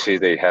currency.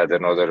 They had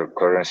another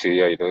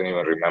currency. I don't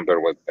even remember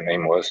what the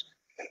name was.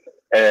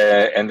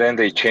 And then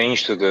they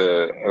changed to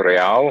the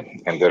real,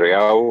 and the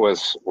real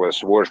was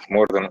worth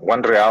more than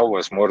 $1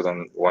 was more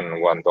than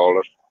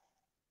 $1.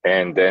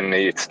 And then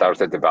it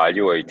started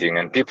devaluating,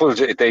 and people,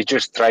 they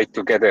just tried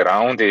to get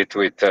around it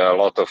with a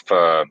lot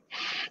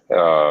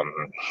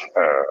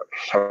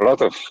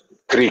of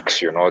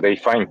tricks. You know, they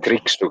find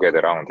tricks to get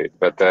around it,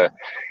 but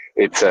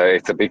it's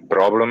a big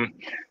problem,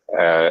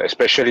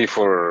 especially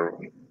for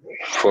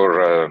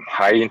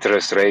high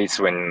interest rates.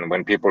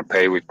 When people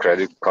pay with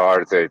credit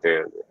cards,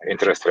 the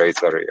interest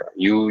rates are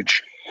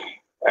huge,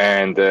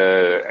 and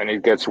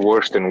it gets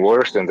worse and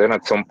worse. And then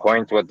at some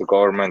point, what the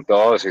government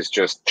does is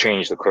just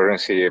change the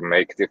currency and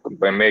make the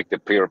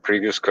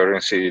previous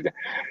currency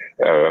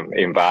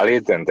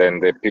invalid, and then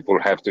the people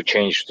have to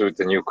change to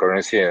the new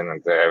currency,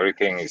 and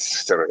everything it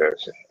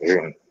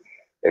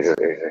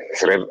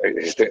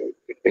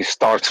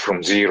starts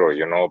from zero,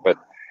 you know.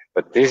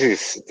 But this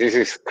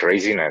is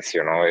craziness,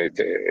 you know.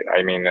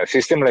 I mean, a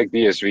system like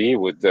BSV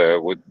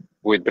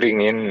would bring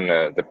in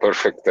the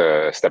perfect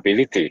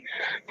stability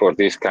for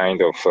this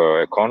kind of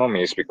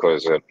economies,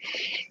 because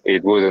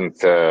it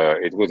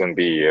wouldn't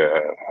be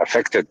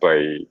affected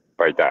by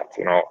that,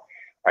 you know.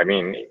 I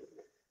mean,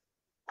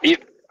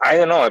 I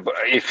don't know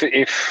if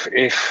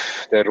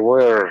there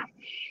were,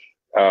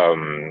 of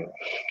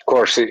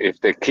course, if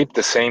they keep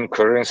the same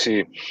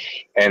currency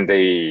and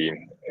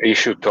they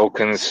issue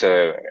tokens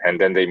and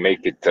then they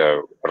make it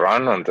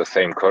run on the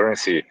same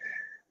currency,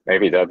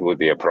 maybe that would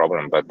be a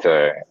problem. But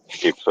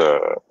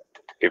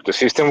if the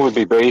system would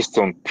be based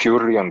on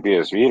purely on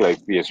BSV, like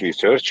BSV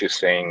Search is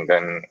saying,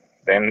 then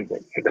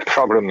the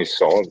problem is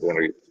solved,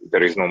 and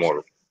there is no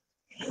more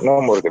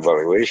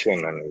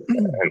devaluation,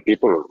 and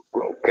people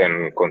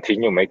can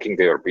continue making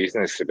their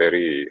business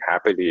very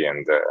happily,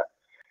 and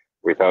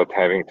without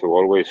having to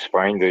always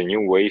find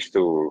new ways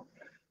to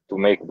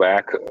make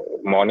back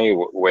money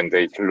when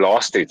they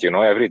lost it. You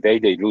know, every day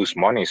they lose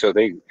money, so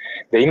they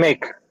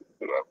make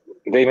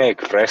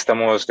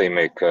prestamos, they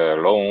make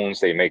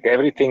loans, they make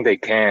everything they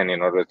can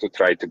in order to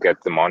try to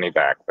get the money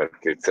back, but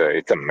it's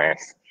a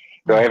mess.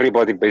 So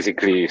everybody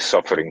basically is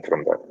suffering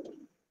from that.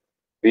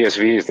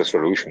 BSV is the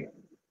solution,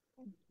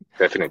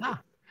 definitely.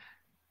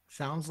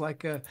 Sounds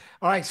like a.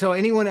 All right, so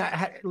anyone,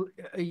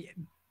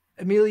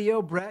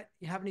 Emilio, Brett,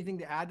 you have anything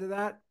to add to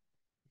that?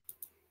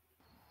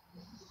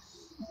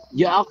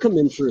 Yeah, I'll come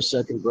in for a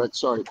second, Brett.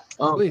 Sorry.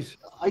 Please.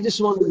 I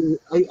just wanted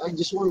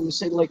to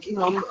say, like, you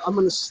know, I'm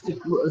gonna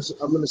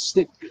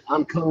stick.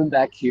 I'm coming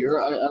back here.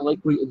 I like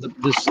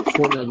this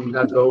format we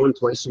got going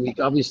twice a week.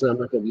 Obviously, I'm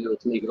not gonna be able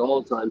to make it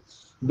all the time,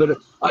 but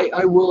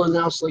I will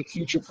announce like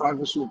future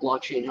progress with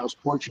Blockchain House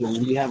Portugal.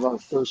 We have our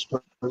first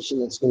person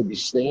that's going to be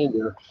staying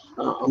there.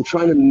 I'm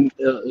trying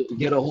to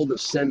get a hold of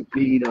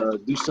Sempi to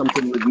do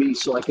something with me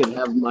so I can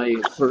have my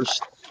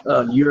first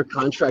year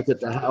contract at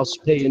the house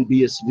pay in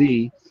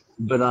BSV.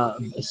 But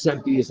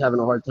Sempi is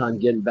having a hard time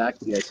getting back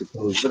to me, I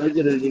suppose. But I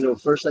did it, you know,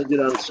 first I did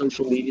it on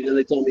social media, then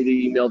they told me to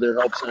email their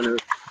help center,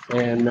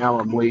 and now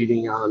I'm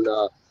waiting on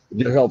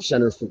their help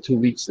center for 2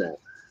 weeks now.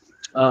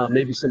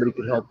 Maybe somebody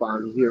could help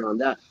on here on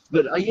that.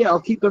 But yeah, I'll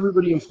keep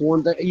everybody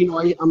informed. You know,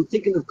 I'm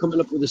thinking of coming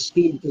up with a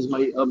scheme because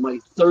my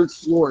third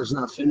floor is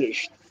not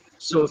finished.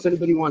 So if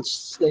anybody wants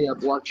to stay at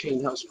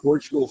Blockchain House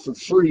Portugal for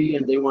free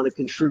and they want to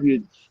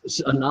contribute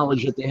a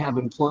knowledge that they have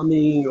in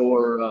plumbing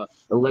or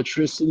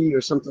electricity or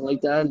something like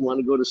that, and want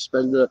to go to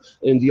spend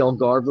in the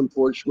Algarve in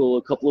Portugal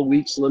a couple of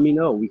weeks, let me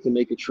know. We can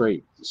make a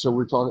trade. So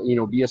we're talking, you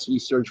know,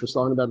 BSV Search was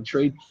talking about a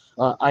trade.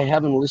 I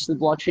haven't listed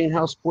Blockchain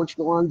House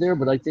Portugal on there,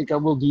 but I think I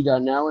will do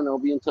that now, and I'll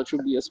be in touch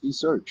with BSV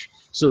Search.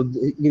 So,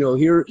 you know,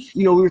 here,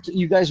 you know,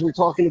 you guys were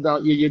talking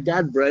about your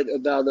dad, Brett,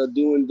 about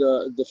doing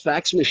the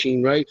fax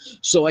machine, right?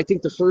 So I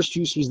think the first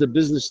use was the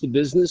business to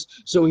business.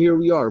 So here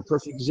we are,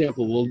 perfect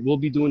example. We'll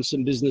be doing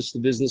some business to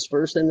business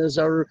first, and as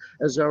our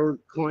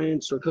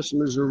clients or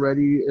customers are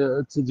ready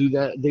to do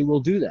that, they will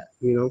do that.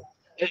 You know,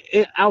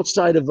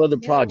 outside of other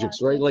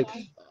projects, right? Like.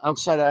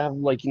 Outside, I have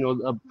like, you know,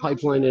 a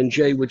Pipeline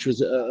NJ, which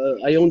was,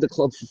 I owned the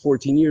club for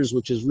 14 years,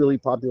 which is really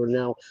popular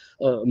now,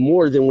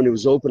 more than when it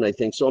was open, I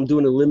think. So I'm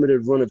doing a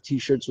limited run of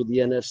t-shirts with the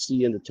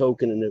NFC and the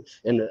token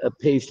and a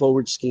pay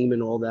forward scheme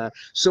and all that.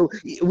 So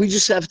we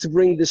just have to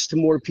bring this to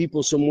more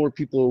people so more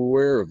people are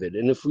aware of it.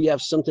 And if we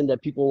have something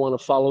that people want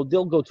to follow,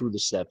 they'll go through the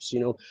steps, you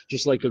know,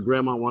 just like a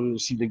grandma wanting to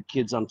see the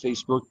kids on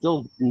Facebook,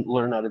 they'll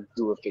learn how to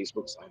do a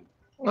Facebook sign.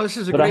 Well, this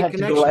is a great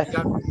connection. You got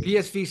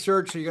BSV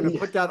Search, so you're going to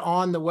put that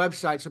on the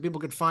website so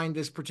people could find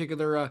this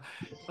particular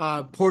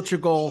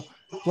Portugal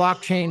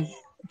blockchain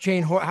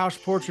house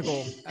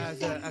Portugal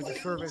as a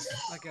service,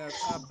 like a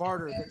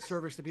barter that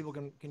service that people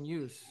can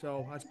use.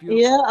 So that's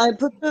beautiful. Yeah, I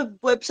put the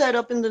website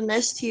up in the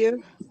nest here,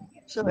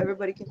 so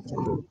everybody can see.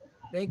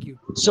 Thank you.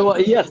 So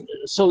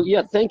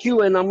thank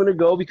you. And I'm gonna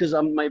go because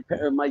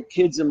my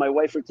kids and my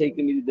wife are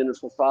taking me to dinner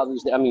for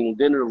Father's Day. I mean,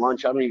 dinner,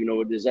 lunch. I don't even know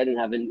what it is. I didn't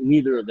have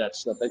neither of that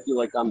stuff. I feel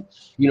like I'm,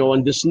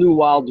 in this new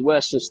Wild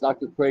West. Since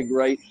Dr. Craig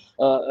Wright,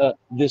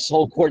 this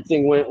whole court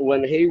thing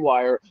went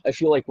haywire. I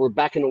feel like we're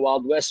back in the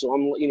Wild West. So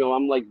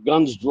I'm like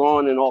guns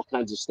drawn and all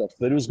kinds of stuff.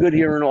 But it was good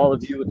hearing all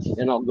of you,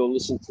 and I'll go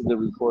listen to the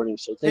recording.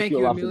 So thank you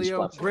a lot Emilio.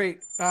 for this platform.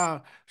 Great.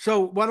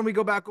 So why don't we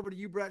go back over to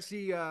you, Brett?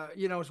 See,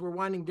 as we're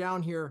winding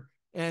down here.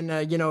 And,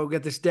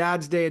 get this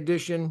Dad's Day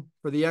edition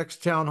for the X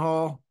Town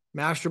Hall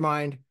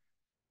Mastermind.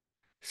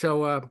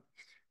 So,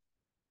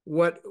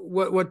 what,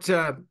 what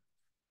sort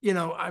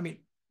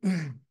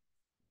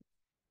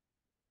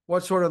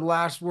of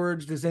last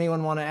words does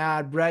anyone want to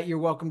add? Brett, you're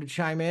welcome to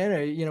chime in.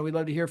 Or, we'd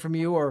love to hear from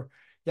you. Or,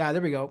 yeah,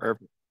 there we go.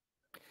 Perfect.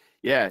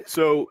 Yeah.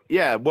 So,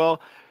 yeah,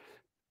 well,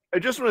 I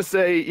just want to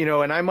say,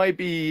 and I might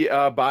be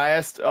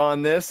biased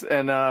on this,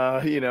 and,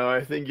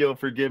 I think you'll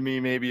forgive me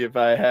maybe if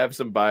I have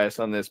some bias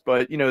on this,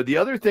 but, the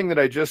other thing that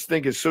I just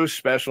think is so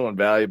special and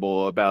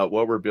valuable about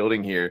what we're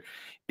building here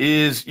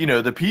is,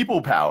 the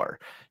people power,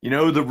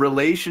 the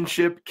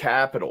relationship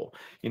capital,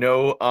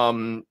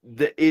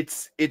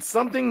 it's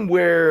something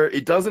where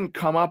it doesn't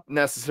come up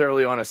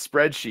necessarily on a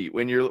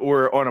spreadsheet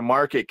or on a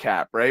market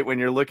cap, right? When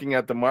you're looking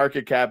at the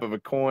market cap of a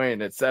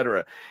coin, et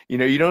cetera,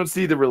 you don't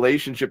see the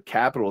relationship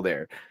capital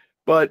there.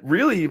 But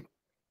really,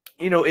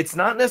 it's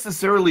not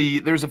necessarily,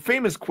 there's a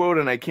famous quote,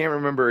 and I can't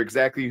remember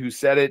exactly who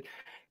said it,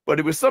 but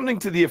it was something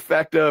to the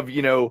effect of,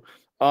 it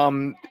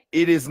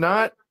is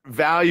not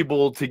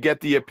valuable to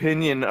get the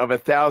opinion of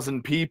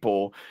 1,000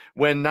 people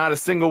when not a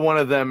single one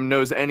of them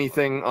knows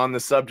anything on the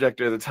subject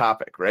or the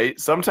topic, right?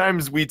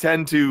 Sometimes we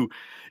tend to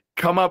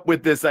come up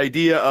with this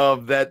idea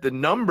of that the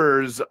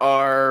numbers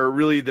are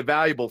really the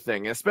valuable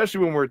thing,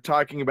 especially when we're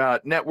talking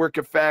about network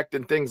effect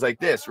and things like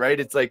this, right?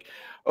 It's like,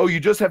 oh,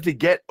 you just have to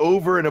get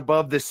over and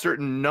above this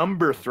certain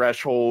number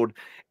threshold,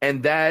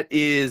 and that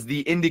is the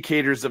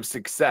indicators of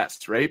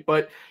success, right?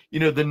 But,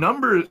 the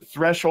number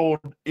threshold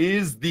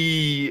is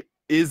it's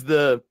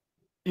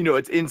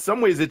in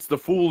some ways it's the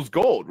fool's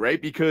gold,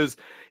 right? Because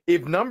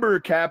if number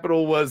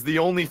capital was the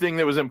only thing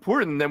that was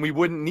important, then we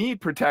wouldn't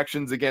need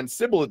protections against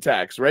Sybil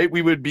attacks, right?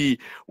 We would be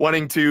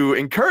wanting to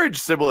encourage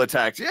Sybil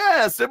attacks.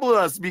 Yeah, Sybil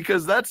us,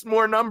 because that's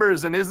more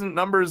numbers, and isn't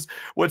numbers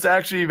what's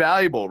actually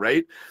valuable,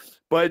 right?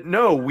 But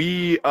no,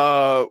 you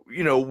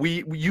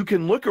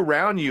can look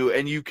around you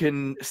and you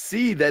can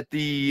see that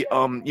the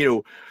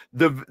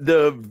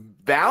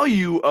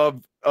value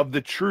of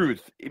the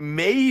truth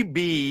may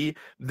be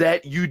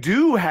that you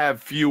do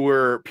have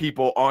fewer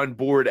people on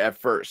board at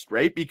first,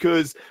 right?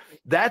 Because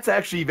that's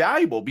actually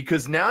valuable,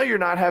 because now you're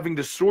not having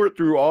to sort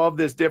through all of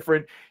this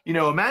different,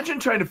 imagine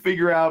trying to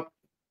figure out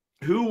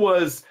who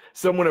was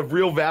someone of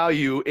real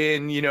value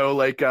in,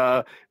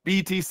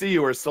 BTC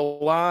or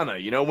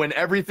Solana, when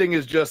everything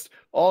is just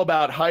all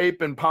about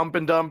hype and pump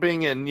and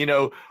dumping and,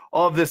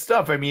 all of this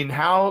stuff. I mean,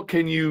 how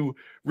can you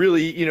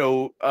really,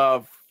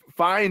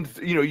 find,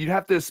 you'd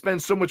have to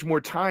spend so much more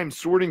time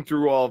sorting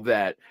through all of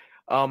that.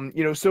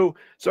 So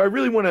I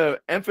really want to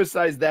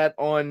emphasize that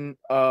on,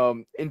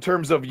 in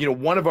terms of,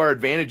 one of our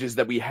advantages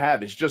that we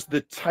have is just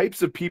the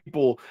types of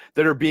people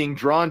that are being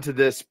drawn to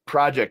this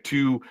project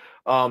to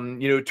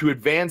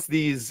advance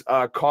these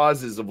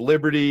causes of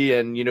liberty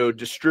and,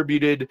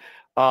 distributed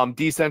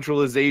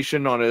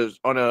decentralization on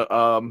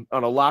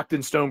a locked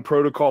in stone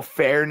protocol,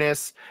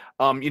 fairness,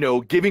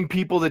 giving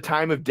people the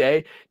time of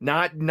day,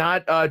 not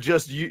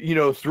just,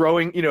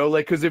 throwing,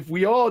 because if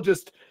we all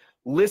just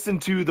listen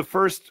to the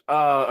first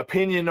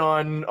opinion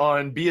on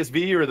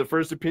BSV or the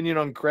first opinion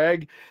on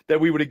Craig that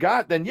we would have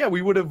got, then yeah,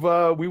 we would have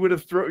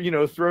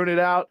thrown it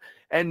out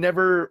and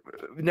never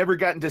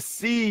gotten to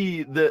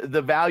see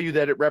the value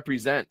that it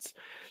represents.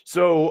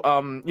 So,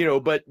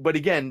 but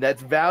again,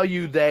 that's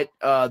value that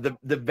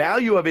the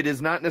value of it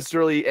is not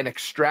necessarily an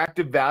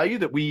extractive value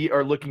that we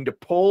are looking to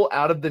pull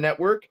out of the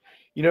network,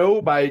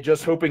 by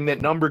just hoping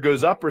that number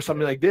goes up or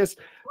something like this.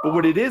 But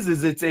what it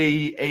is it's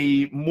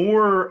a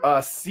more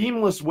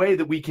seamless way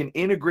that we can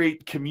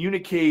integrate,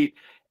 communicate,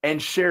 and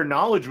share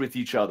knowledge with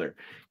each other.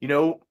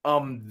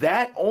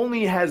 That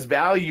only has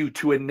value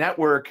to a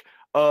network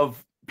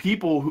of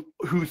people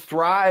who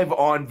thrive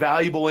on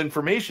valuable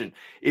information.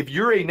 If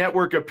you're a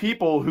network of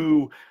people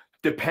who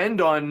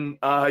depend on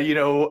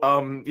scams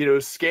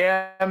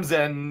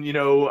and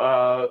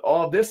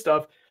all of this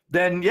stuff,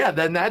 then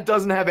that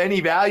doesn't have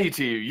any value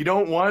to you. You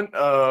don't want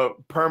a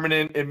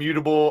permanent,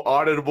 immutable,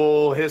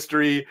 auditable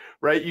history,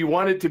 right? You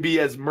want it to be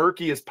as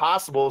murky as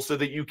possible so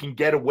that you can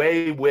get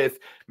away with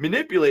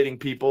manipulating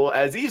people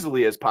as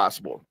easily as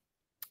possible.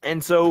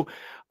 And so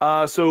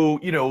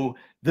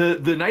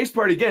the nice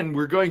part, again,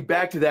 we're going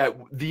back to that,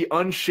 the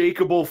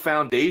unshakable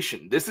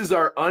foundation. This is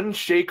our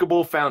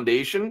unshakable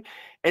foundation.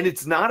 And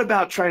it's not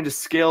about trying to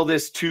scale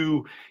this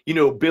to,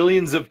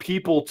 billions of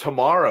people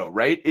tomorrow,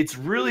 right? It's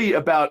really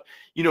about,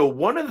 you know,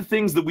 one of the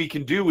things that we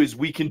can do is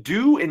we can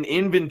do an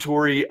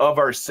inventory of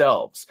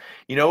ourselves,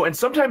 you know, and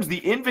sometimes the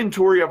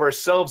inventory of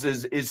ourselves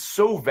is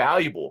so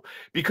valuable,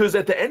 because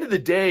at the end of the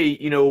day,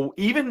 you know,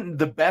 even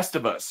the best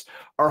of us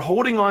are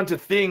holding on to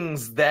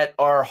things that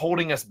are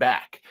holding us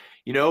back,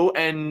 you know,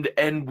 and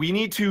we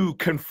need to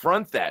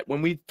confront that.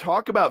 When we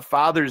talk about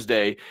Father's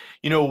Day,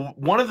 you know,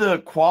 one of the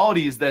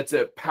qualities that's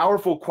a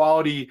powerful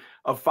quality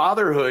of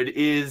fatherhood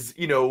is,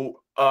 you know,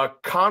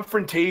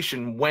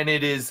 confrontation when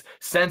it is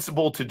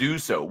sensible to do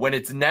so, when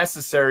it's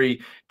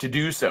necessary to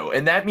do so.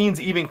 And that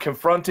means even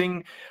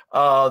confronting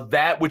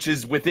that which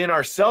is within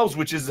ourselves,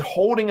 which is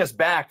holding us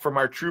back from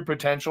our true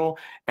potential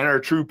and our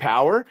true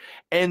power.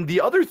 And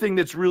the other thing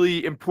that's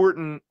really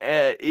important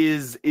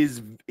is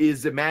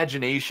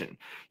imagination.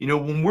 You know,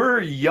 when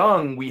we're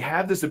young, we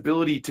have this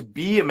ability to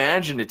be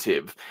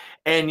imaginative.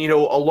 And, you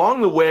know,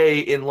 along the way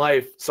in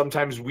life,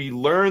 sometimes we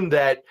learn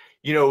that,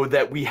 you know,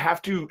 that we have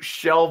to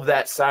shelve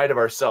that side of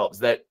ourselves,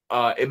 that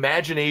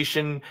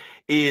imagination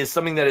is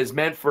something that is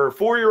meant for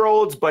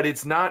 4-year-olds, but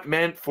it's not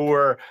meant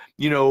for,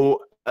 you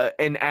know,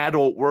 an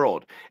adult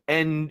world.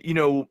 And, you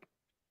know,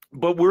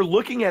 but we're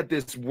looking at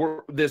this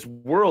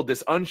world,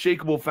 this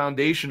unshakable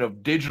foundation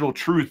of digital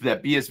truth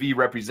that BSV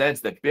represents,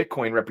 that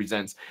Bitcoin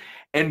represents.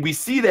 And we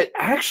see that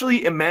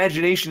actually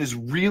imagination is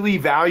really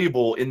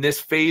valuable in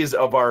this phase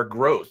of our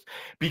growth,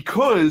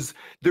 because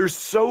there's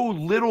so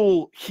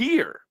little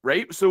here,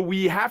 right? So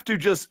we have to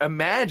just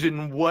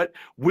imagine what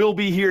will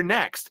be here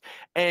next.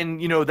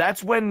 And, you know,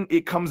 that's when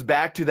it comes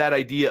back to that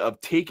idea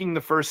of taking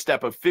the first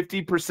step, of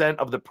 50%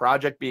 of the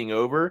project being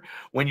over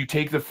when you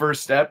take the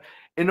first step.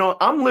 And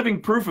I'm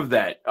living proof of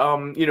that.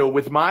 You know,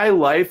 with my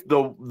life,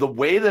 the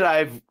way that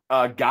I've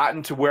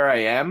gotten to where I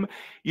am,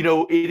 you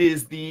know, it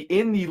is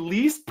in the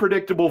least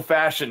predictable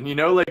fashion. You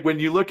know, like when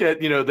you look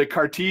at, you know, the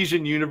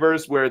Cartesian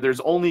universe where there's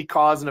only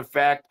cause and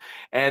effect,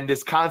 and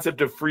this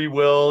concept of free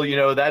will, you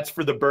know, that's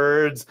for the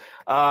birds.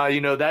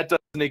 You know, that doesn't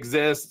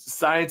exist.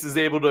 Science is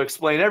able to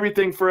explain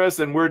everything for us,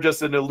 and we're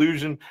just an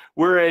illusion.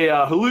 We're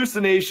a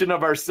hallucination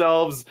of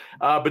ourselves.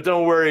 But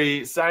don't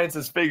worry, science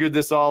has figured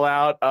this all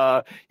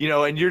out. You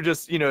know, and you're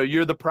just, you know,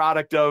 you're the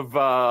product of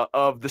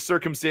the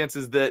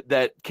circumstances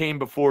that came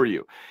before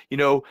you. You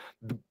know,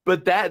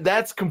 but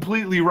that's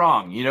completely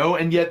wrong, you know,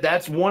 and yet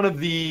that's one of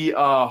the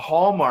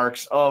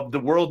hallmarks of the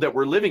world that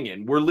we're living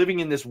in. We're living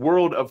in this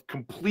world of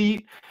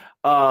complete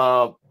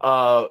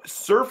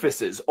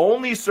surfaces,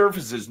 only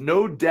surfaces,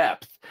 no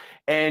depth.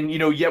 And, you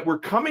know, yet we're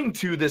coming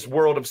to this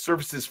world of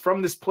surfaces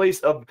from this place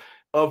of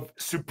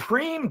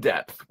supreme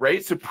depth,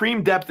 right?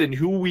 Supreme depth in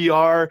who we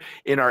are,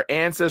 in our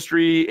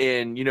ancestry,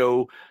 and, you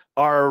know,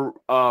 our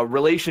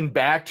relation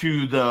back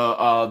to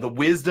the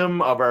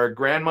wisdom of our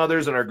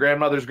grandmothers and our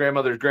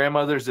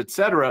grandmothers,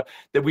 etc.,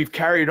 that we've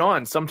carried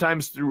on,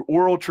 sometimes through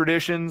oral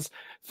traditions,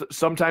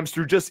 sometimes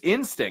through just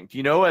instinct,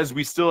 you know, as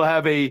we still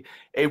have a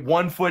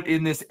 1 foot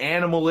in this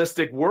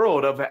animalistic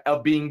world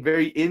of being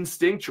very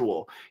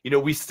instinctual. You know,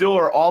 we still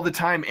are all the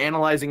time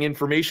analyzing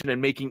information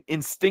and making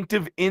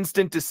instinctive,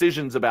 instant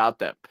decisions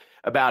about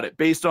it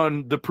based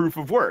on the proof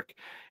of work.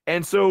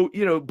 And so,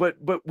 you know, but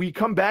we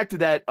come back to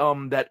that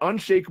that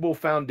unshakable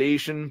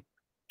foundation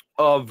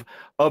of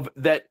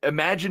that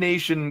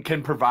imagination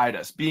can provide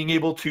us, being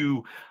able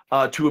to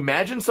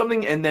imagine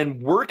something and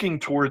then working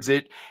towards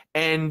it.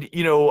 And,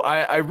 you know,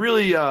 I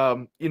really,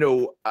 you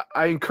know,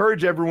 I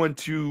encourage everyone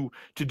to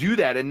do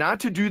that, and not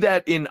to do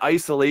that in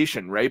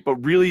isolation, right? But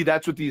really,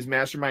 that's what these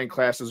mastermind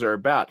classes are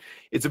about.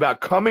 It's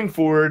about coming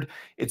forward.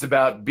 It's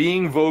about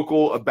being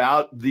vocal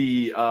about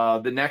the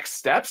next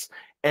steps.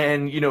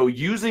 And, you know,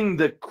 using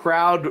the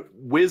crowd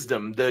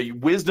wisdom, the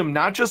wisdom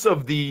not just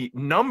of the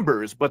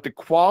numbers, but the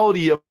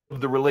quality of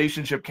the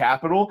relationship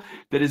capital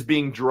that is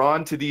being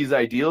drawn to these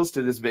ideals,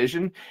 to this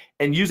vision,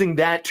 and using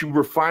that to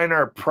refine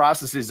our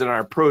processes and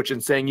our approach,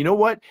 and saying, you know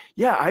what,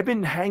 yeah, I've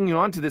been hanging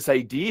on to this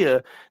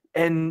idea,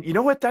 and you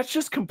know what, that's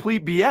just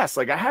complete BS.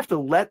 Like, I have to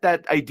let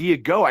that idea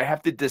go. I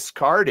have to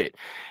discard it,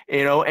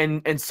 you know,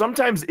 and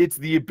sometimes it's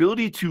the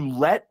ability to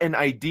let an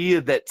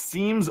idea that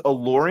seems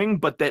alluring,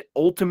 but that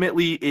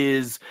ultimately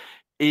is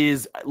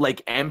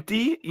like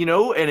empty, you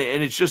know, and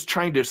it's just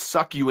trying to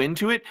suck you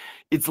into it.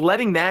 It's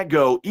letting that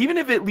go, even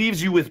if it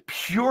leaves you with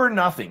pure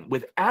nothing,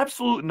 with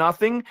absolute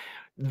nothing.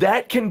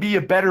 That can be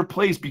a better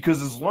place, because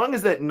as long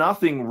as that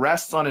nothing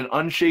rests on an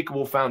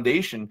unshakable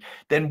foundation,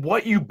 then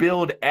what you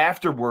build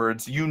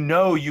afterwards, you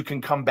know, you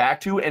can come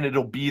back to, and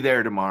it'll be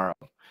there tomorrow.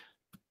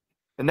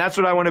 And that's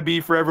what I want to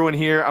be for everyone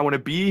here. I want to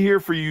be here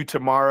for you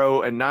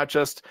tomorrow, and not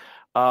just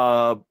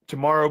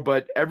tomorrow,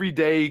 but every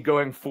day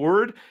going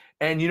forward.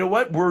 And you know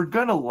what? We're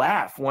going to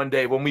laugh one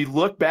day when we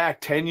look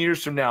back 10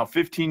 years from now,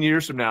 15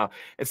 years from now,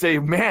 and say,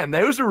 man,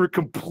 those were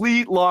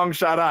complete long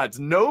shot odds.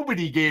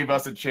 Nobody gave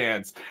us a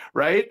chance,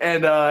 right?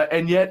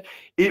 And yet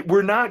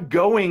we're not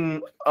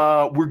going,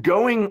 we're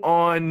going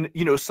on,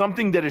 you know,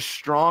 something that is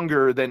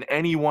stronger than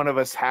any one of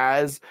us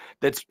has,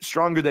 that's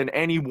stronger than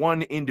any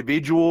one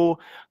individual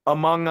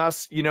among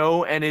us, you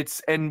know,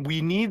 and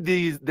we need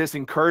this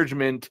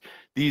encouragement,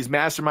 these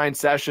mastermind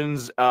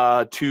sessions,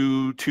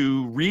 to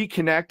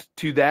reconnect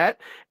to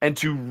that, and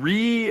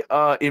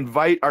to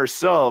invite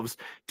ourselves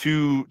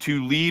to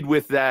lead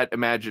with that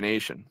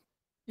imagination.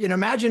 You know,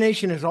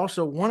 imagination is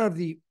also one of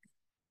the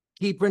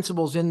key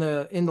principles in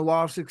the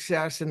law of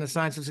success and the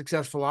science of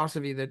success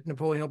philosophy that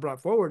Napoleon Hill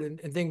brought forward in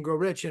Think and Grow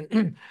Rich.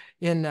 And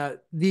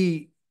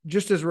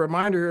just as a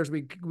reminder, as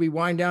we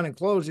wind down and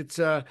close, it's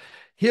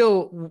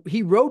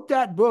he wrote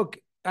that book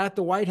at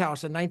the White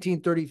House in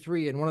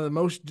 1933, in one of the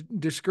most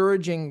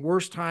discouraging,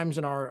 worst times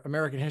in our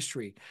American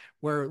history,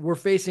 where we're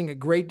facing a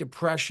Great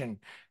Depression,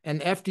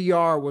 and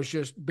FDR was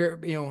just,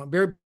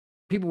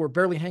 people were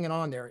barely hanging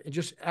on there. It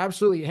just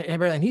absolutely,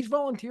 and he's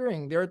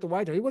volunteering there at the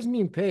White House. He wasn't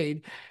being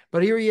paid,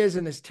 but here he is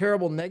in this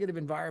terrible negative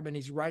environment.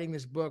 He's writing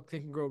this book,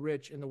 Think and Grow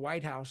Rich, in the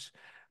White House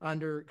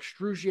under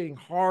excruciating,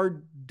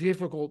 hard,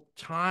 difficult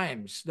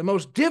times. The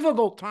most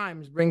difficult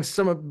times brings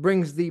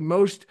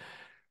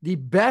the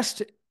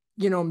best,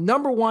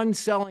 number one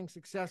selling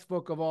success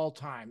book of all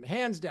time,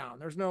 hands down.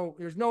 There's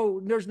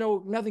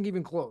nothing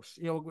even close.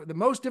 The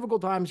most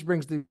difficult times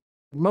brings the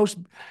most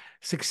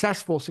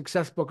successful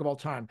success book of all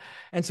time.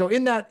 And so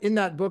in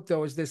that book,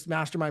 though, is this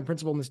mastermind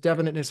principle and this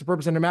definiteness of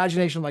purpose and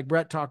imagination, like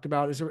Brett talked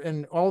about,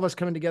 and all of us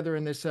coming together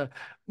in this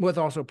with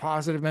also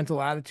positive mental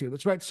attitude.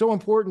 That's right. It's so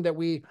important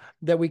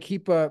that we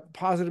keep a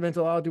positive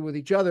mental attitude with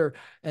each other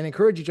and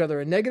encourage each other.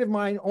 A negative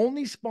mind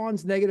only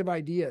spawns negative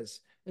ideas.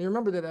 And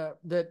remember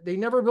that they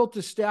never built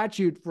a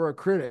statute for a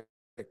critic.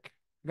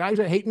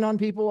 Guys are hating on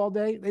people all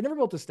day. They never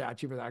built a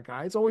statue for that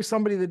guy. It's always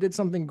somebody that did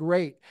something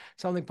great,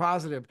 something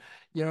positive.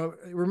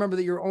 Remember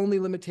that your only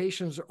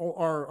limitations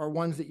are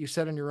ones that you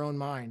set in your own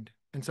mind.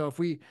 And so if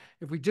we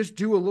just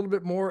do a little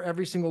bit more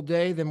every single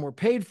day than we're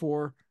paid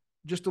for,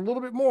 just a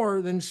little bit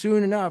more, then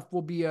soon enough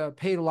we'll be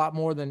paid a lot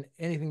more than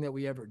anything that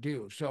we ever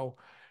do. So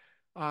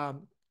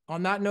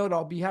on that note,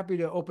 I'll be happy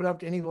to open up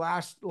to any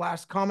last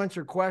comments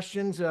or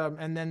questions,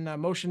 and then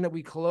motion that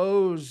we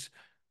close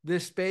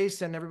this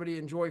space and everybody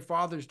enjoy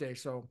Father's Day.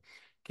 So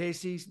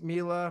Casey,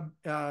 Mila,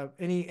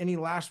 any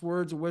last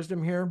words of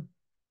wisdom here?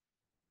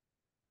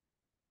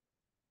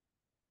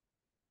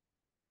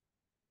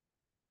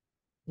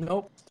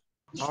 Nope.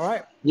 All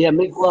right. Yeah,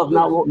 make love,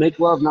 not war.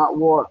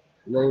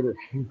 Later.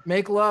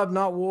 Make love,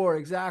 not war.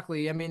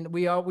 Exactly. I mean,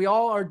 we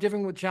all are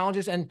dealing with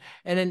challenges, and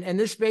in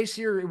this space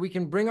here, we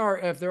can bring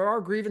if there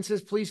are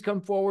grievances, please come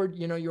forward.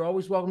 You're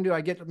always welcome to. I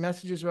get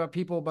messages about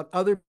people, but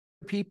other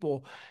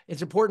people,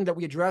 it's important that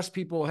we address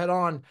people head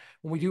on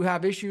when we do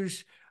have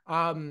issues,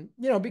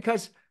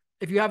 because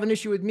if you have an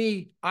issue with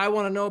me, I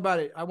want to know about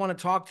it. I want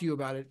to talk to you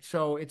about it.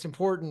 So it's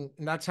important,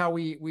 and that's how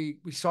we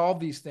solve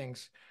these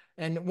things.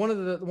 And one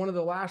of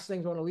the last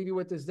things I want to leave you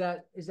with is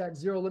that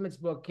Zero Limits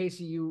book.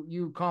 Casey,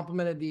 you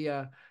complimented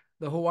the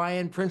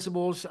Hawaiian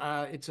principles.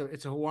 It's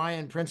a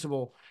Hawaiian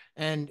principle,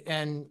 and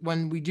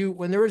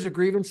when there is a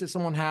grievance that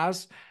someone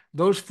has,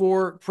 those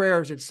 4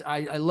 prayers, it's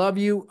I love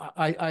you,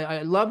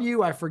 I love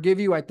you, I forgive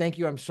you, I thank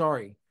you, I'm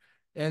sorry.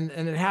 And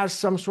it has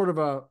some sort of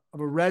a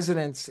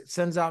resonance. It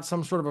sends out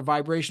some sort of a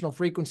vibrational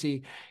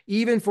frequency,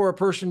 even for a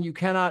person you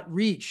cannot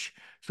reach.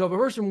 So if a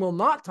person will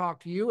not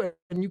talk to you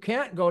and you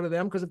can't go to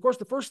them, because of course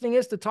the first thing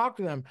is to talk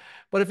to them.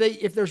 But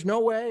if there's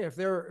no way, if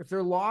they're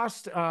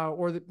lost,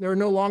 or they're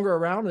no longer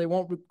around, they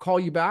won't call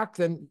you back,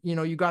 then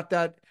you got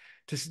that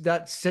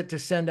set to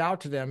send out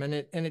to them, and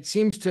it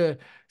seems to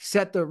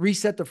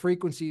reset the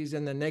frequencies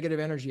and the negative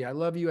energy. I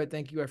love you, I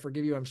thank you, I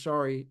forgive you, I'm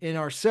sorry, in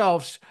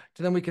ourselves,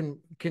 so then we can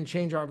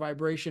change our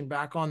vibration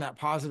back on that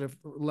positive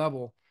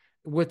level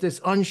with this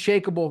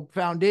unshakable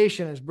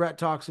foundation, as Brett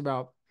talks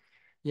about.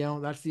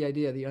 That's the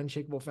idea, the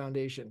unshakable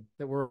foundation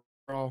that we're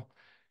all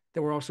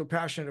so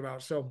passionate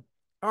about. So,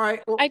 all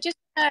right. Well, I just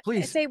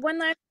please say one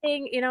last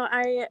thing.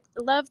 I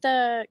love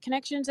the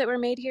connections that were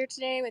made here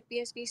today with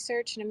BSB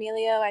Search and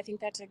Emilio. I think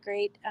that's a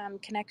great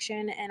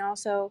connection. And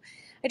also,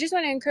 I just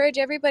want to encourage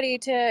everybody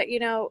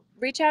to,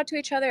 reach out to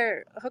each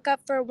other, hook up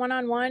for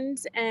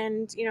one-on-ones,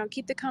 and,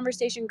 keep the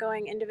conversation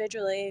going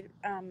individually.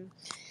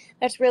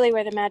 That's really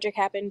where the magic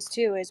happens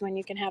too, is when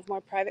you can have more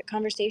private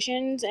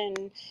conversations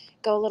and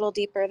go a little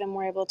deeper than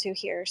we're able to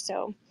here.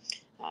 So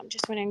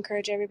just want to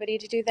encourage everybody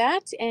to do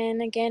that.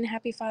 And again,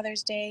 happy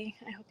Father's Day.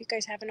 I hope you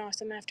guys have an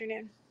awesome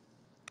afternoon.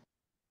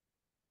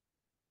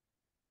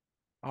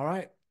 All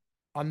right.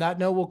 On that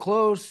note, we'll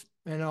close,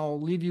 and I'll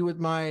leave you with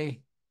my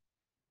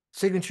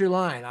signature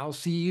line. I'll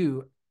see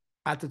you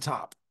at the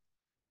top.